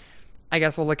 Like, I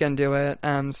guess we'll look into it.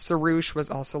 Sarouche was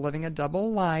also living a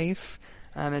double life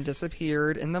and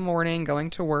disappeared in the morning going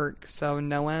to work. So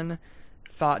no one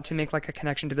thought to make like a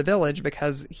connection to the village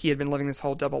because he had been living this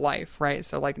whole double life, right?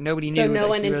 So like nobody knew. So no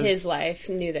one in his life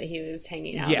knew that he was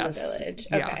hanging out in the village.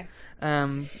 Okay.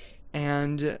 Yeah.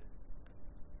 And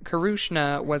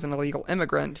Karushna was an illegal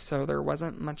immigrant, so there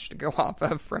wasn't much to go off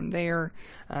of from there.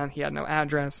 He had no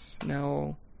address,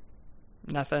 no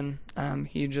nothing.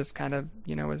 He just kind of,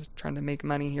 was trying to make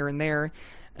money here and there.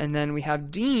 And then we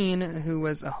have Dean, who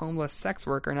was a homeless sex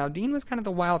worker. Now, Dean was kind of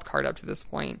the wild card up to this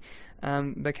point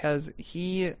because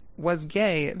he was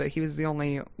gay, but he was the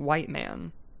only white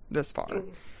man this far.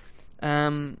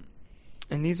 And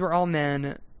these were all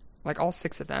men, like all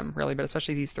 6 of them, really, but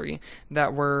especially these 3,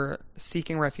 that were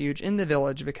seeking refuge in the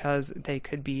village because they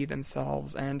could be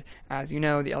themselves. And as you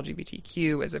know, the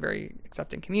LGBTQ is a very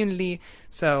accepting community.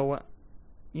 So,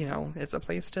 it's a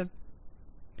place to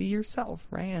be yourself,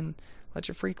 right? And let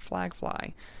your freak flag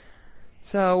fly.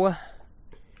 So,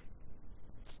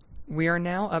 we are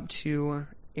now up to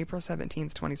April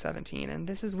 17th, 2017. And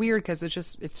this is weird because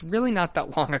it's really not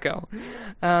that long ago.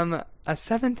 A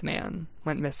 7th man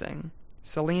went missing.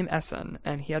 Salim Essen,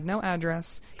 and he had no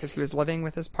address because he was living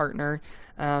with his partner,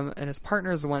 and his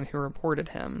partner is the one who reported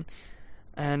him.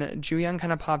 And Ju Young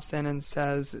kind of pops in and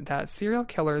says that serial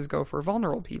killers go for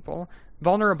vulnerable people,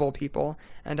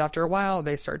 and after a while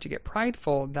they start to get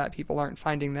prideful that people aren't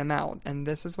finding them out, and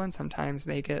this is when sometimes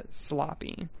they get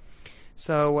sloppy.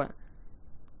 So,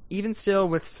 even still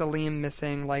with Salim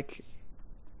missing, like,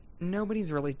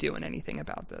 nobody's really doing anything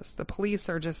about this. The police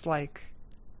are just like,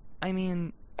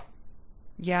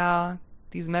 yeah,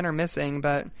 these men are missing,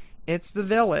 but it's the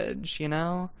village,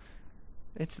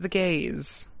 It's the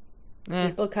gays.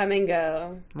 People come and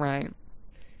go. Right.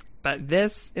 But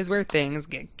this is where things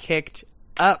get kicked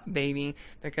up, baby,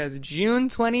 because June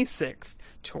 26th,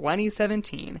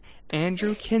 2017,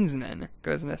 Andrew Kinsman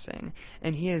goes missing,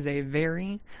 and he is a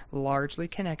very largely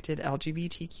connected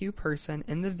LGBTQ person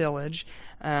in the village.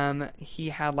 He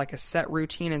had like a set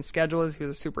routine and schedule as he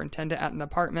was a superintendent at an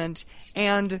apartment,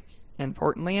 and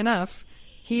importantly enough,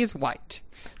 he's white.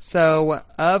 So,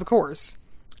 of course,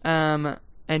 and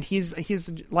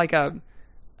he's like a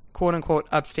quote-unquote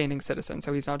upstanding citizen.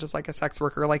 So he's not just like a sex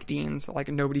worker like Dean's, like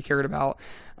nobody cared about.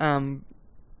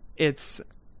 It's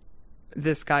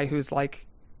this guy who's like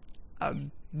a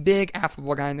big,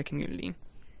 affable guy in the community.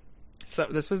 So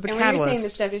this was the catalyst. And when you're saying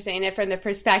this stuff, you're saying it from the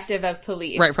perspective of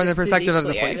police. Right, from the perspective of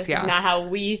the police, this is not how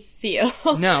we feel.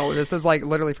 No, this is like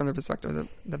literally from the perspective of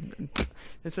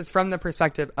this is from the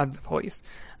perspective of the police.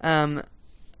 So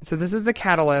this is the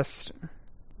catalyst.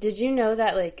 Did you know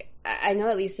that, like, I know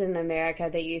at least in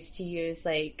America they used to use,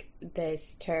 like,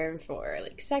 this term for,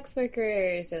 like, sex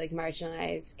workers or, like,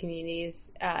 marginalized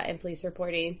communities in police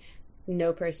reporting,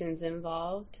 no persons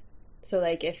involved. So,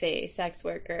 like, if a sex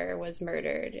worker was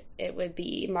murdered, it would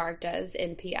be marked as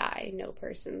NPI, no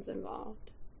persons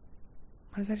involved.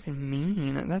 What does that even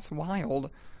mean? That's wild.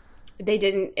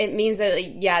 It means that,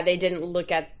 like, yeah, they didn't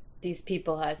look at these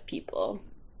people as people.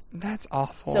 That's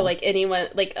awful. So, like, anyone,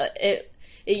 like,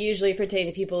 it usually pertained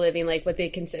to people living, like, what they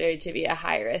considered to be a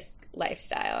high-risk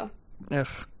lifestyle. Ugh.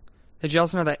 Did you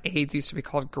also know that AIDS used to be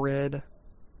called GRID?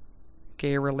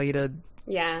 Gay-related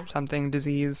something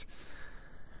disease.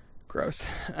 Gross.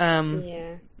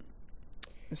 Yeah.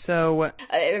 So...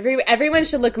 everyone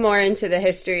should look more into the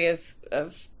history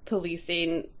of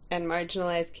policing and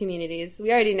marginalized communities.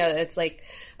 We already know that it's like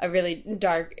a really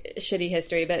dark, shitty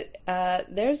history, but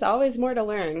there's always more to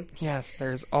learn. Yes,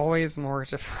 there's always more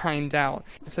to find out.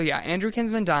 So yeah, Andrew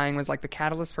Kinsman dying was like the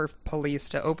catalyst for police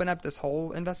to open up this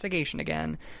whole investigation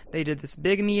again. They did this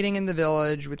big meeting in the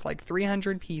village with like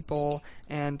 300 people,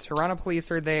 and Toronto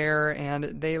police are there,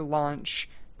 and they launch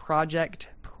Project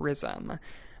Prism.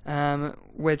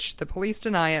 Which the police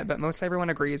deny it, but most everyone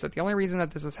agrees that the only reason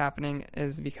that this is happening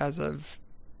is because of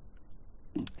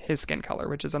his skin color,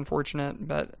 which is unfortunate,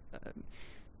 but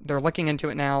they're looking into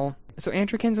it now. So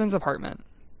Andrew Kinsman's apartment,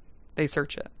 they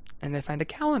search it, and they find a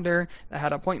calendar that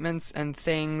had appointments and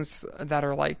things that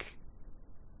are like,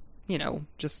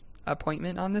 just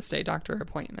appointment on this day, doctor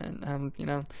appointment,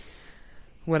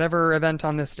 whatever event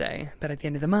on this day. But at the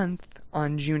end of the month,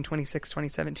 on June 26,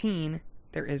 2017,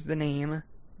 there is the name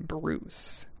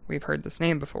Bruce. We've heard this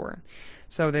name before.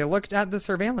 So they looked at the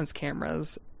surveillance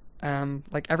cameras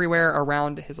like everywhere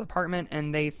around his apartment,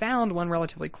 and they found one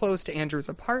relatively close to Andrew's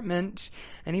apartment.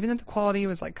 And even though the quality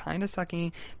was like kind of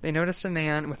sucky, they noticed a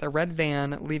man with a red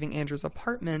van leaving Andrew's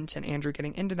apartment, and Andrew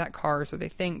getting into that car. So they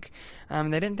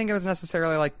didn't think it was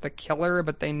necessarily like the killer,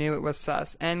 but they knew it was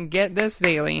sus. And get this,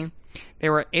 Bailey, they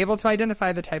were able to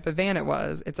identify the type of van it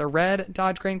was. It's a red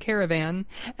Dodge Grand Caravan.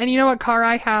 And you know what car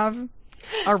I have?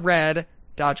 A red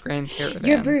Dodge Grand Caravan.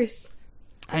 You're Bruce.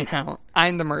 I know.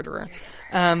 I'm the murderer.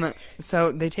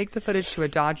 So they take the footage to a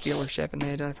Dodge dealership, and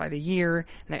they identify the year,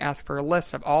 and they ask for a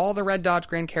list of all the red Dodge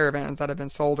Grand Caravans that have been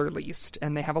sold or leased.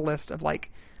 And they have a list of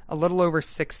like a little over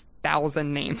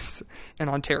 6,000 names in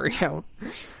Ontario.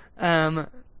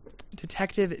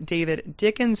 Detective David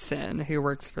Dickinson, who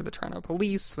works for the Toronto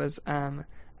Police, was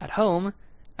at home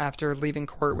after leaving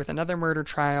court with another murder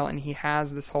trial, and he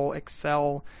has this whole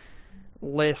Excel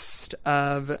list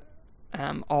of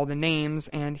all the names,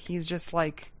 and he's just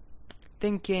like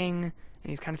thinking, and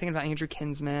he's kind of thinking about Andrew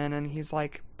Kinsman, and he's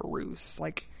like, Bruce,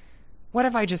 like, what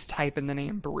if I just type in the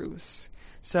name Bruce?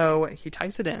 So he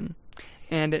types it in,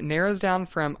 and it narrows down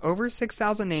from over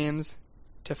 6,000 names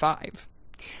to 5.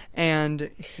 And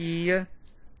he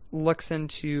looks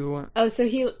into... Oh, so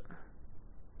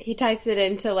he types it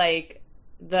into like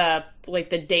the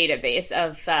database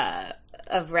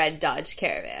of red Dodge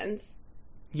Caravans.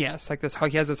 Yes, like this.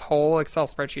 He has this whole Excel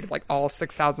spreadsheet of like all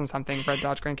 6,000 something red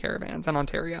Dodge Grand Caravans in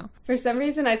Ontario. For some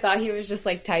reason, I thought he was just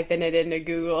like typing it into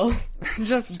Google.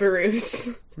 Just Bruce.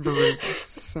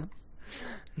 Bruce.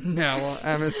 No,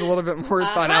 it's a little bit more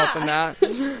thought out than that.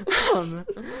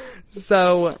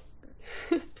 So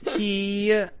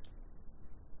he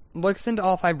looks into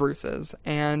all 5 Bruces,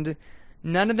 and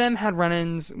none of them had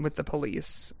run-ins with the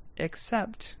police,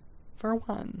 except for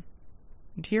one.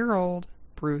 Dear old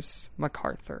Bruce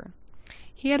MacArthur.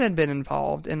 He had been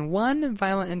involved in one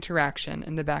violent interaction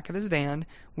in the back of his van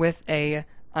with a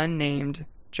unnamed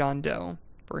John Doe,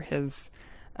 where his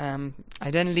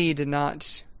identity did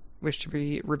not wish to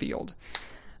be revealed.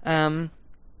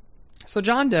 So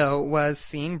John Doe was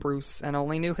seeing Bruce and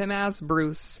only knew him as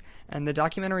Bruce, and the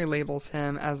documentary labels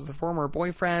him as the former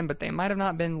boyfriend, but they might have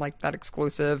not been like that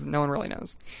exclusive. No one really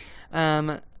knows.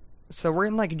 So we're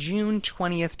in like June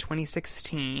 20th,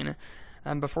 2016,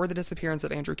 before the disappearance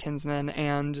of Andrew Kinsman,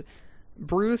 and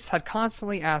Bruce had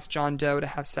constantly asked John Doe to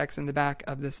have sex in the back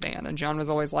of this van, and John was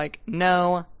always like,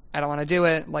 no, I don't want to do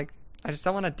it. Like, I just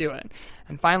don't want to do it.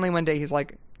 And finally one day he's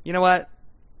like, you know what?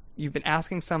 You've been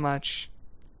asking so much.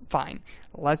 Fine.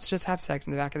 Let's just have sex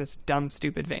in the back of this dumb,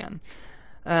 stupid van.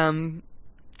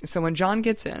 So when John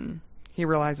gets in, he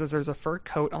realizes there's a fur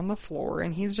coat on the floor,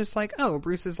 and he's just like, oh,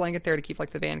 Bruce is laying it there to keep like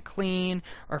the van clean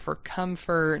or for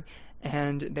comfort.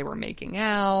 And they were making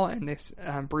out, and this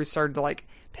Bruce started to like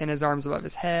pin his arms above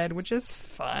his head, which is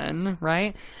fun,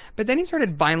 right? But then he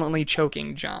started violently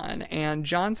choking John, and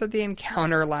John said the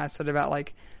encounter lasted about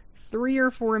like 3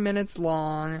 or 4 minutes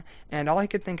long, and all I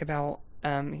could think about,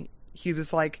 he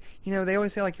was like, you know, they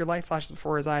always say like your life flashes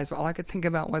before his eyes, but all I could think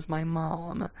about was my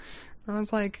mom. And I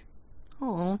was like,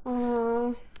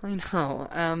 oh, I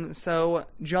know. So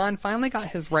John finally got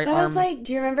his right arm. That was like,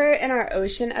 do you remember in our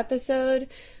ocean episode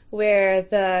where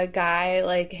the guy,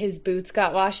 like, his boots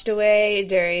got washed away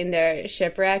during their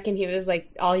shipwreck, and he was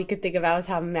like, all he could think about was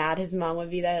how mad his mom would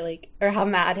be that, like, or how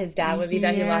mad his dad would be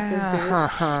that he lost his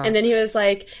boots. And then he was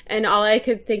like, and all I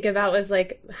could think about was,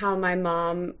 like, how my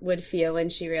mom would feel when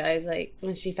she realized, like,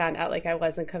 when she found out, like, I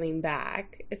wasn't coming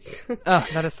back. It's oh,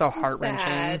 that is so heart-wrenching.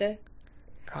 Sad.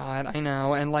 God, I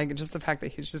know. And, like, just the fact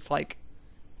that he's just, like,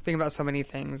 thinking about so many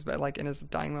things, but, like, in his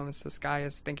dying moments, this guy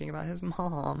is thinking about his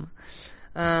mom.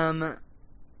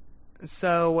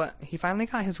 So he finally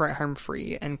got his right arm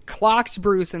free and clocked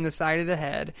Bruce in the side of the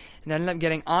head and ended up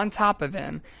getting on top of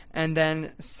him, and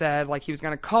then said like he was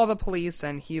going to call the police,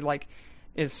 and he like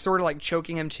is sort of like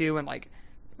choking him too, and like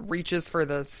reaches for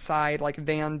the side like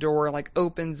van door, like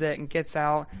opens it and gets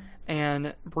out,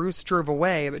 and Bruce drove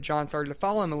away, but John started to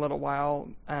follow him a little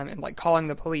while, and like calling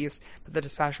the police, but the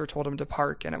dispatcher told him to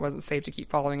park and it wasn't safe to keep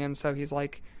following him, so he's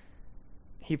like,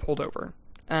 he pulled over.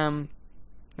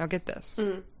 Now get this.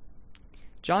 Mm-hmm.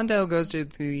 John Doe goes to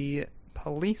the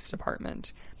police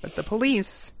department, but the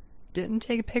police didn't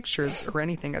take pictures or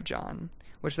anything of John,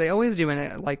 which they always do in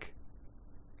a like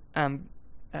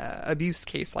abuse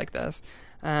case like this.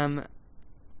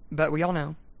 But we all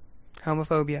know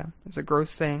homophobia is a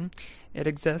gross thing. It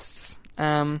exists.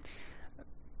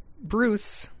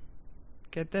 Bruce,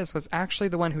 get this, was actually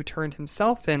the one who turned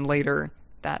himself in later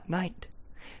that night.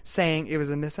 saying it was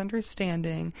a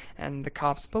misunderstanding, and the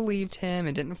cops believed him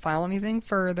and didn't file anything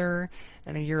further.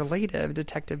 And a year later,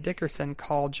 Detective Dickerson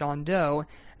called John Doe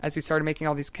as he started making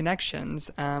all these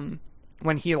connections,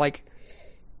 when he, like,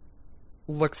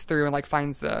 looks through and, like,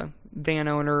 finds the van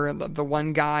owner, the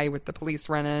one guy with the police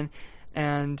running,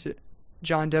 and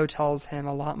John Doe tells him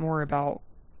a lot more about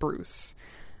Bruce.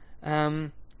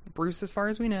 Bruce, as far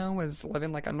as we know, was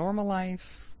living like a normal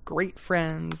life, great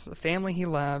friends, a family he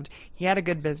loved. He had a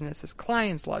good business. His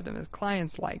clients loved him. His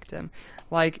clients liked him.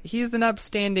 Like, he's an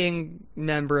upstanding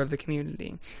member of the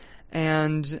community.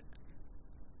 And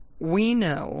we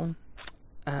know,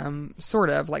 sort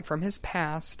of, like, from his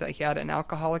past, that he had an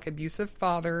alcoholic, abusive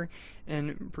father,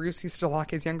 and Bruce used to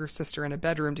lock his younger sister in a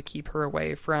bedroom to keep her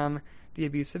away from the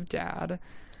abusive dad.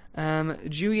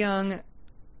 Ju Young,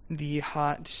 the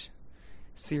hot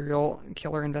serial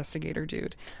killer investigator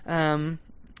dude,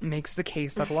 makes the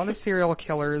case that a lot of serial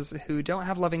killers who don't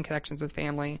have loving connections with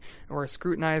family or are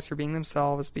scrutinized for being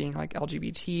themselves, being like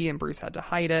LGBT, and Bruce had to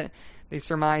hide it. They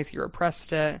surmise he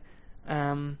repressed it.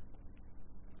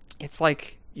 It's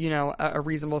like, you know, a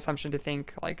reasonable assumption to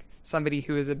think like somebody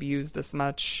who is abused this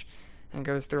much and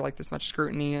goes through like this much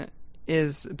scrutiny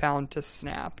is bound to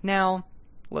snap. Now,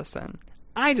 listen,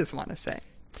 I just want to say,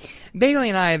 Bailey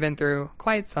and I have been through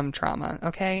quite some trauma,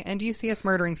 okay? And do you see us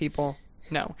murdering people?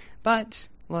 No. But,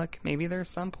 look, maybe there's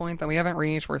some point that we haven't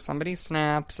reached where somebody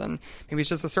snaps, and maybe it's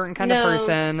just a certain kind of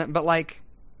person, but, like,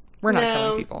 we're not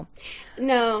killing people.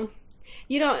 No.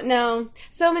 You don't know.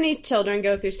 So many children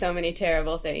go through so many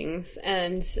terrible things,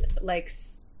 and, like,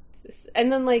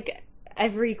 and then, like,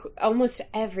 almost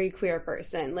every queer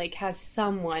person, like, has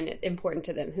someone important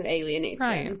to them who alienates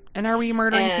them. And are we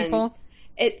murdering people?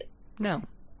 No.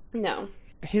 No.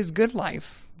 His good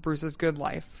life, Bruce's good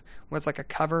life, was like a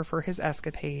cover for his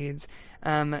escapades.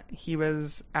 He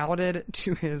was outed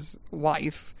to his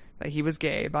wife that he was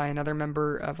gay by another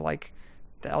member of like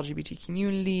the LGBT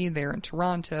community there in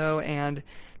Toronto, and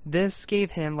this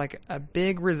gave him like a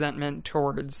big resentment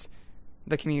towards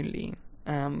the community.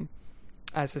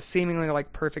 As his seemingly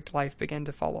like perfect life began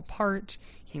to fall apart,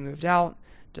 he moved out,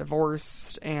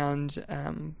 divorced,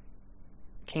 and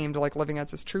came to like living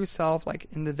as his true self, like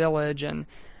in the village. And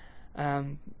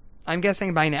I'm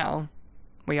guessing by now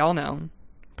we all know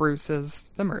Bruce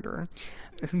is the murderer.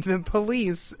 The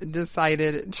police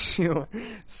decided to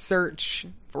search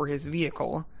for his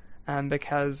vehicle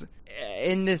because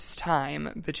in this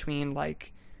time between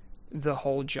like the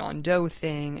whole John Doe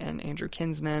thing and Andrew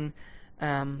Kinsman,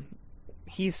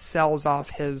 he sells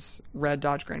off his red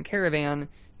Dodge Grand Caravan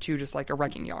to just like a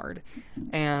wrecking yard,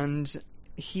 and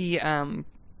he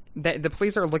the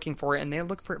police are looking for it, and they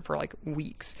look for it for like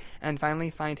weeks, and finally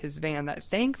find his van that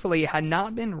thankfully had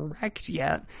not been wrecked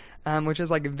yet, which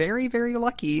is like very, very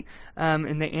lucky.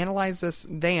 And they analyzed this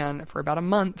van for about a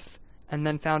month, and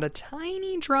then found a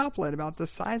tiny droplet about the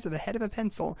size of the head of a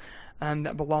pencil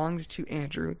that belonged to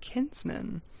Andrew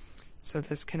Kinsman. So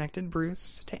this connected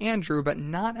Bruce to Andrew, but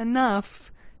not enough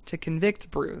to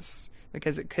convict Bruce,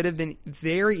 because it could have been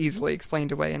very easily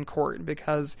explained away in court,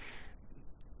 because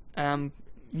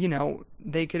you know,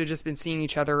 they could have just been seeing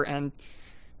each other, and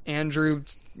Andrew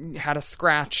had a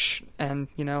scratch and,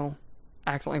 you know,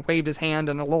 accidentally waved his hand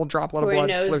and a little droplet of blood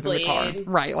flew through the car.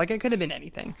 Right, like it could have been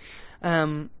anything.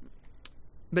 But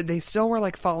they still were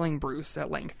like following Bruce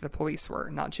at length. The police were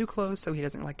not too close, so he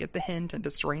doesn't like get the hint and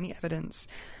destroy any evidence.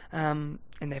 And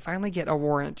they finally get a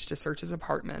warrant to search his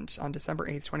apartment on December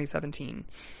 8th, 2017.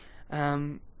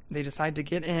 They decide to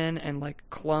get in and like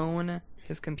clone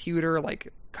his computer,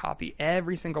 like copy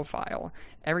every single file,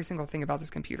 every single thing about this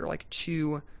computer, like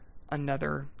to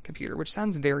another computer, which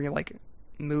sounds very like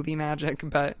movie magic,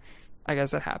 but I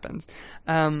guess it happens.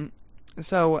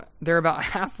 So they're about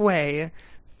halfway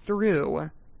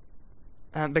through,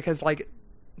 because like,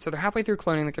 so they're halfway through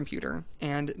cloning the computer,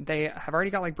 and they have already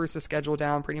got like Bruce's schedule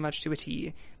down pretty much to a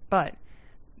T, but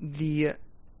the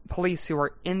police who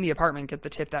are in the apartment get the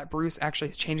tip that Bruce actually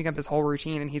is changing up his whole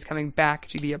routine and he's coming back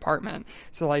to the apartment.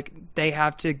 So like they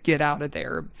have to get out of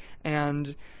there.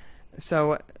 And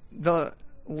so the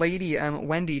lady,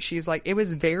 Wendy, she's like, it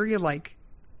was very like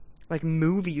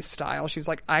movie style. She was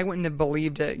like, I wouldn't have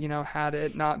believed it, you know, had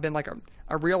it not been like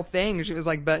a real thing. She was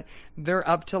like, but they're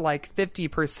up to like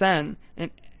 50%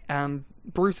 and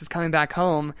Bruce is coming back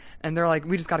home, and they're like,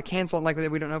 we just got to cancel it. Like,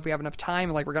 we don't know if we have enough time.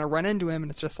 Like, we're going to run into him.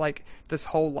 And it's just like this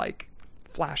whole like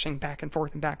flashing back and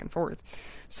forth and back and forth.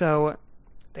 So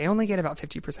they only get about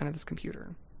 50% of this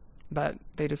computer, but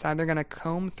they decide they're going to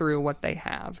comb through what they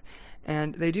have.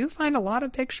 And they do find a lot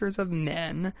of pictures of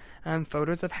men,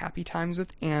 photos of happy times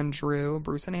with Andrew,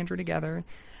 Bruce and Andrew together.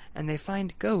 and they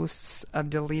find ghosts of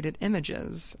deleted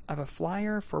images of a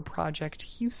flyer for Project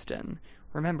Houston.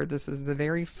 Remember, this is the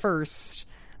very first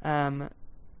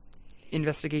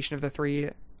investigation of the 3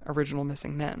 original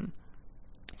missing men.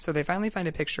 So they finally find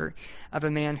a picture of a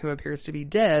man who appears to be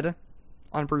dead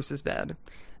on Bruce's bed.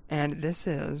 And this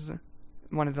is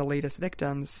one of the latest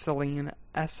victims, Salim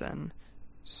Essen.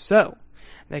 So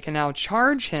they can now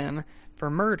charge him for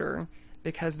murder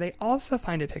because they also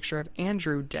find a picture of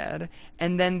Andrew dead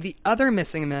and then the other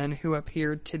missing men who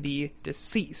appeared to be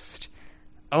deceased.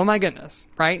 Oh my goodness,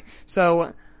 right?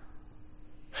 So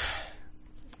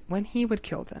when he would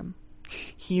kill them,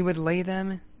 he would lay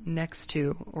them next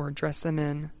to or dress them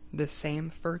in the same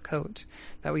fur coat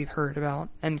that we've heard about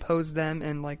and pose them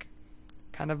in like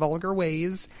kind of vulgar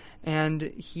ways, and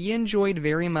he enjoyed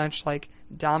very much like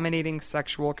dominating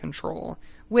sexual control,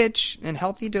 which in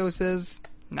healthy doses,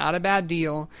 not a bad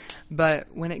deal, but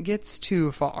when it gets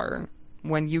too far,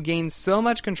 when you gain so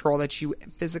much control that you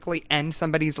physically end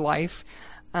somebody's life,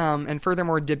 and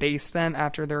furthermore debase them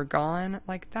after they're gone,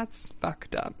 like that's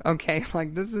fucked up, okay?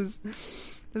 Like this is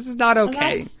not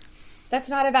okay. That's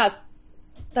not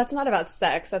about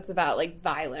sex. That's about like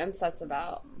violence. That's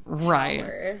about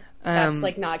power. That's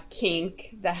like not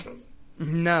kink. That's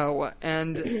no.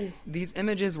 And these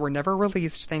images were never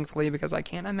released, thankfully, because I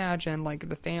can't imagine like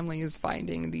the families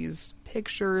finding these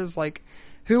pictures. Like,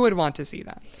 who would want to see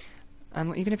that?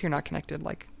 Even if you're not connected,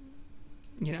 like,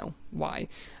 you know, why?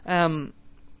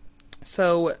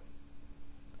 So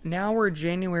now we're in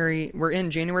January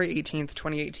 18th,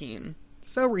 2018.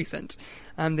 So recent.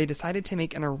 They decided to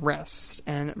make an arrest,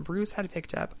 and Bruce had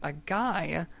picked up a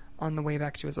guy on the way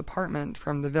back to his apartment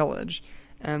from the village,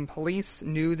 and police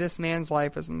knew this man's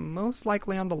life was most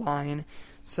likely on the line,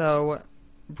 so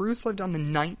Bruce lived on the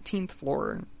 19th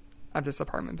floor of this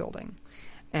apartment building,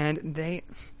 and my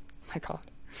God,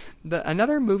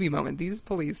 another movie moment, these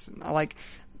police, like,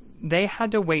 they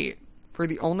had to wait for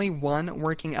the only one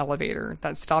working elevator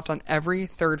that stopped on every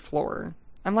 3rd floor.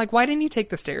 I'm like, why didn't you take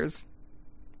the stairs?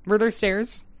 Were there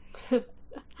stairs? Couldn't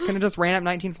have just ran up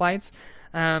 19 flights.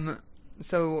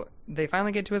 So they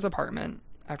finally get to his apartment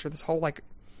after this whole, like,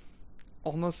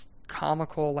 almost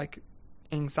comical, like,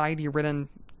 anxiety-ridden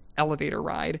elevator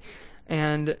ride.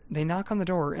 And they knock on the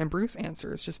door, and Bruce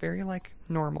answers, just very, like,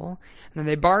 normal. And then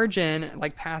they barge in,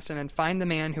 like, past him, and find the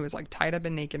man who is, like, tied up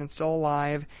and naked and still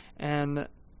alive. And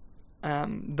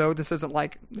though this isn't,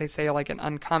 like, they say, like, an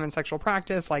uncommon sexual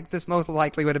practice, like, this most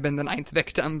likely would have been the 9th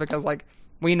victim, because, like,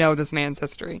 we know this man's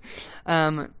history.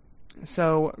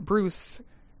 So Bruce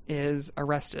is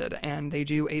arrested, and they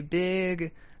do a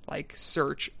big, like,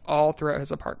 search all throughout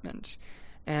his apartment.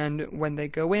 And when they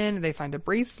go in, they find a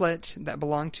bracelet that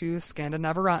belonged to Skanda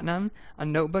Navaratnam, a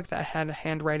notebook that had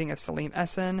handwriting of Salim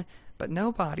Essen, but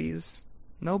no bodies,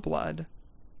 no blood,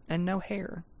 and no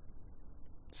hair.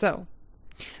 So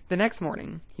the next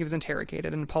morning, he was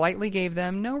interrogated and politely gave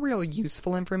them no real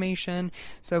useful information,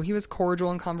 so he was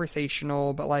cordial and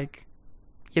conversational, but, like,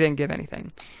 he didn't give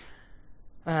anything.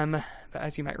 But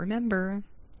as you might remember,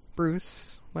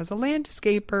 Bruce was a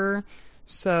landscaper,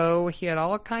 so he had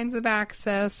all kinds of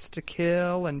access to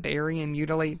kill and bury and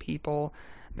mutilate people,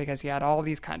 because he had all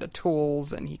these kind of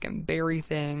tools, and he can bury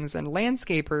things, and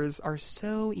landscapers are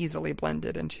so easily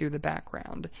blended into the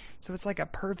background. So it's like a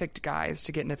perfect guise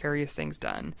to get nefarious things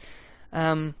done.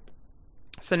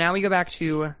 So now we go back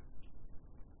to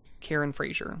Karen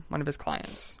Fraser, one of his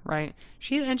clients, right?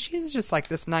 She's just like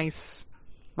this nice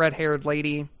red-haired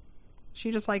lady.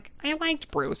 She just like, I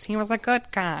liked Bruce. He was a good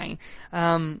guy.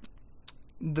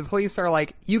 The police are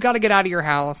like, you got to get out of your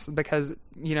house because,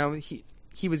 you know,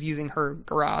 he was using her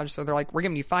garage, so they're like, we're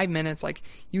giving you 5 minutes, like,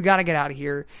 you gotta get out of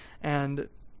here, and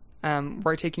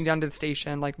we're taking you down to the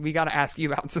station, like, we gotta ask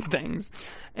you about some things.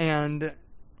 And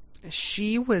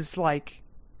she was, like,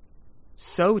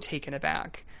 so taken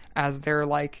aback as they're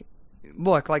like,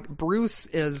 look, like, Bruce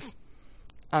is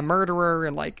a murderer,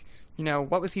 and, like, you know,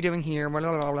 what was he doing here, blah,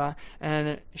 blah, blah, blah.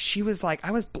 And she was like, I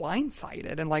was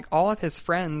blindsided, and, like, all of his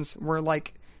friends were,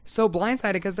 like, so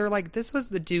blindsided, because they're like, this was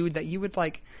the dude that you would,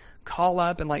 like, call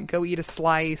up and, like, go eat a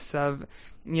slice of,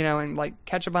 you know, and, like,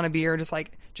 catch up on a beer,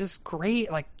 just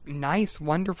great, like, nice,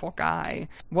 wonderful guy.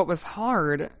 What was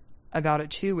hard about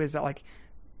it, too, is that, like,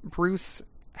 Bruce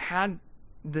had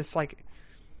this, like,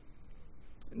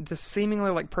 this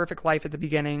seemingly, like, perfect life at the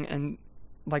beginning, and,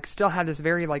 like, still had this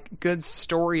very, like, good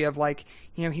story of, like,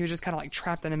 you know, he was just kind of, like,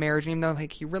 trapped in a marriage, and even though,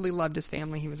 like, he really loved his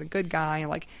family, he was a good guy, and,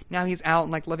 like, now he's out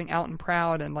and, like, living out and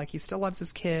proud, and, like, he still loves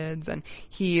his kids, and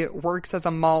he works as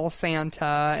a mall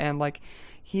Santa, and, like,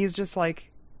 he's just,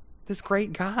 like, this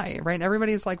great guy, right? And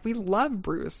everybody's like, we love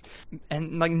Bruce.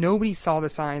 And like nobody saw the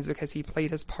signs because he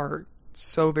played his part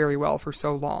so very well for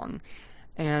so long.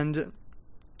 And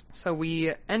so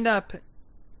we end up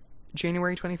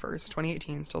January 21st,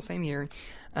 2018, still same year.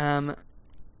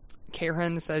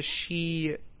 Karen says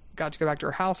she got to go back to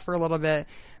her house for a little bit,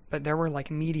 but there were like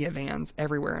media vans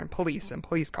everywhere and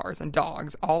police cars and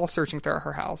dogs all searching through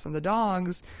her house. And the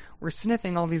dogs were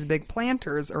sniffing all these big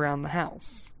planters around the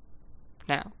house.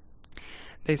 Now,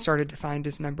 they started to find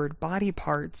dismembered body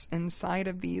parts inside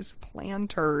of these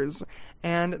planters.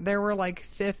 And there were like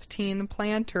 15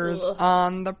 planters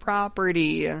on the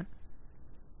property.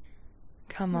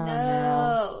 Come on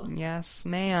now. Yes,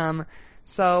 ma'am.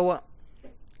 So,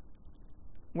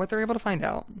 what they're able to find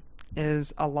out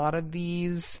is a lot of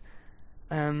these,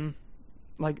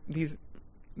 these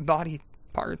body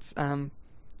parts,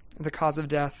 the cause of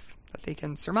death that they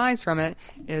can surmise from it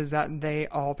is that they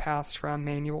all passed from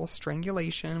manual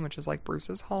strangulation, which is like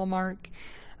Bruce's hallmark.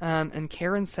 And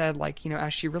Karen said, like, you know,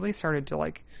 as she really started to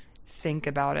like think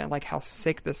about it, like how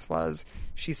sick this was,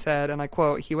 she said, and I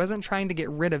quote, he wasn't trying to get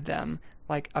rid of them,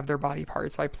 like of their body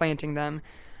parts by planting them.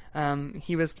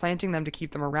 He was planting them to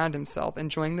keep them around himself,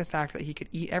 enjoying the fact that he could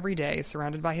eat every day,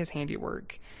 surrounded by his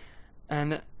handiwork.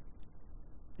 And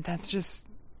that's just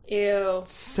ew,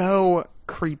 so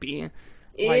creepy.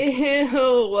 Like,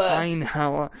 ew. I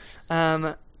know.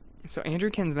 So Andrew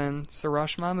Kinsman,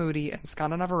 Suresh Mahmoodi, and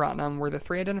Skanda Navaratnam were the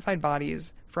 3 identified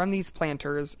bodies from these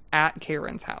planters at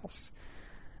Karen's house.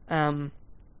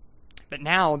 But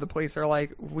now the police are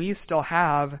like, we still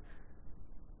have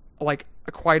like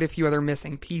quite a few other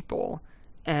missing people,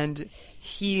 and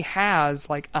he has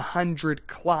like 100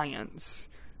 clients.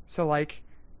 So like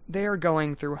they're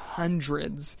going through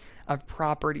hundreds of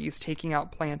properties, taking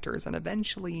out planters, and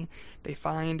eventually they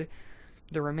find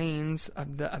the remains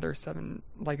of the other 7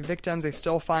 like victims. They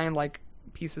still find like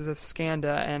pieces of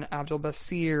Skanda and Abdul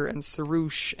Basir and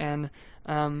Sarush and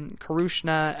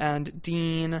Karushna and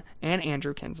Dean and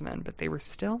Andrew Kinsman, but they were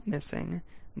still missing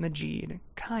Majid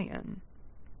Kayan.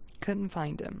 Couldn't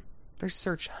find him. They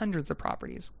searched hundreds of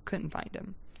properties. Couldn't find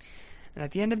him. And at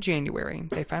the end of January,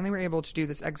 they finally were able to do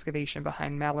this excavation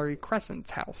behind Mallory Crescent's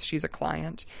house. She's a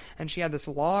client, and she had this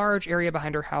large area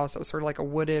behind her house that was sort of like a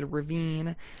wooded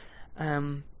ravine.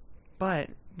 But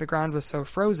the ground was so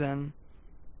frozen,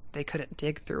 they couldn't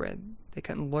dig through it. They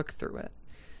couldn't look through it.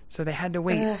 So they had to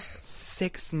wait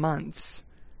 6 months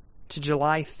to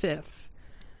July 5th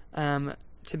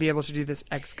to be able to do this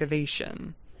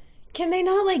excavation. Can they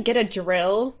not, like, get a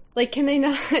drill? Like, can they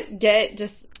not get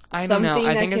just I don't know.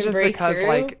 I think it's just because, through?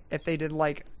 like, if they did,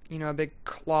 like, you know, a big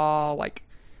claw, like,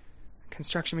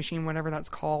 construction machine, whatever that's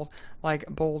called, like,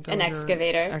 bulldozer. An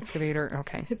excavator. Excavator.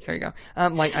 Okay, there you go.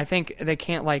 Like, I think they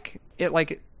can't, like, it,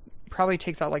 like, probably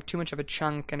takes out, like, too much of a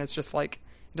chunk, and it's just, like,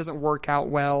 it doesn't work out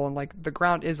well, and, like, the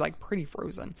ground is, like, pretty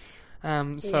frozen.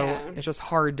 It's just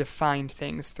hard to find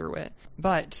things through it.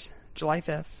 But July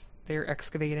 5th, they're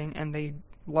excavating, and they,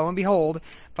 lo and behold,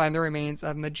 find the remains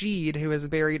of Majid, who is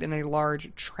buried in a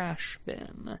large trash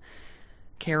bin.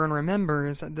 Karen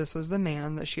remembers that this was the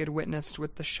man that she had witnessed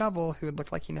with the shovel, who had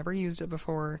looked like he never used it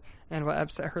before, and what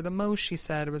upset her the most, she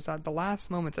said, was that the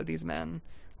last moments of these men,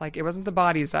 like, it wasn't the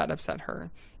bodies that upset her.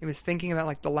 It was thinking about,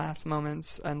 like, the last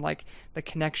moments and, like, the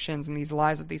connections and these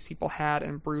lives that these people had,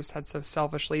 and Bruce had so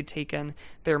selfishly taken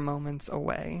their moments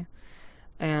away.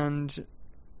 And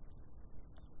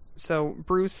so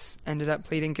Bruce ended up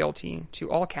pleading guilty to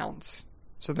all counts,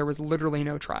 so there was literally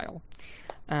no trial.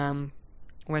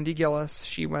 Wendy Gillis,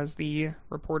 she was the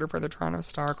reporter for the Toronto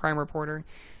Star, crime reporter.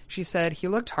 She said, he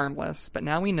looked harmless, but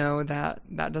now we know that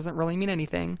that doesn't really mean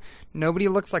anything. Nobody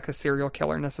looks like a serial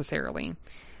killer necessarily.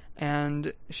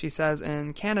 And she says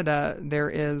in Canada, there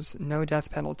is no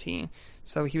death penalty.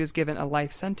 So he was given a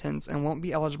life sentence and won't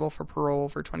be eligible for parole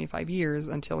for 25 years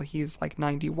until he's like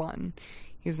 91.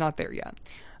 He's not there yet.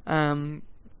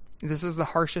 This is the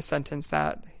harshest sentence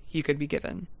that he could be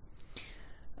given.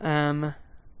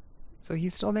 So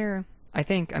he's still there, I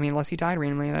think. I mean, unless he died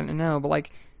randomly, I don't know. But,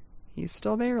 like, he's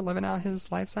still there living out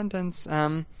his life sentence.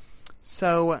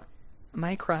 So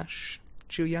my crush,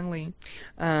 Ju Young Lee,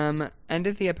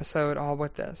 ended the episode all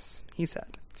with this. He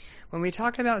said, when we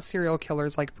talk about serial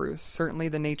killers like Bruce, certainly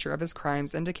the nature of his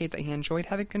crimes indicate that he enjoyed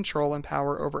having control and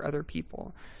power over other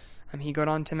people. He went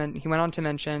on to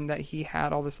mention that he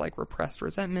had all this, like, repressed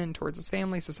resentment towards his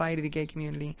family, society, the gay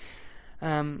community.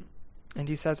 And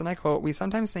he says, and I quote, we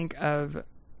sometimes think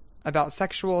about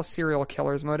sexual serial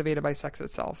killers motivated by sex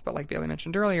itself, but like Bailey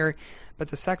mentioned earlier, but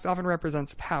the sex often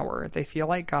represents power. They feel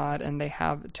like God, and they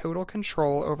have total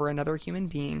control over another human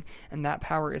being, and that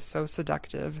power is so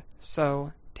seductive,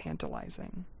 so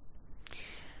tantalizing.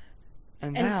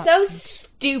 And so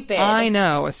stupid. I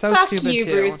know. It's so Fuck stupid, you,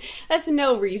 too. Bruce. That's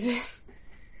no reason.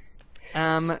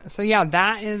 So yeah,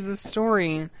 that is the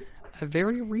story. A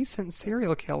very recent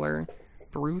serial killer,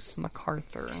 Bruce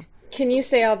McArthur. Can you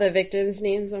say all the victims'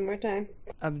 names one more time?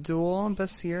 Abdul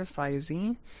Basir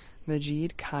Faizi,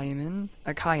 Majid Kayan,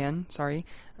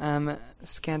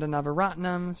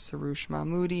 Skandinavaratnam, Sarush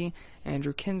Mahmoodi,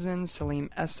 Andrew Kinsman,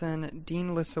 Salim Essen,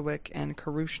 Dean Lisowick, and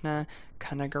Karushna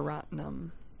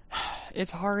Kanagaratnam.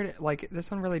 It's hard, like,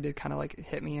 this one really did kind of, like,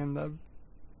 hit me in the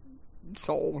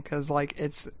soul, because, like,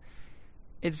 it's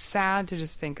sad to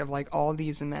just think of, like, all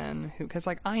these men who, because,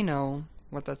 like, I know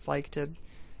what that's like to,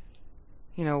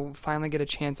 you know, finally get a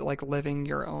chance at, like, living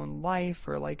your own life,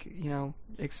 or, like, you know,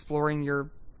 exploring your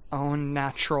own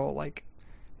natural, like,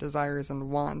 desires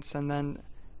and wants, and then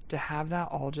to have that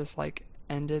all just, like,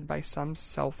 ended by some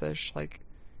selfish, like,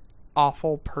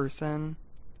 awful person.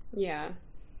 Yeah.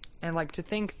 And, like, to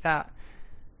think that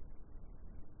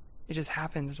it just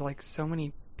happens to, like, so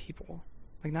many people.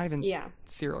 Like, not even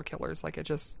serial killers. Like, it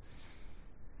just...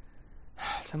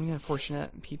 So many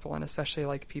unfortunate people, and especially,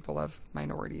 like, people of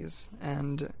minorities.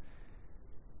 And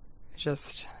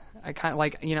just... I kind of,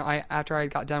 like, you know, after I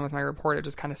got done with my report, it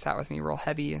just kind of sat with me real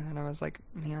heavy. And I was like,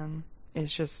 man,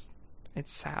 it's just...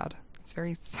 It's sad. It's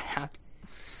very sad.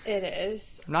 It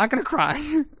is. I'm not gonna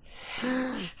cry.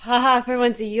 Haha, for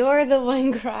once you're the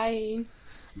one crying.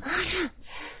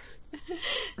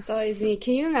 It's always me.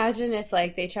 Can you imagine if,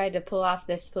 like, they tried to pull off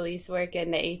this police work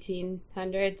in the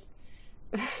 1800s?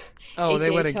 Oh, they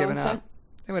would have given up.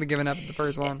 They would have given up at the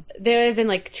first one. They would have been,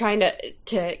 like, trying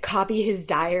to copy his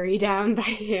diary down by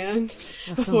hand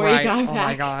before he got back. Oh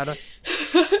my god.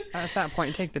 At that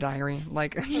point, take the diary.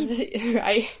 Like,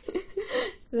 right.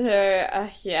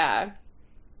 Yeah.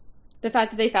 The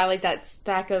fact that they found, like, that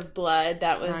speck of blood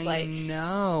that was, like...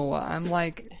 No, I'm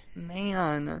like,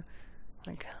 man,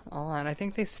 like, come on. I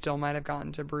think they still might have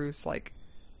gotten to Bruce, like,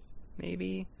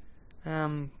 maybe. I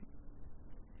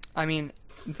mean,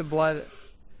 the blood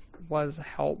was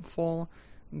helpful,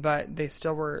 but they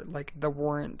still were, like, the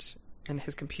warrant in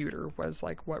his computer was,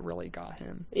 like, what really got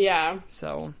him. Yeah.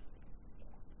 So,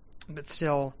 but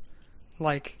still,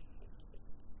 like,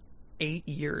 8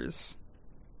 years.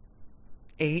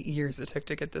 8 years it took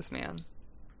to get this man.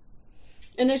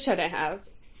 And it shouldn't have.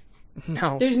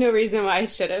 No. There's no reason why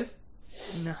it should have.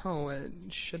 No,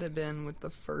 it should have been with the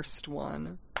first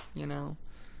one, you know?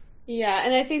 Yeah,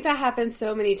 and I think that happens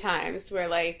so many times where,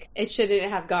 like, it shouldn't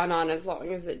have gone on as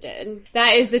long as it did.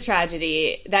 That is the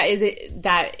tragedy. That's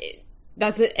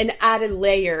an added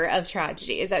layer of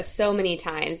tragedy, is that so many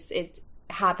times it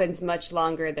happens much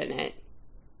longer than it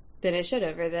should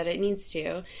have, or that it needs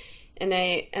to. And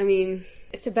I mean,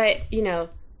 but, you know,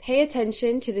 pay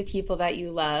attention to the people that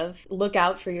you love. Look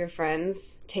out for your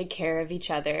friends. Take care of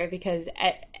each other, because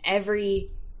every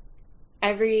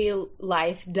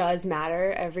life does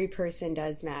matter. Every person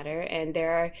does matter. And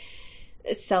there are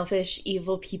selfish,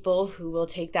 evil people who will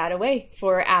take that away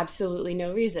for absolutely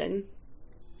no reason.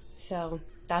 So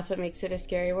that's what makes it a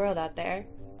scary world out there.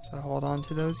 So hold on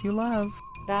to those you love.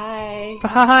 Bye.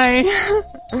 Bye.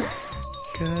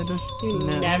 Good.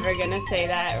 You're never gonna say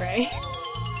that, right?